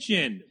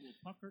mention.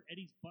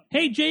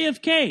 Hey,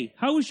 JFK,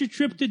 how was your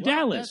trip to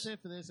Dallas?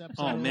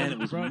 Oh, man, it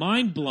was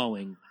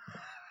mind-blowing.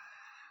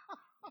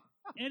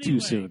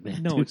 Too soon,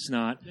 man. No, it's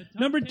not.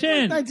 Number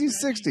 10.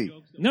 1960.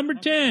 Number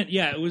 10.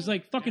 Yeah, it was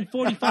like fucking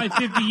 45,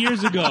 50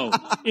 years ago.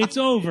 It's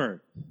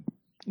over.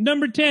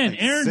 Number 10.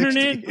 Aaron 60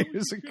 Hernandez.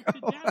 years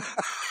ago.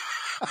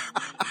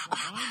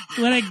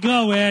 Let it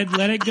go, Ed.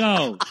 Let it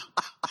go.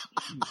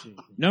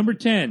 Number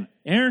 10.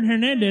 Aaron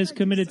Hernandez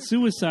committed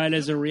suicide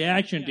as a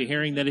reaction to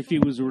hearing that if he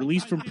was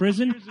released from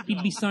prison,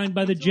 he'd be signed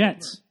by the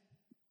Jets.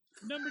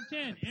 Number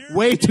 10.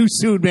 Way too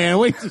soon, man.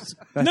 Way too soon.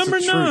 That's Number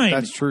the truth. 9.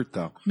 That's truth,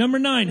 though. Number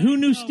 9. Who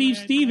knew Steve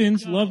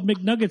Stevens loved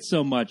McNuggets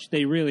so much?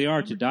 They really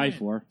are to die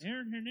for.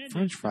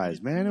 French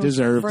fries, man. It was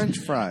Deserved. French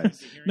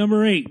fries.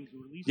 Number 8.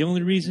 The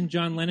only reason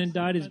John Lennon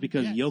died is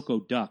because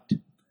Yoko ducked.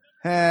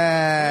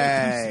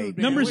 Hey.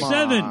 Number come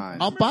 7. on.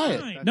 I'll buy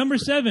it. Number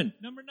 7.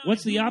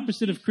 What's the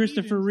opposite of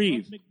Christopher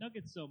Reeve?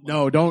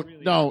 No,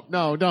 don't.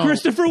 No.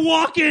 Christopher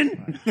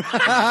Walken!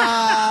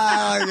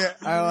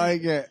 I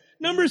like it.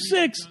 Number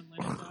 6.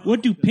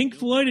 What do Pink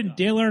Floyd and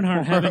Dale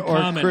Earnhardt have in Or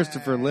common?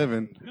 Christopher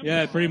Living.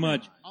 Yeah, pretty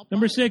much.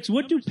 Number 6.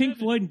 What do Pink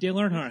Floyd and Dale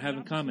Earnhardt have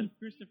in common?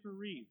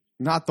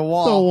 Not the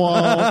wall. The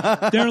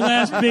wall. Their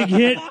last big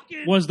hit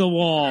was The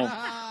Wall.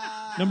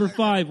 Number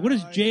 5. What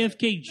does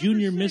JFK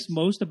Jr. miss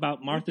most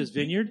about Martha's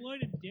Vineyard?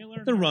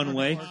 The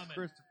runway.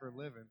 Christopher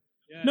Living.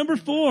 Number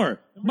 4.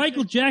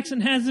 Michael Jackson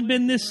hasn't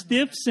been this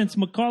stiff since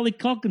Macaulay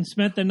Culkin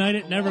spent the night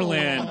at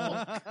Neverland.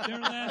 Their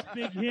last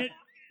big hit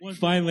was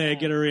Finally, I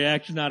get a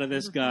reaction out of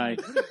this guy.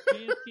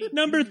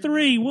 Number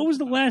 3. What was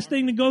the last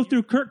thing to go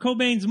through Kurt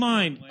Cobain's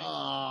mind?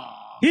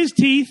 His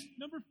teeth.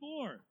 Number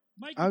 4.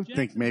 I would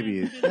think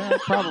maybe,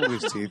 probably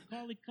Steve.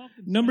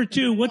 Number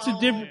 2. What's the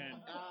difference?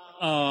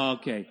 Oh,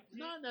 okay.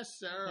 Not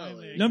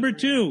necessarily. Number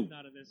 2.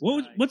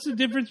 What's the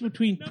difference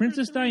between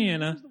Princess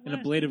Diana and a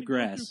blade of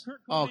grass?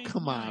 Oh,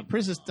 come on.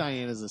 Princess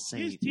Diana's a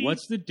saint.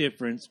 What's the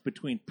difference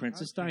between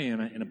Princess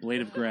Diana and a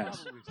blade of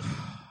grass?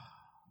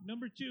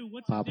 Number 2,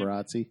 what's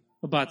Paparazzi.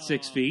 About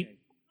 6 feet.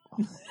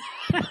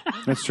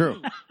 That's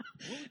true.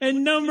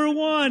 And number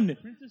 1,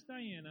 Princess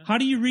Diana? how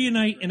do you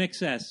reunite an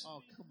excess?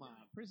 Oh, come on.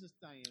 Princess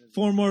Diana's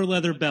 4 more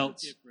leather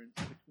belts.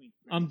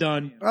 I'm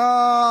done.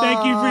 Oh,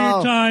 Thank you for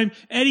your time.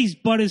 Eddie's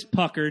butt is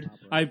puckered.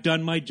 I've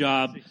done my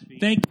job.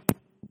 Thank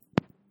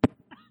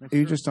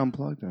You just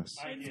unplugged us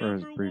for a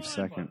brief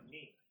second.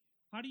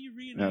 How do you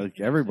reunite? Yeah, like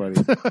everybody.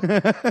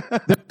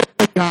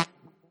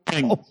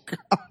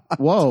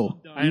 Whoa.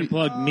 I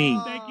unplugged me.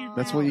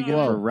 That's what you get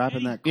for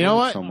wrapping that You know cord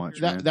what? so much,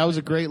 man. That was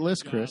a great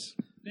list, Chris.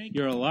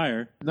 You're a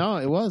liar. No,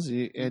 it was.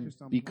 And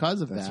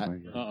because of That's that, my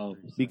guy. Uh-oh.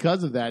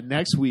 because of that,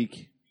 next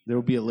week there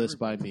will be a list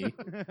by me.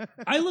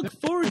 I look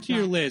forward to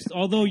your list,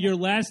 although your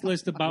last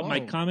list about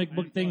my comic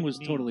book thing was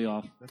totally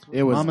off.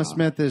 It was Mama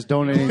Smith is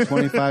donating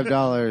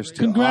 $25 to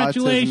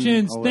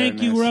Congratulations. autism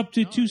Thank you. awareness. We're up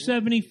to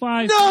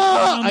 $275. No,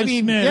 I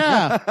mean, Smith.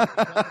 yeah.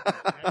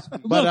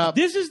 Look, But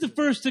this is the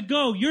first to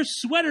go. Your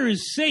sweater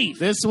is safe.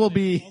 this will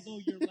be.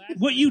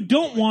 What you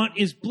don't want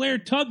is Blair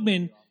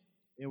Tugman.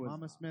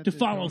 Mama Smith to is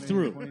follow donating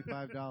through.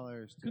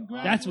 $25 to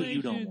That's what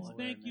you don't Congratulations. want.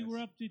 Thank you. We're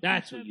up to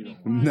That's what you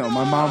don't want. No,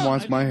 my mom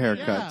wants my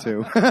haircut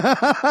too.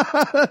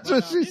 That's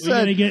what she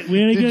said.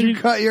 Did you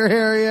cut your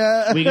hair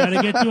yet? We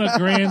gotta get to a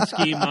grand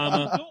scheme,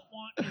 Mama.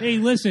 Hey,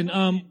 listen.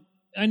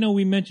 I know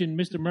we mentioned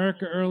Mr.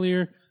 America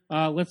earlier.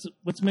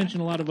 Let's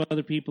mention a lot of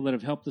other people that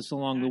have helped us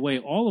along the way.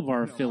 All of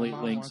our affiliate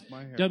links: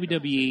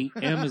 WWE,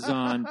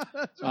 Amazon,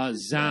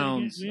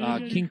 Zounds,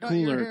 King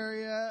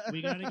Cooler,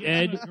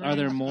 Ed. Are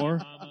there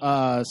more?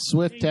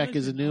 Swift Tech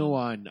is a new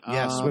one.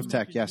 Yes, Swift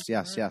Tech. Yes.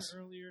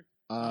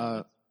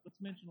 I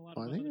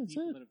think that's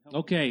it.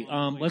 Okay.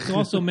 Let's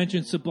also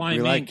mention Sublime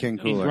We like Inc. King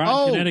in Cooler. Groton,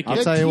 Oh, Connecticut. I'll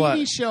the tell you TV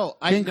what. show.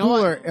 King know what?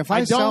 Cooler, if I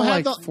don't sell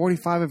have like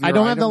 45 of your I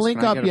don't have the items, link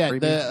can I up get a yet. freebie?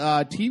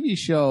 The TV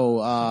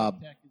show.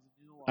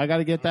 I got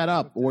to get that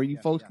up, or you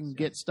folks can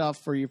get stuff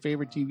for your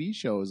favorite TV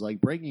shows like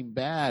Breaking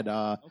Bad.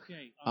 Oh,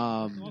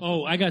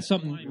 I got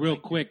something real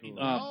quick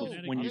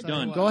when you're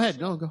done. Go ahead.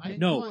 No, go ahead.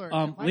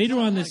 No, later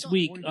on this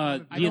week,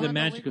 via the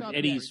magic of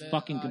Eddie's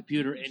fucking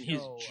computer and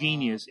his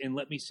genius, and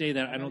let me say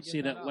that, I don't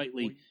say that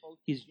lightly,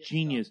 his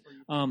genius.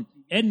 Ed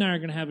and I are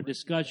going to have a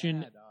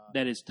discussion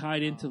that is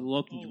tied into the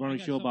Local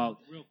Jabroni Show about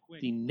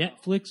the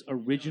Netflix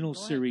original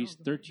series,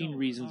 13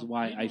 Reasons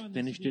Why. I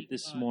finished it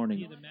this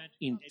morning.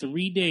 In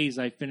 3 days,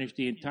 I finished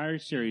the entire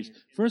series.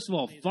 First of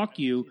all, fuck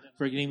you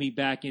for getting me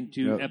back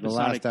into The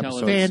episodic last episode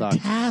television. sucked.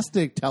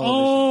 Fantastic television.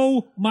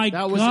 Oh, my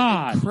that was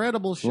God. an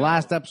incredible show. The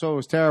last episode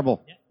was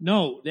terrible.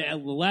 No, the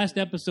last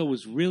episode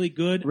was really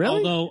good. Really?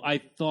 Although I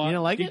thought, You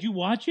didn't like did it? you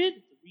watch it?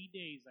 3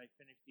 days I finished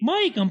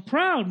Mike, I'm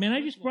proud, man.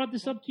 I just brought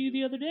this up to you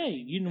the other day.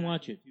 You didn't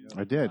watch it.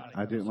 I did.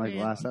 I didn't like the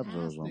last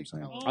episode, is what I'm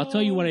saying. I'll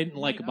tell you what I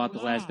didn't like about the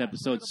last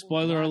episode.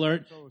 Spoiler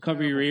alert.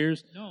 Cover your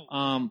ears.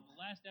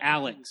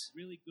 Alex.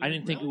 I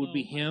didn't think it would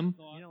be him.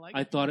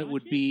 I thought it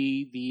would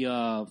be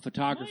the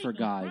photographer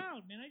guy.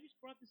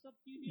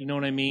 You know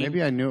what I mean?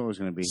 Maybe I knew it was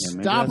going to be him.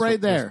 Maybe Stop that's what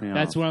right there. pissed me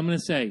That's off. what I'm going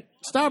to say.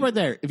 Stop right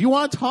there. If you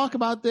want to talk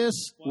about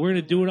this, We're going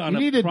to do it on you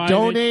a need to private...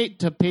 donate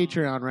to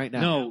Patreon right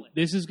now. No,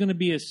 this is going to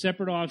be a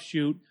separate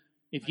offshoot.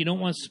 If you don't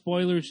want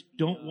spoilers,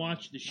 don't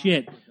watch the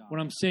shit. What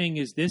I'm saying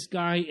is this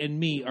guy and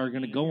me are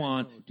going to go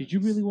on. Did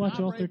you really watch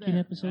all 13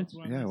 episodes?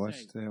 Yeah, I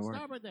watched it.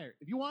 Stop right there.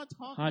 If you want to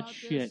talk Hot about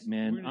shit, this,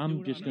 man.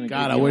 I'm just going to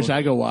God, I wish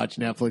I could watch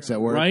Netflix at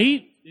work.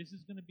 Right? This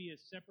is going to be a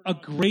separate. A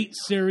great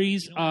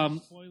series.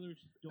 Spoilers.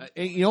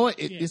 And you know what?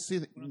 It's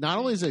not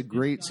only is it a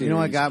great series, You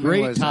know what got me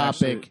great was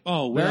topic, actually-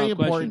 Oh, very without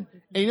important.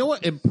 question. And you know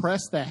what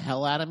impressed the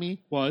hell out of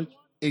me? What?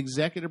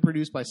 Executive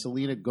produced by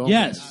Selena Gomez.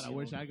 Yes. I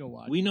wish I could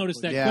watch. We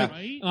noticed that Yeah.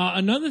 quick.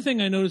 Another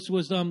thing I noticed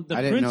was the I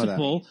didn't know that.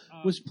 principal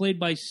was played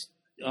by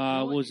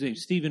what was his name?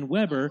 Steven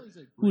Weber,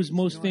 who is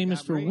most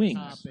famous for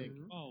Wings.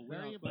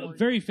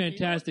 Very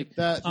fantastic.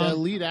 The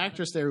lead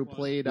actress there who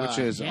played Which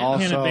is Hannah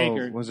also,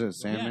 Baker. was it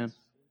Sandman?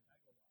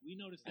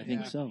 I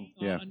think so.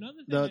 Yeah.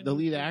 the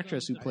lead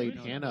actress who played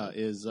Hannah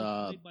is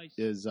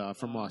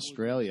from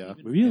Australia.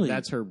 Really? And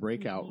that's her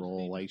breakout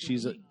role. Like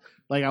she's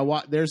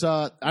there's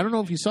a I don't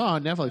know if you saw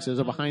on Netflix. There's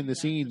a behind the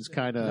scenes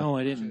kind of. No,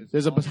 I didn't.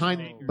 There's a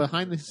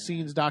behind the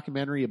scenes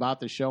documentary about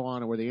the show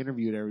on it where they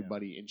interviewed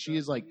everybody, and she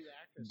is like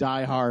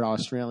diehard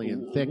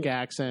Australian, thick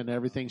accent, and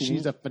everything.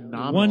 She's a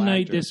phenomenal. One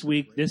night actress. this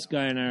week, this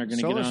guy and I are going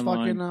to So get is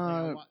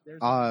online.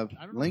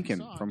 fucking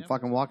Lincoln from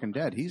fucking Walking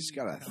Dead. He's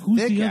got a Who's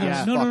thick the other-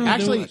 ass No, no, fucking no,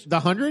 Actually, voice. the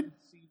 100.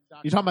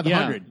 You're talking about the Yeah.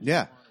 100.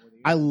 Yeah.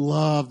 I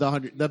love the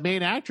 100. The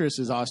main actress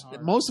is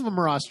most of them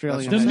are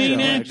Australian. The That's main what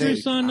I'm saying.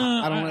 actress on.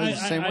 I don't know.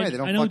 It's the same way. They I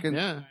don't know, fucking.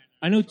 Yeah.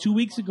 I know 2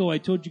 weeks ago I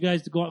told you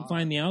guys to go out and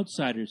find the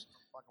outsiders.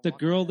 The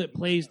girl that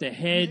plays the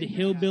head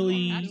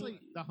hillbilly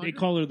they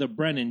call her the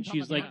Brennan.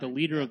 She's like the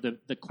leader of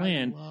the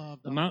clan,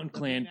 the Mountain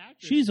Clan.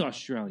 She's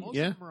Australian.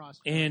 Yeah.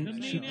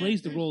 And she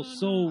plays the role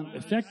so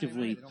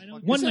effectively.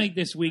 One night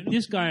this week,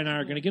 this guy and I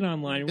are going to get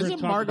online. And we're going Isn't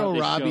to talk Margot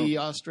about this Robbie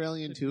show.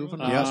 Australian too? If I'm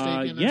not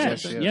mistaken. or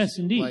Yes, something? yes,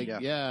 indeed.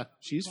 Like, yeah,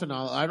 she's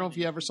phenomenal. I don't know if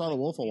you ever saw The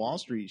Wolf of Wall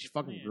Street. She's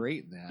fucking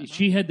great in that.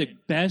 She had the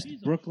best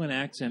Brooklyn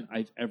accent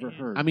I've ever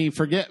heard. I mean,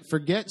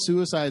 forget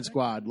Suicide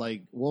Squad.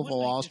 Like Wolf of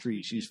Wall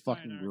Street, she's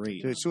fucking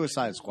great. Dude,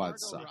 Suicide Squad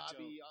sucks.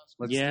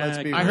 Let's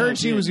be I real. heard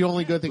she was the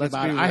only good thing Let's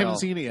about be it. I haven't real.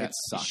 seen it yet. It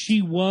sucks.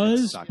 she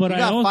was, Sucks. but You I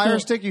got also Fire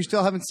Stick. You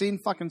still haven't seen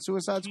fucking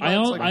Suicide Squad. I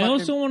It's like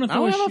also want to I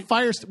throw don't a have a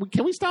fire stick.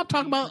 Can we stop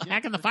talking about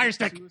hacking the fire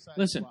stick?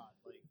 listen.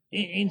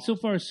 In so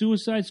far as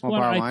Suicide Squad,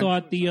 borrow I mine?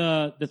 thought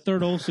the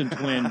third Olsen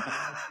twin.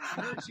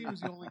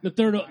 The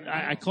third,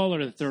 I call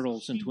her the third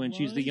Olsen twin.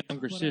 She's the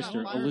younger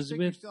sister,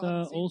 Elizabeth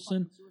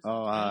Olsen,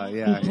 Oh, who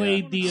yeah.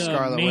 played the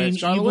Scarlet main Witch.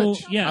 Scarlet evil.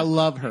 Witch. Yeah, I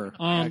love her.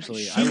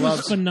 Actually, she I love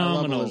was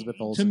phenomenal. I love Elizabeth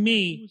To Olsen.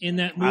 me, in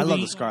that movie, I love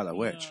the Scarlet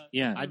Witch.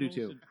 Yeah, I do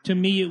too. to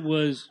me, it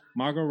was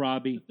Margot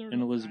Robbie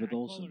and Elizabeth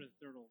Olsen.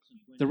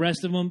 The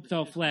rest of them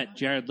fell flat.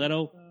 Jared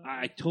Leto,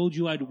 I told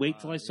you I'd wait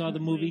till I saw the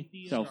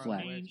movie. Fell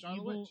flat.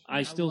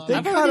 I still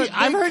think I've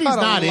heard he's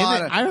not in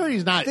it. I heard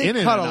he's not They in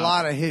it. cut a enough.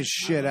 lot of his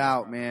shit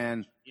out,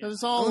 man. 'Cause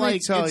it's all Let me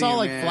like tell it's you, all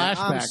like man,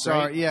 flashback. I'm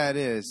sorry. Right? Yeah, it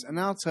is. And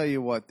I'll tell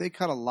you what, they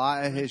cut a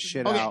lot of his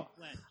shit Okay. out.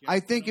 I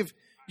think if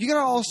you gotta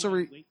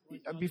also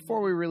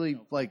before we really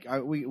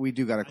we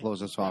do gotta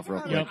close this off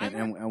real quick, Yep.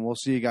 and we'll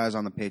see you guys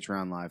on the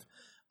Patreon live.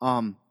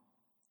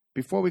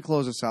 Before we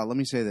close this out, let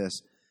me say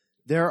this: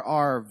 there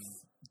are,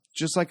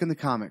 just like in the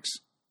comics,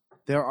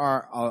 there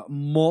are a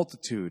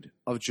multitude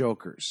of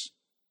Jokers,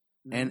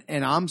 and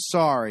I'm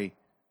sorry,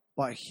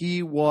 but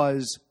he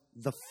was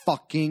the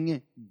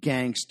fucking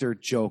gangster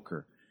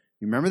Joker.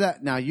 You remember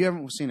that? Now you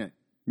haven't seen it.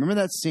 Remember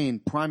that scene?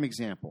 Prime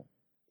example.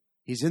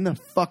 He's in the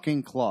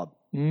fucking club,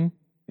 Mhm.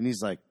 and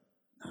he's like,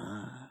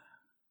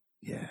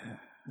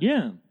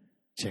 yeah.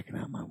 checking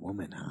out my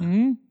woman, huh?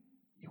 Mhm.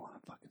 You want to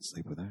fucking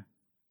sleep with her?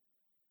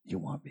 You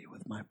want to be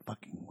with my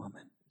fucking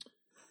woman?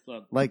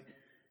 Look, Like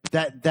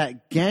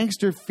that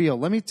gangster feel.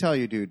 Let me tell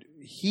you, dude.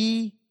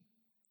 He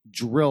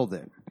drilled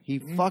it. He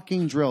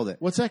fucking drilled it.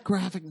 What's that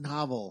graphic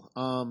novel?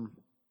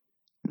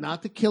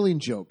 Not The Killing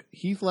Joke.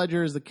 Heath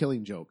Ledger is The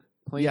Killing Joke.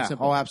 Plain and Yeah.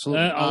 simple. Oh,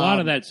 absolutely. a lot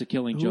of that's a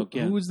killing joke.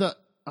 Yeah. Who's the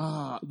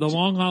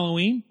Long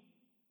Halloween?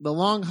 The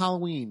Long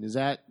Halloween? Is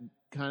that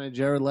kind of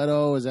Jared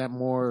Leto? Is that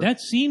more? That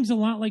seems a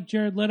lot like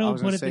Jared I Leto,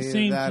 was but gonna at the say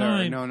same that or-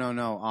 time,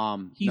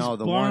 no. he's no,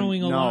 the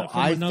borrowing one, a no, lot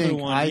from I another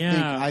think, one, I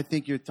yeah.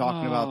 think you're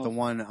talking about Oh. the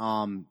one,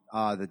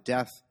 the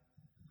death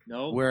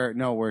no.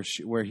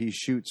 where he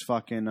shoots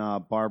fucking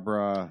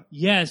Barbara.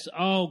 Yes.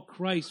 Oh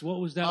Christ!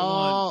 What was that one?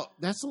 Oh,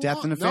 that's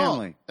Death in the no,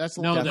 Family. That's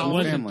No, Long Death that in the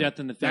wasn't Family. Death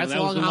in the Family. That's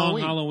That was Long the Long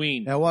Halloween.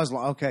 Halloween. That was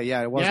okay.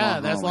 Yeah, it was. Yeah,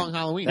 Long that's Halloween. Long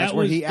Halloween. That's That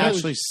where was- he that was-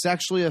 actually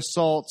sexually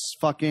assaults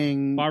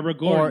fucking Barbara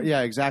Gordon.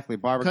 yeah, exactly.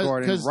 Barbara 'Cause-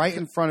 Gordon, 'cause- right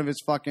in front of his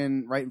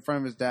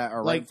dad,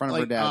 or right in front of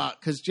her dad.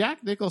 Because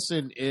Jack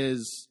Nicholson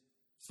is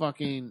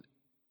fucking.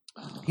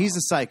 He's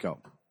a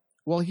psycho.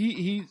 Well,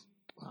 he.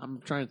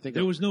 I'm trying to think.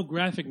 There was no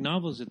graphic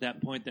novels at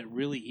that point that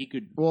really he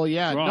could. Well,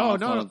 yeah, draw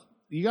no. off of.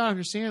 You gotta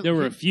understand. There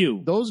were a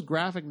few. Those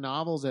graphic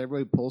novels that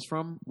everybody pulls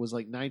from was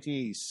like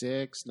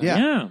 1986, Yeah.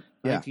 Yeah.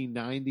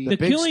 1990. The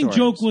big Killing stories.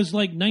 Joke was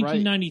like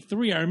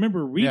 1993. I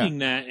remember reading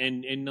that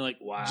and like,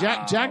 wow.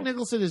 Jack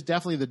Nicholson is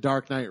definitely The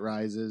Dark Knight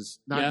Rises,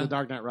 not Yeah. The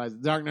Dark Knight Rises.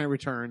 The Dark Knight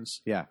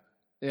Returns. Yeah.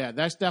 Yeah,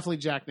 that's definitely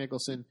Jack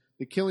Nicholson.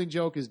 The Killing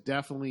Joke is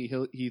definitely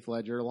Heath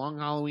Ledger. Long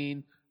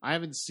Halloween. I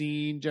haven't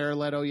seen Jared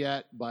Leto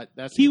yet, but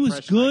that's the He was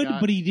impression I good,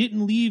 got. but he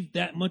didn't leave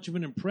that much of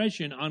an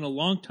impression on a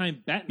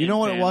longtime Batman. You know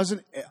what? fan. It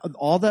wasn't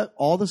all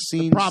the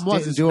scenes. the problem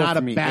was didn't it's do it not for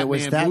a me. Batman It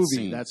was that movie.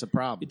 scene. That's a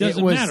problem. It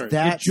doesn't it was matter.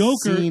 that The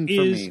Joker scene for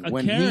is me. a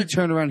When he character.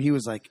 turned around, he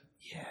was like,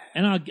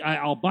 And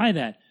I'll buy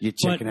that. "You're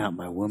But checking out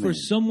my woman." For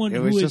someone it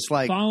who was has just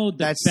like followed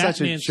the that's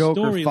Batman such a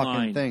Joker fucking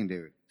storyline, thing,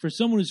 dude. for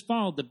someone who's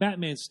followed the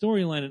Batman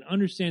storyline and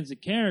understands the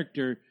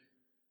character,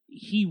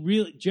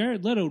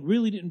 Jared Leto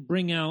really didn't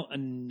bring out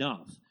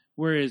enough.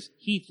 Whereas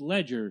Heath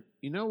Ledger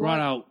You know brought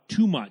what? out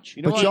too much.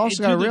 You know But what? you also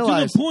To got to the-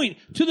 realize,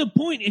 to the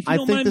point. If you I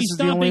don't think mind me this is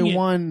the stopping only it,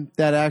 one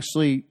that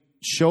actually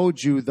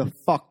showed you the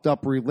fucked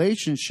up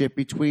relationship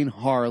between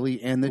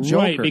Harley and the Joker.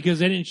 right? Because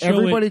they didn't show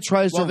Everybody it.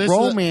 tries Well, to this is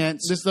the-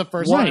 romance This is the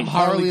first what time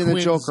Harley and the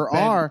Quinn's Joker been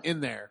are.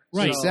 in there.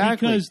 Right,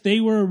 Exactly. because they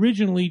were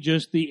originally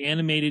just the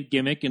animated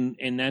gimmick, and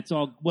that's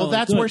all. Well, and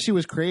that's good. where she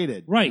was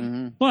created. right.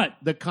 Mhm. But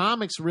The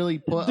comics really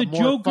put The a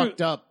more Joker-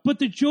 fucked up. but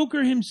the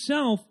Joker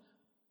himself,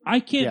 I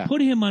can't Yeah.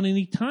 put him on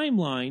any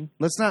timeline.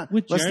 Let's not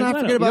With let's Jared not Leto.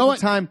 forget You about know the what?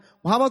 time.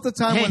 Well, how about the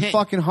time when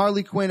fucking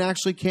Harley Quinn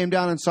actually came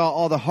down and saw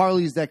all the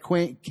Harleys that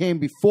came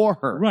before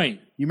her? Right.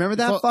 You remember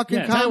that So, fucking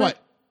yeah, Tell you comic? what,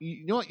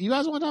 you know what? You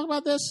guys want to talk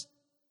about this?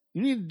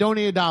 You need to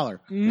donate $1.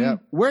 Yeah.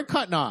 We're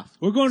cutting off,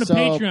 We're going to So-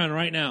 Patreon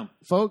right now.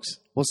 folks.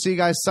 We'll see you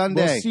guys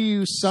Sunday. We'll see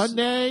you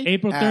Sunday.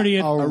 April At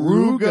 30th.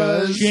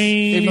 Aruga's.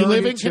 Shane. If you live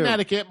in 32.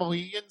 Connecticut,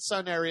 Mohegan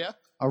Sun area.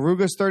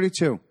 Aruga's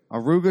 32.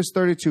 Arugas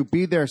 32.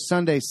 Be there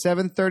Sunday,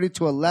 7:30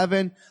 to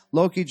 11.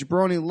 Loki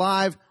Jabroni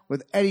live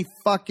with Eddie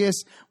Fuckus.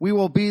 We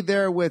will be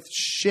there with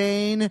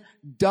Shane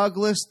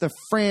Douglas, the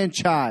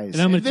franchise.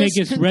 And I'm going to take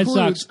This his Red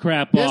concludes- Sox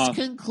crap This off.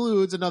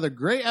 concludes another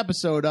great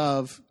episode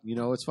of You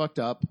Know It's Fucked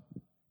Up.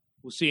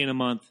 We'll see you in a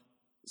month.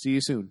 See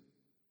you soon.